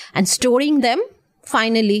and storing them,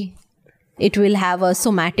 finally, it will have a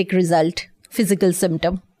somatic result, physical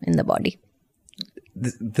symptom in the body.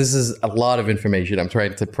 This is a lot of information I'm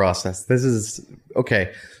trying to process. This is,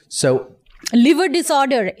 okay. So liver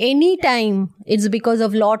disorder, anytime it's because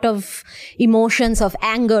of lot of emotions of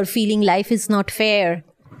anger, feeling life is not fair,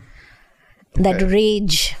 that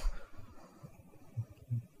rage.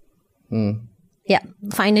 Yeah,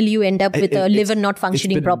 finally you end up with a liver not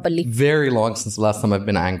functioning properly. Very long since the last time I've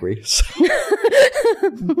been angry.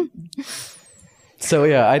 So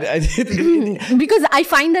yeah, because I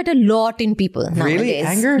find that a lot in people nowadays. Really?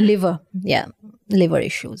 Anger? Liver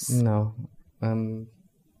issues. No.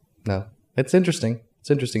 It's interesting.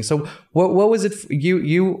 So what was it?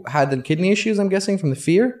 You had the kidney issues, I'm guessing, from the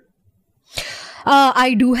fear?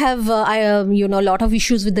 I do have, a lot of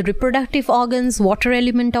issues with the reproductive organs, water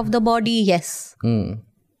element of the body. Yes.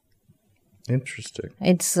 Interesting.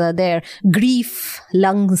 It's there. Grief,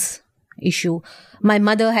 lungs issue. My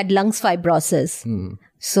mother had lungs fibrosis.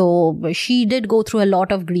 So she did go through a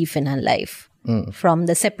lot of grief in her life. From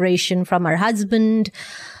the separation from her husband,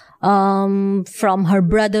 from her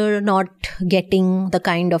brother not getting the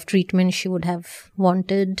kind of treatment she would have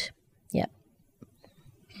wanted. Yeah.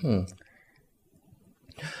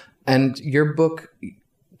 And your book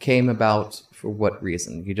came about for what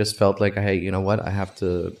reason? You just felt like, hey, you know what? I have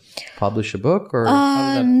to publish a book? Or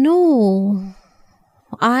no.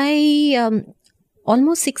 I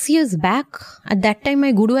almost 6 years back, at that time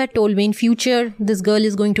my guru had told me, in future this girl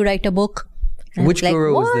is going to write a book. And which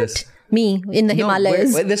guru was this? Me, in the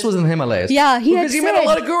Himalayas. Wait, this was in the Himalayas? Yeah, because you met a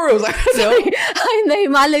lot of gurus. In the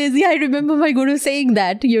Himalayas, I remember my guru saying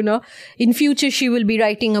that, in future she will be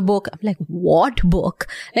writing a book. I'm like, what book?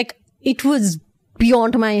 Like, it was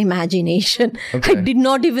beyond my imagination. Okay. I did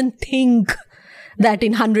not even think that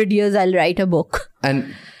in 100 years I'll write a book.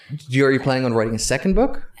 And are you planning on writing a second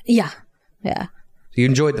book? Yeah. You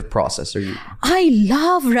enjoyed the process, or you? I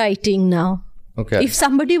love writing now. Okay. If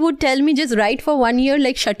somebody would tell me just write for 1 year,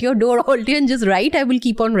 like shut your door all day and just write, I will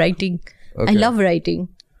keep on writing. Okay. I love writing.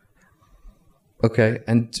 Okay.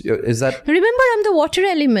 And is that... Remember, I'm the water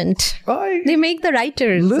element. They make the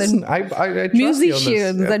writers. Listen, I trust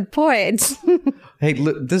musicians and poets. Hey,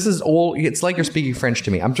 look, this is all... It's like you're speaking French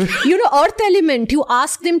to me. I'm just... Earth element, you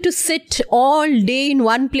ask them to sit all day in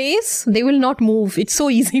one place, they will not move. It's so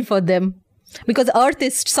easy for them. Because earth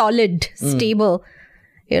is solid, stable.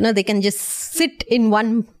 They can just sit in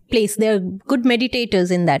one place. They're good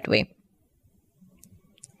meditators in that way.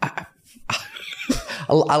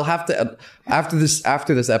 I'll have to, after this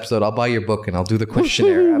episode, I'll buy your book and I'll do the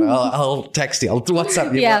questionnaire and I'll text you. I'll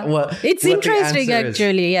WhatsApp you. Yeah, it's interesting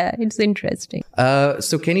actually. Yeah, it's interesting.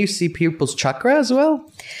 So can you see people's chakra as well?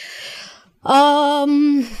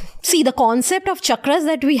 See, the concept of chakras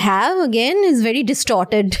that we have, again, is very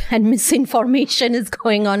distorted and misinformation is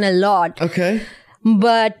going on a lot. Okay.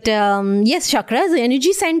 But yes, chakras,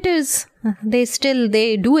 energy centers,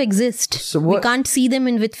 they do exist. So we can't see them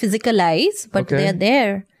with physical eyes, but they're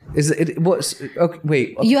there. Wait.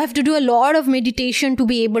 Okay. You have to do a lot of meditation to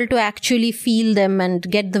be able to actually feel them and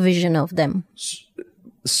get the vision of them.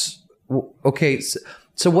 Okay.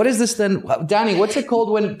 So what is this then? Danny, what's it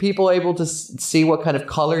called when people are able to see what kind of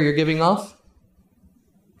color you're giving off?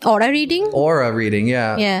 Aura reading? Aura reading,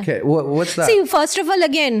 yeah. Okay, what's that? See, first of all,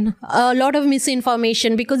 again, a lot of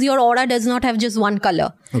misinformation because your aura does not have just one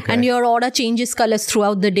color. Okay. And your aura changes colors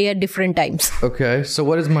throughout the day at different times. Okay, so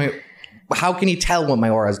what is how can you tell what my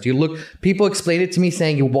aura is? People explain it to me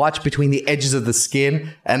saying you watch between the edges of the skin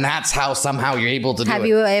and that's how somehow you're able to do it. Have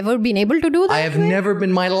you ever been able to do that? I have never been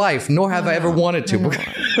in my life, nor have I ever wanted to.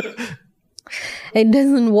 It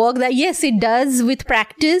doesn't work that. Yes, it does with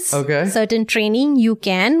practice. Okay. Certain training you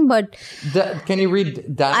can, but... Can you read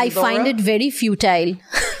that? I find it very futile.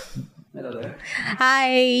 Hello there.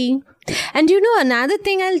 Hi. And another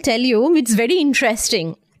thing I'll tell you, it's very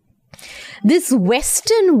interesting. This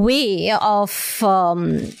Western way of...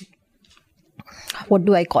 what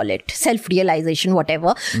do I call it? Self-realization,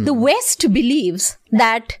 whatever. The West believes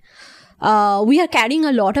that we are carrying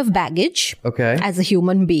a lot of baggage as a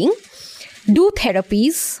human being. Do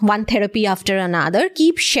therapies, one therapy after another.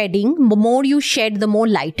 Keep shedding. The more you shed, the more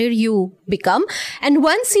lighter you become. And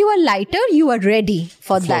once you are lighter, you are ready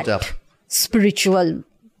for that spiritual,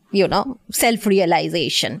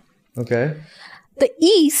 self-realization. Okay. The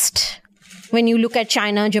East, when you look at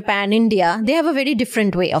China, Japan, India, they have a very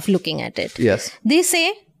different way of looking at it. Yes. They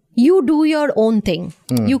say, you do your own thing.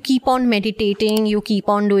 You keep on meditating, you keep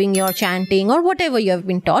on doing your chanting or whatever you have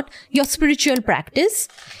been taught, your spiritual practice.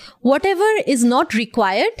 whatever is not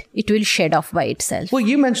required, it will shed off by itself. Well,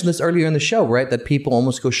 you mentioned this earlier in the show, right? That people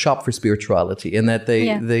almost go shop for spirituality and that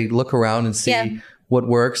they look around and see what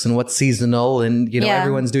works and what's seasonal and,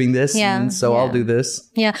 everyone's doing this. And so I'll do this.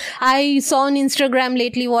 Yeah. I saw on Instagram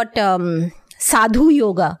lately what sadhu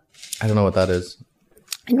yoga. I don't know what that is.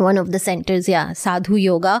 In one of the centers, sadhu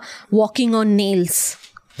yoga, walking on nails.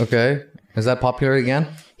 Okay. Is that popular again?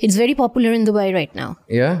 It's very popular in Dubai right now.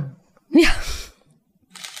 Yeah? Yeah.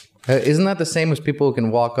 Isn't that the same as people who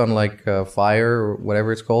can walk on like fire or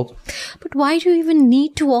whatever it's called? But why do you even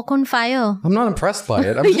need to walk on fire? I'm not impressed by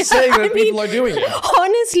it. I'm just saying that people are doing it.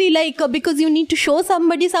 Honestly, because you need to show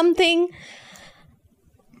somebody something,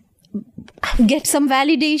 get some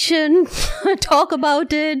validation, talk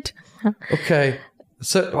about it. Okay.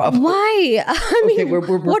 So why? I mean,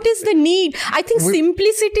 what is the need? I think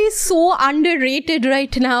simplicity is so underrated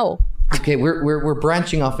right now. Okay, we're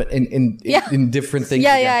branching off in different things.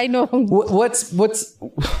 Yeah, I know.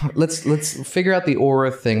 Let's figure out the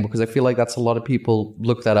aura thing, because I feel like that's a lot of people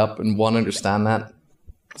look that up and want to understand that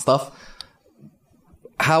stuff.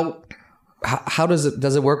 How does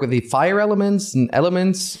it work with the fire elements,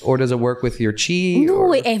 or does it work with your chi?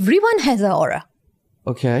 No, everyone has an aura.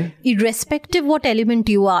 Okay. Irrespective what element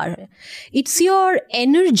you are, it's your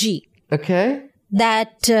energy. Okay.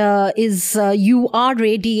 That you are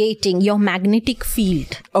radiating, your magnetic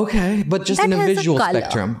field. Okay, but just in a visual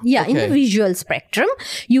spectrum. Yeah, in the visual spectrum.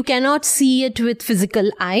 You cannot see it with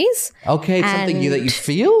physical eyes. Okay, it's something that you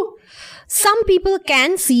feel? Some people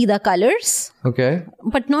can see the colors. Okay.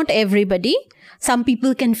 But not everybody. Some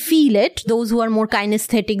people can feel it. Those who are more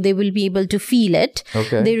kinesthetic, they will be able to feel it.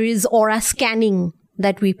 Okay. There is aura scanning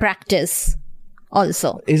that we practice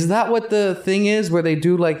also. Is that what the thing is where they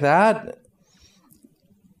do like that?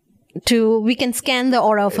 We can scan the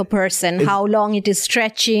aura of a person, how long it is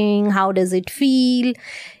stretching, how does it feel,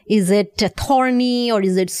 is it thorny or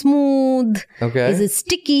is it smooth, is it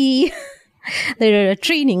sticky? There are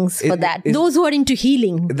trainings for that. Those who are into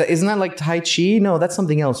healing. Isn't that like Tai Chi? No, that's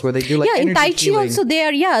something else where they do like energy in Tai Chi healing. Also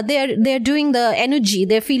they're doing the energy,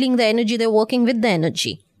 they're feeling the energy, they're working with the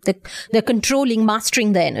energy. They're controlling,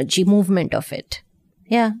 mastering the energy, movement of it.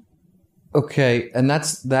 Yeah. Okay, and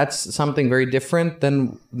that's something very different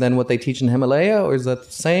than what they teach in Himalaya, or is that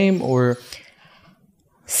the same? Or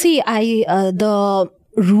see, the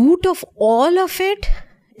root of all of it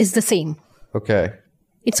is the same. Okay,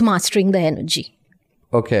 it's mastering the energy.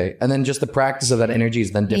 Okay, and then just the practice of that energy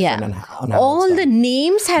is then different. Yeah, all the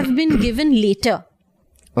names have been given later.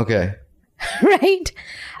 Okay. Right?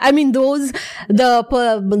 I mean, the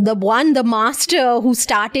master who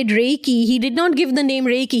started Reiki, he did not give the name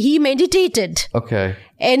Reiki. He meditated. Okay.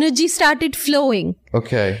 Energy started flowing.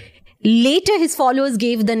 Okay. Later, his followers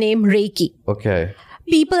gave the name Reiki. Okay.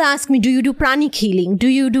 People ask me, do you do pranic healing? Do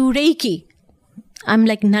you do Reiki? I'm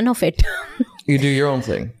like, none of it. You do your own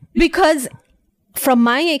thing. Because from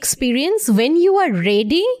my experience, when you are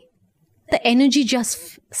ready, the energy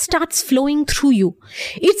just starts flowing through you.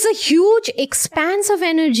 It's a huge expanse of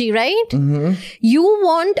energy, right? Mm-hmm. You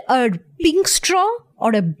want a pink straw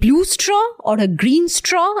or a blue straw or a green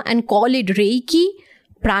straw and call it Reiki,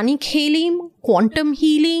 pranic healing, quantum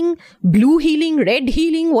healing, blue healing, red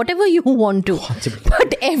healing, whatever you want to.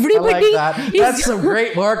 But everybody... I like that. That's some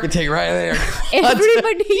great marketing right there.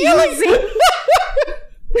 Everybody using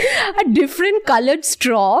a different colored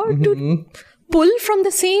straw to pull from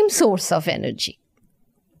the same source of energy.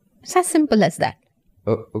 It's as simple as that.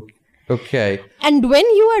 Oh, okay. And when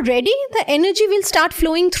you are ready, the energy will start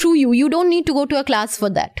flowing through you. You don't need to go to a class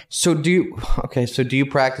for that. So do you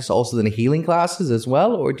practice also in the healing classes as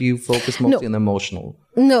well, or do you focus mostly on the emotional?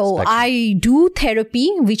 No, spectrum? I do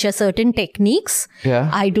therapy, which are certain techniques.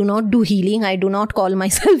 Yeah. I do not do healing. I do not call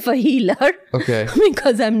myself a healer. Okay.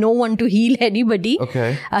 Because I'm no one to heal anybody.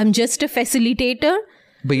 Okay. I'm just a facilitator.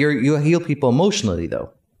 But you heal people emotionally,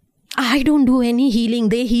 though. I don't do any healing.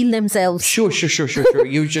 They heal themselves. Sure.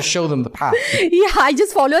 You just show them the path. Yeah, I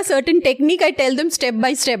just follow a certain technique. I tell them step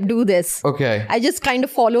by step, do this. Okay. I just kind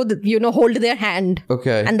of follow, hold their hand.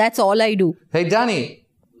 Okay. And that's all I do. Hey, Danny.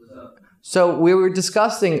 So we were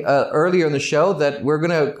discussing earlier in the show that we're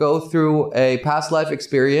going to go through a past life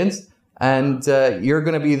experience, and you're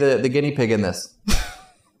going to be the guinea pig in this.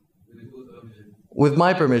 With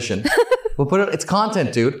my permission. We'll put it. It's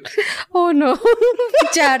content, dude. Oh no,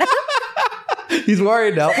 He's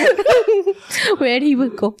worried now. Where he will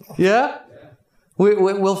go? Yeah,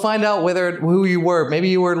 we'll find out who you were. Maybe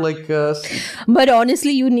you were like. But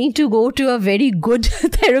honestly, you need to go to a very good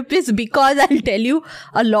therapist, because I'll tell you,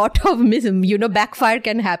 a lot of backfire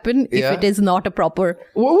can happen if it is not a proper.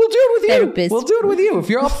 We'll do it with therapist. you. We'll do it with you if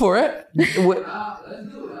you're up for it.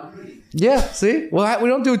 Yeah, see? Well, we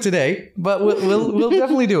don't do it today, but we'll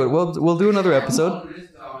definitely do it. We'll do another episode.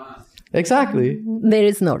 Exactly. There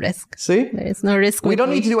is no risk. See? There is no risk. We don't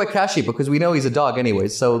need to do Akashi because we know he's a dog anyway,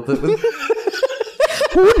 so...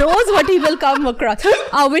 Who knows what he will come across?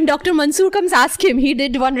 When Dr. Mansoor comes, ask him. He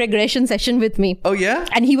did one regression session with me. Oh, yeah?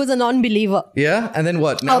 And he was a non-believer. Yeah? And then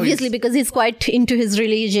what? Now obviously, because he's quite into his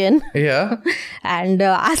religion. Yeah. And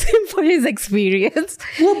ask him for his experience.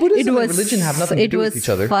 Well, Buddhism and religion have nothing to do with each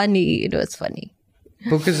other. It was funny.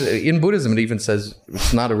 Because in Buddhism, it even says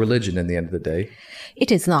it's not a religion in the end of the day.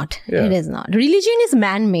 It is not. Yeah. It is not. Religion is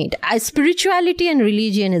man-made. Spirituality and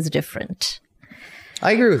religion is different.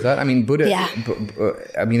 I agree with that. I mean, Buddha. Yeah.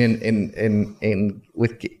 I mean, in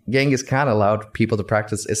with Genghis Khan allowed people to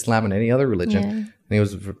practice Islam and any other religion. Yeah. And he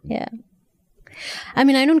was. Yeah. I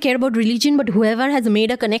mean, I don't care about religion, but whoever has made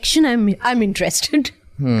a connection, I'm interested.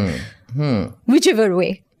 Whichever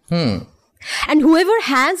way. And whoever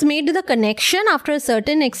has made the connection after a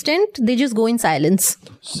certain extent, they just go in silence.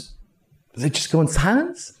 They just go in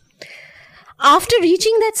silence? After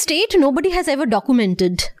reaching that state, nobody has ever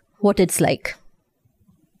documented what it's like.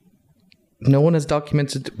 No one has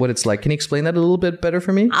documented what it's like. Can you explain that a little bit better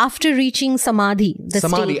for me? After reaching Samadhi, the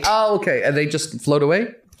Samadhi. state. Oh, okay. And they just float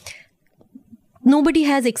away? Nobody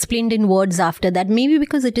has explained in words after that. Maybe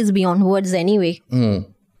because it is beyond words anyway.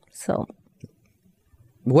 So.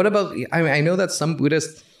 What about, I mean, I know that some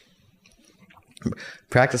Buddhists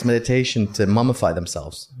practice meditation to mummify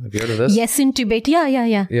themselves. Have you heard of this? Yes, in Tibet. Yeah.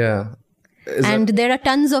 Yeah. And there are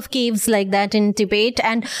tons of caves like that in Tibet.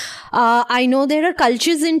 And I know there are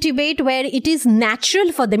cultures in Tibet where it is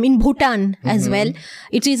natural for them, in Bhutan as well.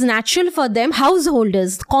 It is natural for them,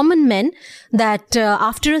 householders, common men, that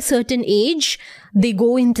after a certain age, they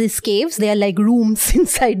go into these caves. They are like rooms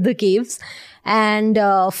inside the caves. And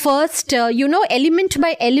first, element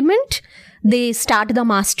by element, they start the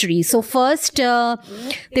mastery. So first,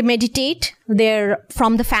 they meditate. They're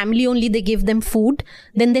from the family only. They give them food.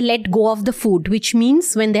 Then they let go of the food, which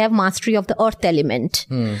means when they have mastery of the earth element.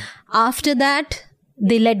 After that,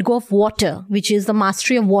 they let go of water, which is the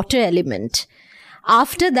mastery of water element.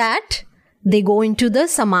 After that, they go into the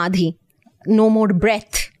samadhi. No more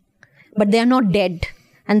breath. But they are not dead.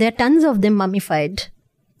 And there are tons of them mummified.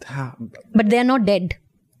 But they are not dead.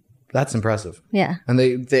 That's impressive. Yeah. And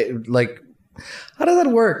they like, how does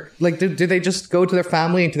that work? Like, do they just go to their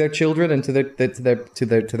family and to their children and to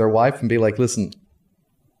their wife and be like, listen,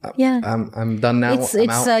 yeah, I'm done now.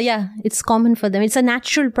 It's common for them. It's a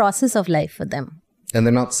natural process of life for them. And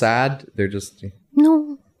they're not sad. They're just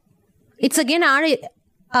no. It's again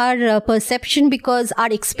our perception, because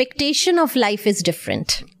our expectation of life is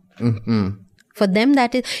different. For them,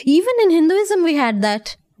 that is, even in Hinduism, we had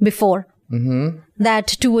that before. That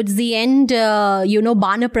towards the end,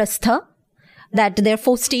 Banaprastha, that there are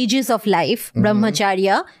 4 stages of life,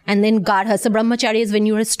 Brahmacharya, and then Garhastha. Brahmacharya is when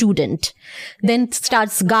you're a student. Then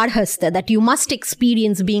starts Garhastha, that you must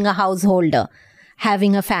experience being a householder,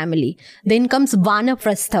 having a family. Then comes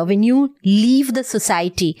Vanaprastha, when you leave the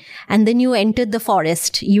society and then you enter the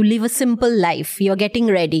forest. You live a simple life. You're getting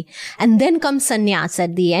ready. And then comes Sannyas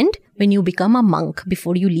at the end, when you become a monk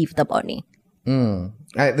before you leave the body.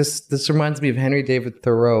 This reminds me of Henry David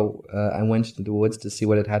Thoreau. I went into the woods to see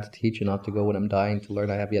what it had to teach, and not to go when I'm dying, to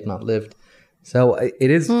learn I have yet not lived. So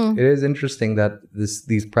it is interesting that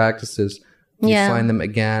these practices, you find them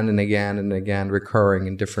again and again and again recurring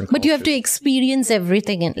in different cultures. But you have to experience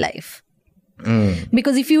everything in life.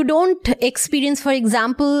 Because if you don't experience, for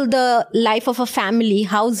example, the life of a family,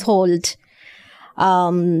 household,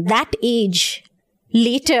 that age,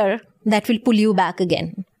 later, that will pull you back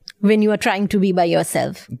again. When you are trying to be by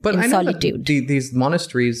yourself in solitude. These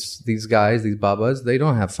monasteries, these guys, these babas, they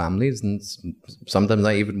don't have families, and sometimes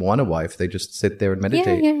not even want a wife. They just sit there and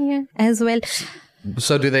meditate. Yeah, as well.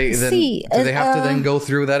 So do they then? Do they have to then go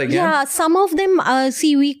through that again? Yeah, some of them.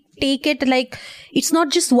 We take it like it's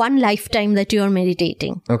not just one lifetime that you are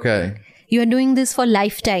meditating. Okay. You are doing this for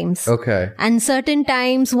lifetimes. Okay. And certain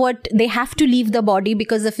times, they have to leave the body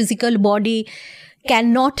because the physical body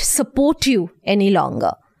cannot support you any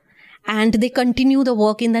longer. And they continue the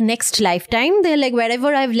work in the next lifetime. They're like,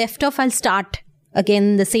 wherever I've left off, I'll start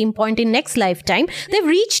again the same point in next lifetime. They've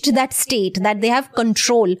reached that state that they have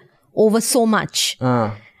control over so much.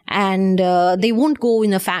 And they won't go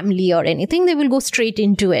in a family or anything. They will go straight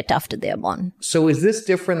into it after they're born. So is this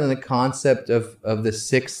different than the concept of the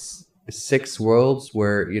six worlds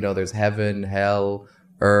where, there's heaven, hell,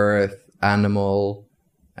 earth, animal,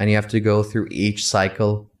 and you have to go through each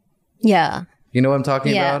cycle? Yeah. You know what I'm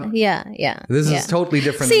talking about? Yeah. This is totally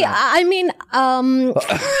different. See, I mean, I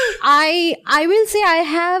will say I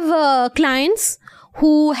have clients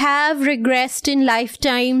who have regressed in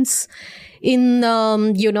lifetimes in,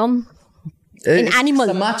 in animal,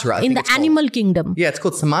 Sumatra, in the animal kingdom. Yeah, it's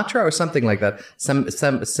called Sumatra or something like that. Something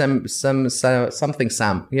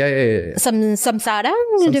Sam. Yeah. Samsara?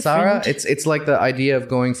 Samsara. It's like the idea of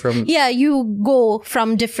going from. Yeah, you go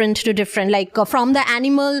from different to different. Like from the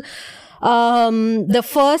animal, the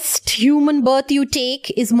first human birth you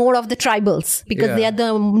take is more of the tribals because they are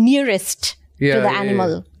the nearest to the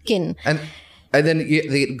animal kin. And then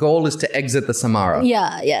the goal is to exit the Samara.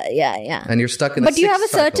 Yeah. And you're stuck in. But you have a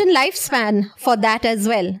certain lifespan for that as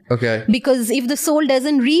well. Okay. Because if the soul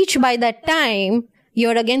doesn't reach by that time,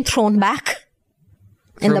 you're again thrown back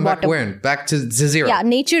in the bottom. Where? Back to zero. Yeah,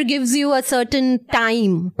 nature gives you a certain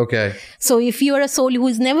time. Okay. So if you're a soul who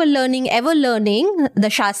is never learning, ever learning, the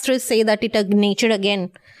Shastras say that nature again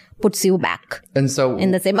puts you back. And so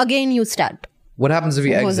in the same. Again, you start. What happens if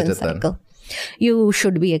you exit it then? You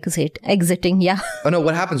should be exiting, yeah. Oh no,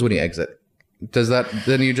 what happens when you exit?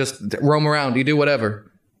 Then you just roam around, you do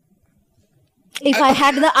whatever? If I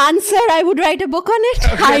had the answer, I would write a book on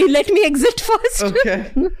it. Okay. Let me exit first.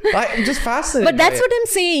 Okay. I'm just fascinated. But that's what I'm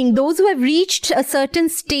saying. Those who have reached a certain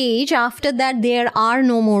stage, after that, there are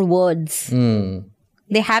no more words.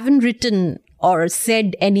 They haven't written or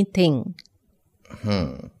said anything.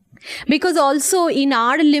 Because also in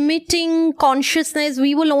our limiting consciousness,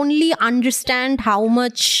 we will only understand how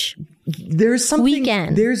much there's something we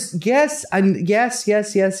can. There's yes.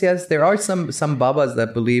 There are some Babas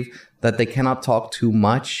that believe that they cannot talk too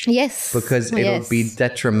much. Yes. Because it'll be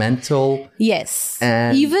detrimental. Yes.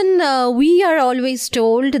 And even we are always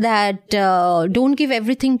told that don't give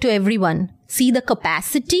everything to everyone. See the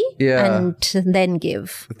capacity and then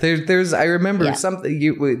give. I remember something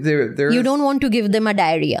you don't want to give them a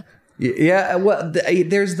diarrhea. Yeah, well,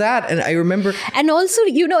 there's that. And I remember. And also,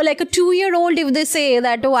 like a 2-year-old, if they say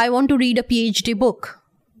that, I want to read a PhD book,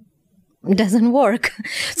 it doesn't work.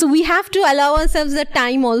 So we have to allow ourselves the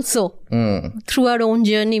time also. Through our own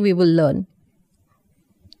journey, we will learn.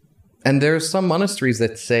 And there are some monasteries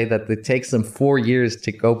that say that it takes them 4 years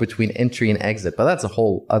to go between entry and exit. But that's a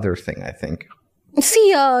whole other thing, I think.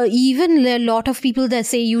 See, even a lot of people that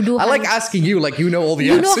say you do. I like asking you, like you know all the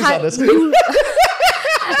answers on this.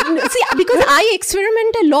 See, because I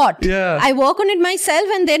experiment a lot. Yeah. I work on it myself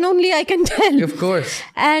and then only I can tell. Of course.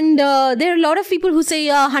 And there are a lot of people who say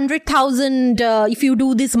 100,000, if you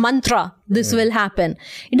do this mantra, this will happen.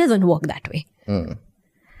 It doesn't work that way.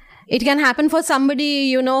 It can happen for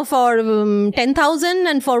somebody, for 10,000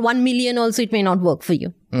 and for 1 million also it may not work for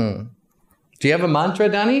you. Do you have a mantra,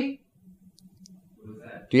 Danny?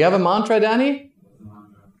 Do you have a mantra, Danny?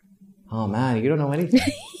 Oh man, you don't know anything.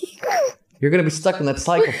 You're going to be stuck in that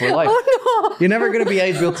cycle for life. Oh no. You're never going to be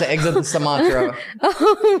able to exit the mantra.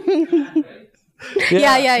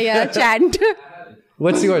 Yeah. Chant.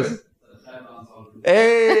 What's yours?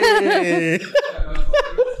 Hey!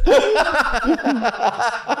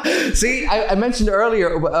 See, I mentioned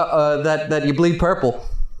earlier that you bleed purple.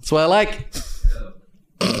 That's what I like.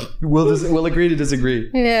 We'll agree to disagree.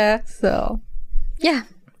 Yeah. So, yeah.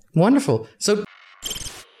 Wonderful. So.